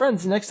became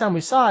friends, the next time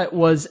we saw it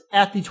was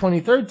at the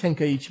 23rd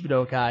Tenkaichi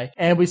Budokai,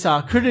 and we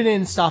saw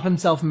Kuririn stop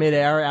himself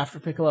midair after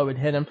Piccolo had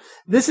hit him.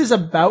 This is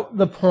about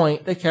the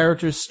point the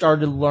characters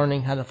started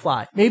learning how to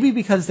fly. Maybe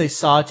because they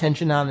saw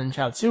Tenshinhan and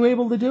Chaozu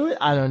able to do it.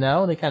 I don't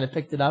know. They kind of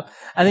picked it up.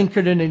 I think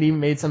Kuririn even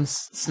made some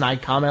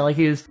snide comment, like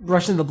he was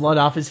brushing the blood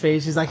off his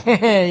face. He's like,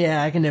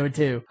 yeah, I can do it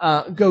too.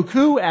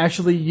 Goku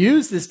actually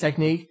used this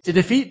technique to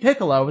defeat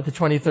Piccolo with the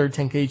 23rd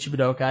Tenkaichi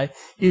Budokai.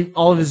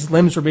 All of his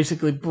limbs were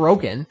basically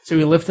broken, so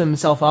he lifted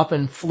himself up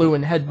and flew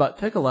and headbutt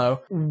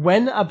Piccolo.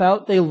 When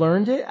about they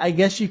learned it? I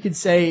guess you could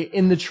say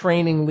in the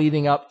training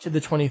leading up to the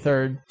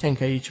 23rd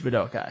Tenkaichi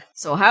Budokai.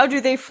 So how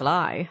do they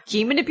fly?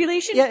 Key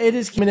manipulation? Yeah, it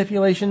is key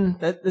manipulation.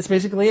 That's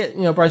basically it.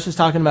 You know, Bryce was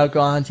talking about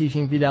Gohan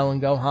teaching Videl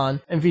and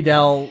Gohan, and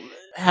Videl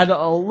had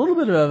a little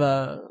bit of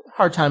a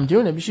hard time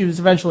doing it, but she was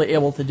eventually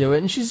able to do it,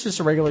 and she's just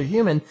a regular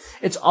human.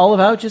 It's all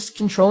about just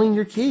controlling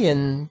your ki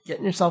and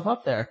getting yourself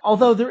up there.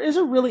 Although there is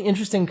a really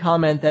interesting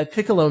comment that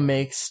Piccolo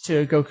makes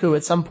to Goku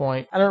at some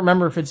point. I don't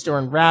remember if it's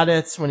during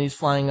Raditz when he's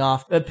flying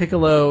off, but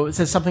Piccolo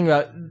says something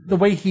about the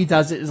way he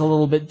does it is a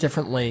little bit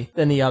differently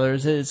than the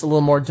others. It's a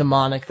little more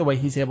demonic the way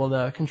he's able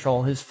to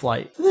control his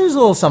flight. So there's a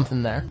little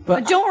something there. But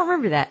I don't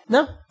remember that.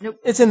 No? Nope.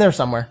 It's in there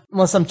somewhere,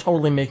 unless I'm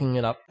totally making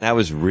it up. That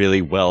was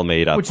really well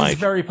made up, Which Mike. is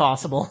very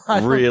possible.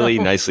 Really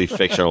nicely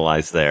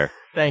fictionalized there.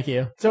 Thank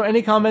you. So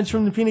any comments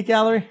from the peanut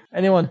gallery?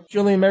 Anyone?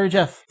 Julian, Mary,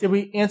 Jeff, did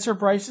we answer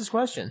Bryce's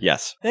question?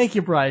 Yes. Thank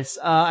you, Bryce.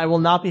 I will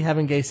not be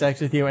having gay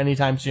sex with you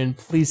anytime soon.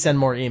 Please send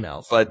more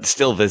emails. But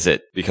still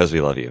visit, because we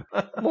love you.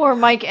 More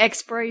Mike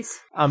X Bryce.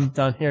 I'm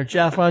done here.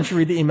 Jeff, why don't you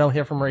read the email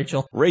here from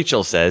Rachel?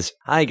 Rachel says,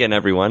 "Hi again,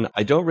 everyone.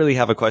 I don't really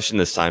have a question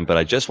this time, but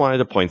I just wanted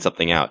to point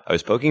something out. I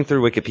was poking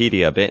through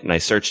Wikipedia a bit, and I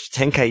searched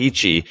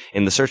Tenkaichi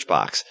in the search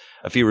box.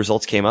 A few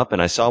results came up, and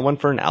I saw one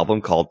for an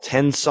album called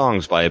 10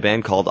 Songs by a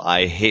band called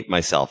I Hate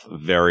Myself.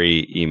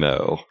 Very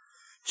emo."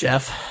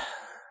 Jeff.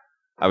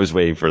 I was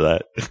waiting for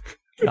that.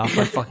 Get off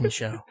my fucking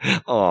show.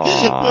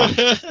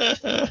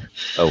 Aww.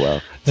 Oh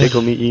well.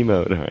 Tickle me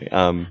emo. All right.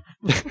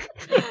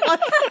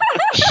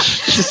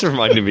 Just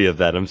reminded me of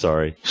that. I'm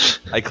sorry.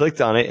 I clicked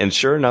on it, and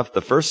sure enough,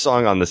 the first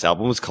song on this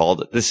album was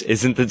called This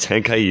Isn't the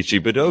Tenkaichi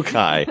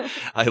Budokai.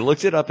 I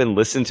looked it up and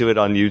listened to it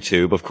on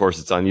YouTube. Of course,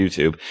 it's on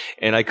YouTube.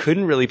 And I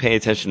couldn't really pay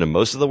attention to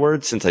most of the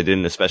words since I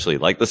didn't especially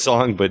like the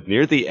song, but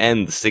near the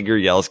end, the singer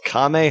yells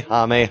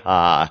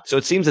Kamehameha. So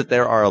it seems that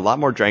there are a lot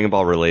more Dragon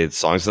Ball related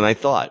songs than I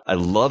thought. I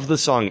love the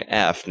song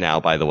F now,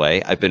 by the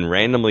way. I've been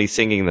randomly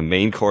singing the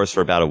main chorus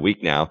for about a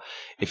week now.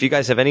 If you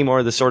guys have any more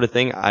of this sort of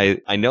thing,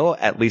 I know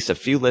at least a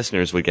few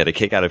listeners would get a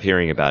kick out of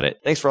hearing about it.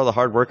 Thanks for all the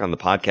hard work on the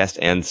podcast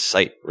and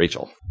site,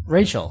 Rachel.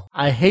 Rachel,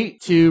 I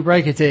hate to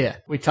break it to you.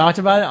 We talked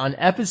about it on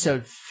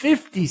episode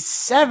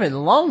 57,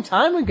 a long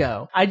time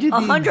ago. I did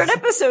 100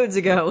 episodes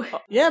ago.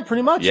 Yeah,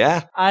 pretty much.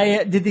 Yeah.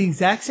 I did the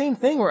exact same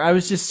thing where I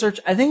was just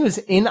I think it was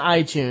in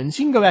iTunes.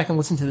 You can go back and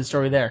listen to the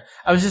story there.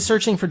 I was just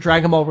searching for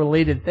Dragon Ball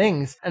related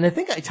things, and I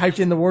think I typed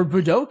in the word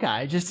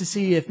Budokai just to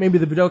see if maybe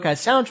the Budokai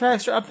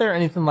soundtracks are up there or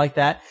anything like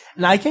that.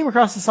 And I came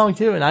across the song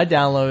too, and I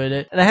downloaded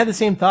it, and I had the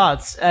same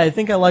thoughts. I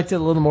think I liked it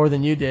a little more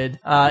than you did.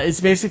 It's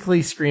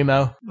basically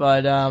Screamo,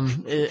 but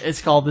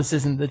it's called This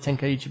Isn't the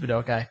Tenkaichi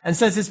Budokai. And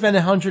since it's been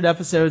 100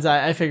 episodes,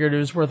 I figured it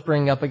was worth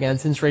bringing up again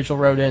since Rachel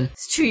wrote in.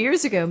 It's 2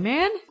 years ago,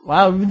 man.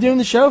 Wow, we've been doing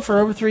the show for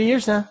over 3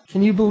 years now.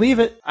 Can you believe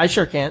it? I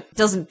sure can't.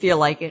 Doesn't feel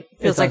like it.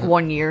 Feels like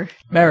 1 year.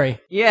 Mary.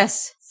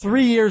 Yes.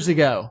 3 years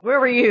ago. Where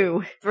were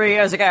you 3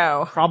 years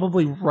ago?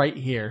 Probably right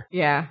here.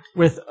 Yeah.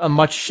 With a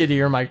much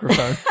shittier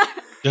microphone.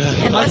 And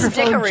The less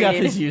microphone Jeff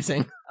decorated. is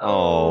using.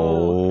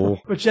 Oh.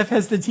 But Jeff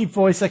has the deep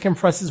voice that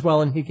compresses well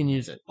and he can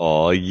use it.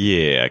 Oh,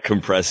 yeah.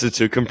 Compressor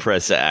to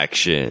compressor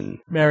action.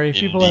 Mary, if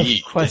people have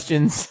Indeed.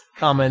 questions,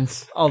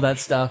 comments, all that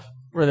stuff,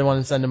 where they want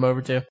to send them over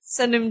to.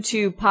 Send them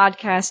to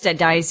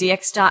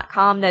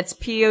podcast@daizx.com. That's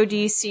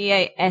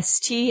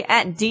PODCAST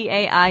at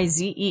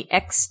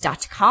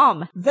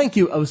DAIZEX.com. Thank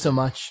you oh so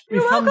much. We've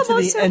You're come welcome to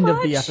oh the so end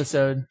of the much.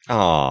 episode.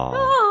 Aw.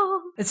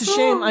 Oh. It's a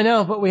shame, I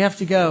know, but we have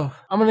to go.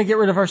 I'm going to get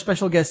rid of our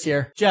special guest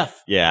here.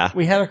 Jeff. Yeah.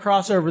 We had a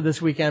crossover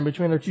this weekend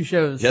between our two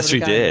shows. Yes, we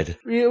did.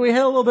 We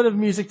had a little bit of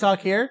music talk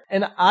here,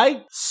 and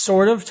I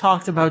sort of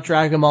talked about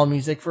Dragon Ball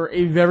music for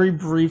a very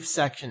brief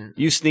section.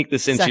 You sneaked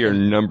this into your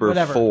number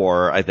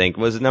 4, I think.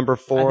 Was it number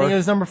 4? I think it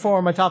was number 4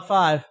 in my top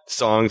 5.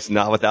 Songs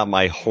Not Without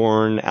My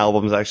Horn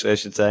albums, actually, I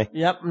should say.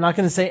 Yep, I'm not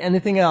going to say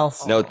anything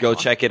else. No, go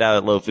check it out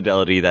at Low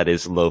Fidelity. That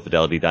is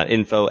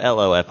lowfidelity.info,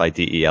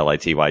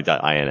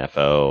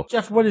 LOFIDELITY.info.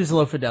 Jeff, what is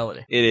Low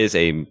Fidelity? It is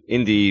a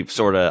indie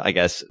sort of, I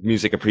guess,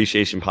 music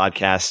appreciation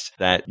podcast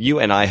that you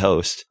and I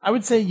host. I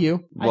would say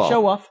you. Well, I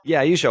show up.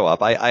 Yeah, you show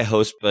up. I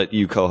host, but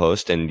you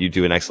co-host, and you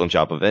do an excellent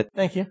job of it.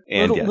 Thank you.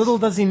 And little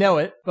does he know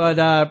it,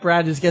 but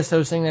Brad is guest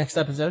hosting next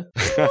episode.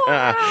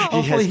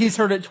 Hopefully he's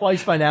heard it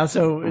twice by now,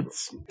 so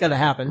it's gonna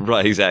happen.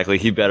 Right, exactly.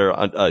 He better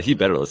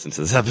listen to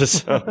this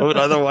episode,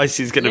 otherwise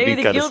he's gonna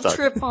be kind of stuck.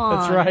 Trip on.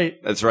 That's right.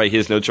 That's right. He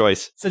has no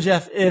choice. So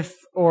Jeff, if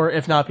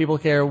not, people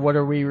care, what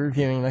are we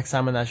reviewing next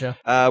time on that show?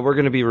 We're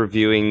going to be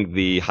reviewing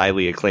the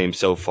highly acclaimed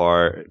so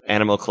far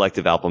Animal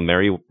Collective album,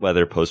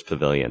 Merryweather Post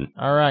Pavilion.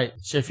 All right.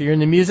 So if you're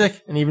into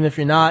music, and even if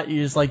you're not,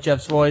 you just like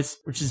Jeff's voice,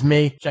 which is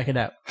me, check it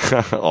out.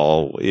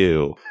 Oh,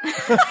 ew.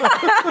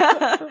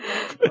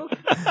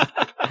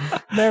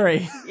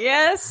 Mary.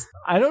 Yes?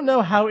 I don't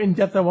know how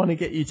in-depth I want to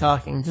get you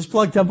talking. Just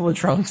plug Temple of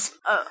Trunks.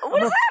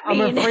 What does that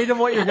mean? I'm afraid of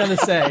what you're going to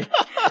say.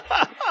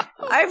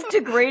 I've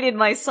degraded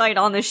my site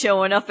on the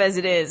show enough as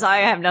it is. I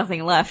have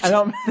nothing left. I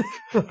don't...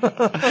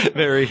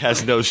 Mary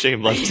has no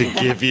shame left to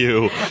give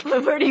you.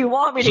 Where do you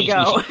want me to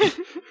go?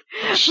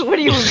 What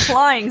are you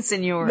implying,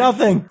 senor?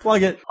 Nothing.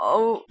 Plug it.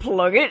 Oh,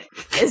 plug it?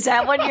 Is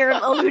that what you're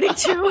alluding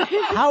to?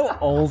 How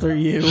old are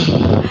you?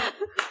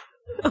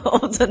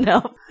 Old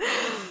enough.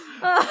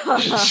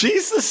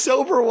 She's the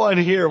sober one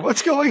here.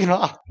 What's going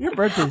on? Your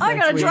birthday's I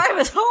next gotta week. drive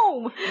us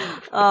home.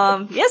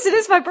 Yes, it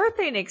is my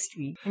birthday next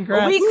week.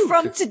 Congrats. A week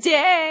from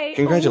today.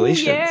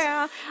 Congratulations. Oh,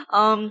 yeah.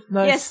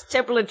 Nice. Yes,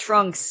 Temple of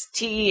Trunks,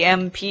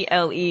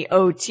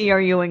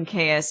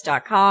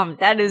 TempleOtrunks.com.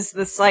 That is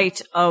the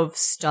site of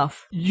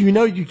stuff. You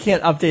know you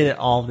can't update it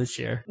all this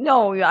year.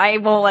 No, I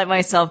won't let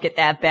myself get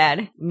that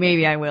bad.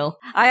 Maybe I will.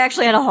 I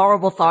actually had a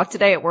horrible thought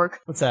today at work.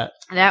 What's that?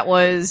 And that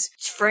was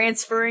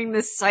transferring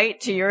this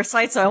site to your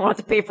site so I won't have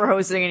to pay for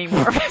hosting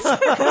anymore.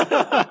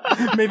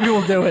 Maybe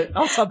we'll do it.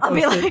 I'll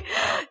be like,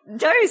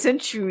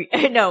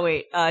 Daizenshuu. No,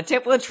 wait.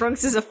 Temple of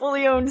Trunks is a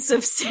fully owned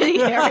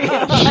subsidiary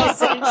of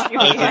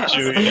Daizenshuu. Yes.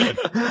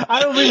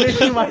 I will be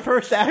making my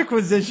first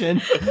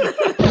acquisition.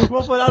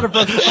 We'll put out a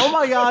press release. Oh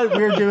my god,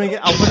 we're doing it.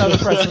 I'll put out a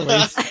press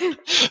release.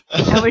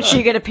 How much are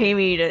you going to pay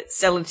me to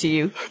sell it to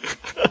you?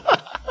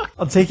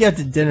 I'll take you out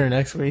to dinner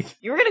next week.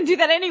 You were going to do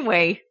that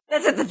anyway.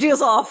 That's it. The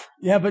deal's off.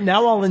 Yeah, but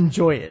now I'll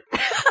enjoy it.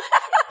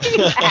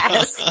 You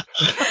ass.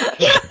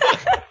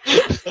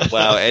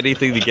 Wow,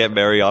 anything to get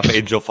Mary off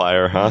Angel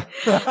Fire, huh?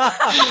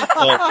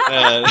 Oh,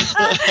 man.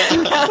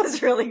 That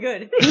was really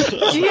good.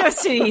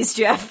 GeoCities,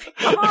 Jeff.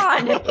 Come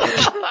on.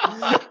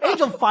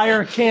 Angel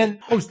Fire can't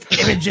post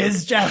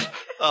images, Jeff.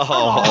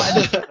 Oh,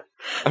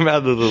 I'm out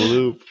of the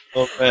loop.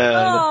 Oh, man.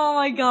 Oh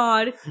my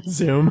god.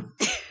 Zoom.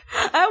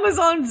 I was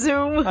on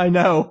Zoom. I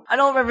know. I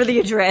don't remember the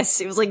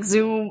address. It was like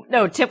Zoom.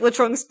 No,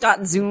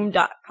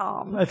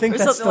 templetrunks.zoom.com. I think or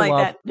that's something like still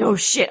up. that. No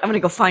shit. I'm gonna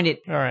go find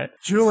it. All right.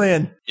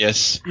 Julian,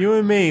 Yes. you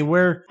and me,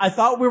 I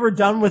thought we were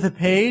done with the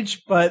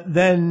page, but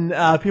then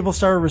people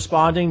started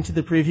responding to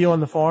the preview on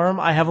the forum.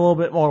 I have a little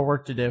bit more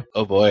work to do.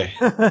 Oh, boy.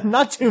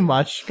 Not too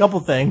much. Couple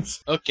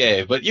things.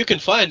 Okay, but you can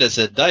find us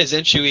at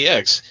Daizenshuu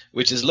EX,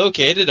 which is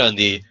located on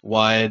the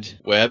wide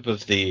web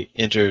of the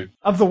internet.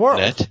 Of the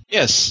world.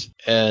 Yes,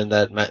 and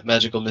that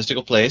magical,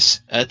 mystical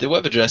place at the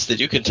web address that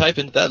you can type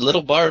into that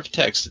little bar of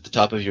text at the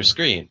top of your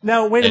screen.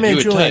 Now, wait a And minute, you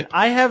would Julian. type.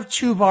 I have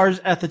 2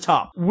 bars at the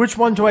top. Which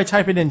one do I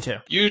type it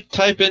into? You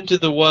type into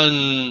the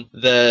one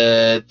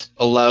that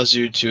allows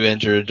you to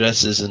enter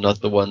addresses and not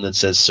the one that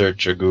says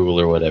search or Google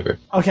or whatever.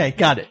 Okay,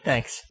 got it.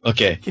 Thanks.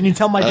 Okay. Can you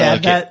tell my dad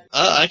okay. that?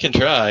 I can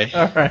try.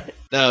 All right.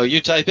 Now,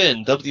 you type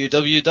in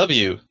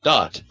www.daizenshuu.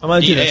 I'm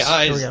going to do this.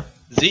 Here we go.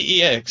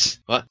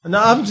 What? No,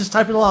 I'm just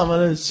typing along. I'm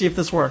going to see if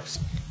this works.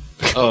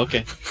 Oh,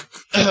 okay.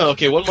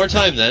 Okay, one more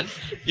time then.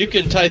 You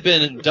can type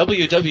in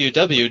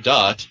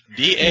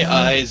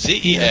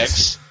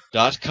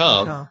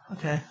www.daizex.com. Oh,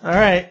 okay. All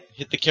right.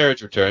 Hit the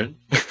carriage return.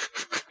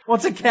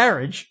 What's a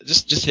carriage?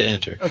 Just hit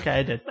enter. Okay,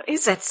 I did. What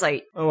is that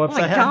site? Oh, whoops.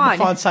 my I have god. the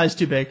font size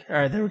too big. All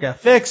right, there we go.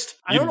 Fixed.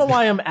 I don't know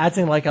why I'm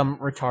acting like I'm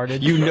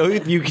retarded. You know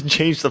you can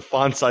change the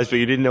font size, but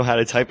you didn't know how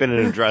to type in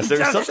an address.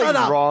 There's Jeff, something shut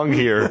up. wrong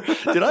here.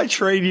 Did I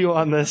train you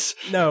on this?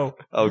 No.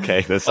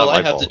 Okay, that's All not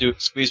I my have fault. to do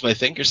is squeeze my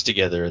fingers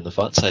together and the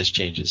font size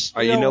changes.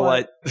 You know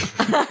what?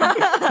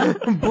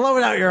 Blow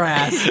it out your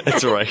ass.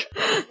 That's right.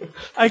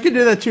 I could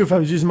do that too if I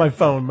was using my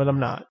phone, but I'm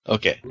not.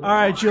 Okay. All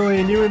right,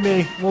 Julian, you and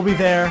me, we'll be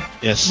there.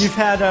 Yes. You've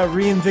had a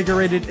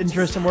reinvigorated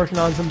interest in working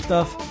on some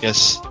stuff.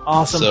 Yes.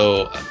 Awesome.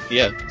 So,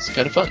 yeah, it's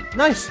kind of fun.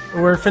 Nice.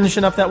 We're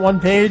finishing up that one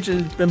page.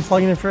 I've been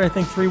plugging it for, I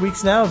think, 3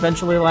 weeks now.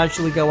 Eventually it'll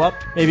actually go up.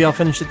 Maybe I'll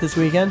finish it this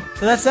weekend.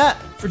 So that's that.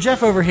 For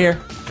Jeff over here.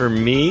 For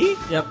me?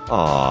 Yep.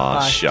 Aw,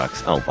 Bye.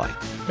 shucks. Oh, bye.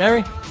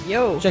 Mary,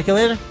 Yo. check you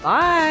later.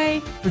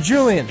 Bye. For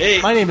Julian, Hey.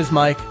 my name is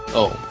Mike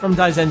Oh. from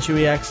Daizenshuu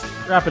EX.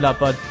 Wrap it up,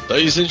 bud.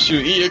 大選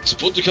手 EX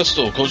ポッドキャス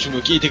ト、今週も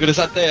聞いてくだ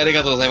さってあり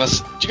がとうございま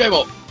す。次回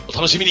もお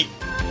楽しみに。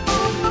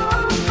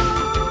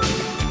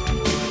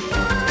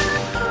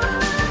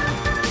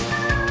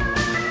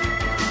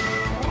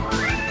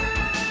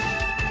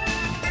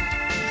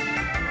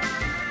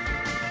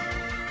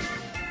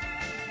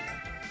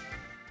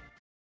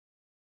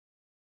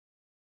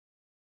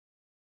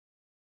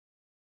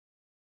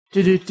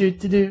Do do do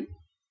do do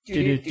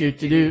do do do do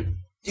do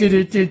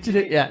do do do do.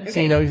 Yeah, so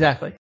you know exactly.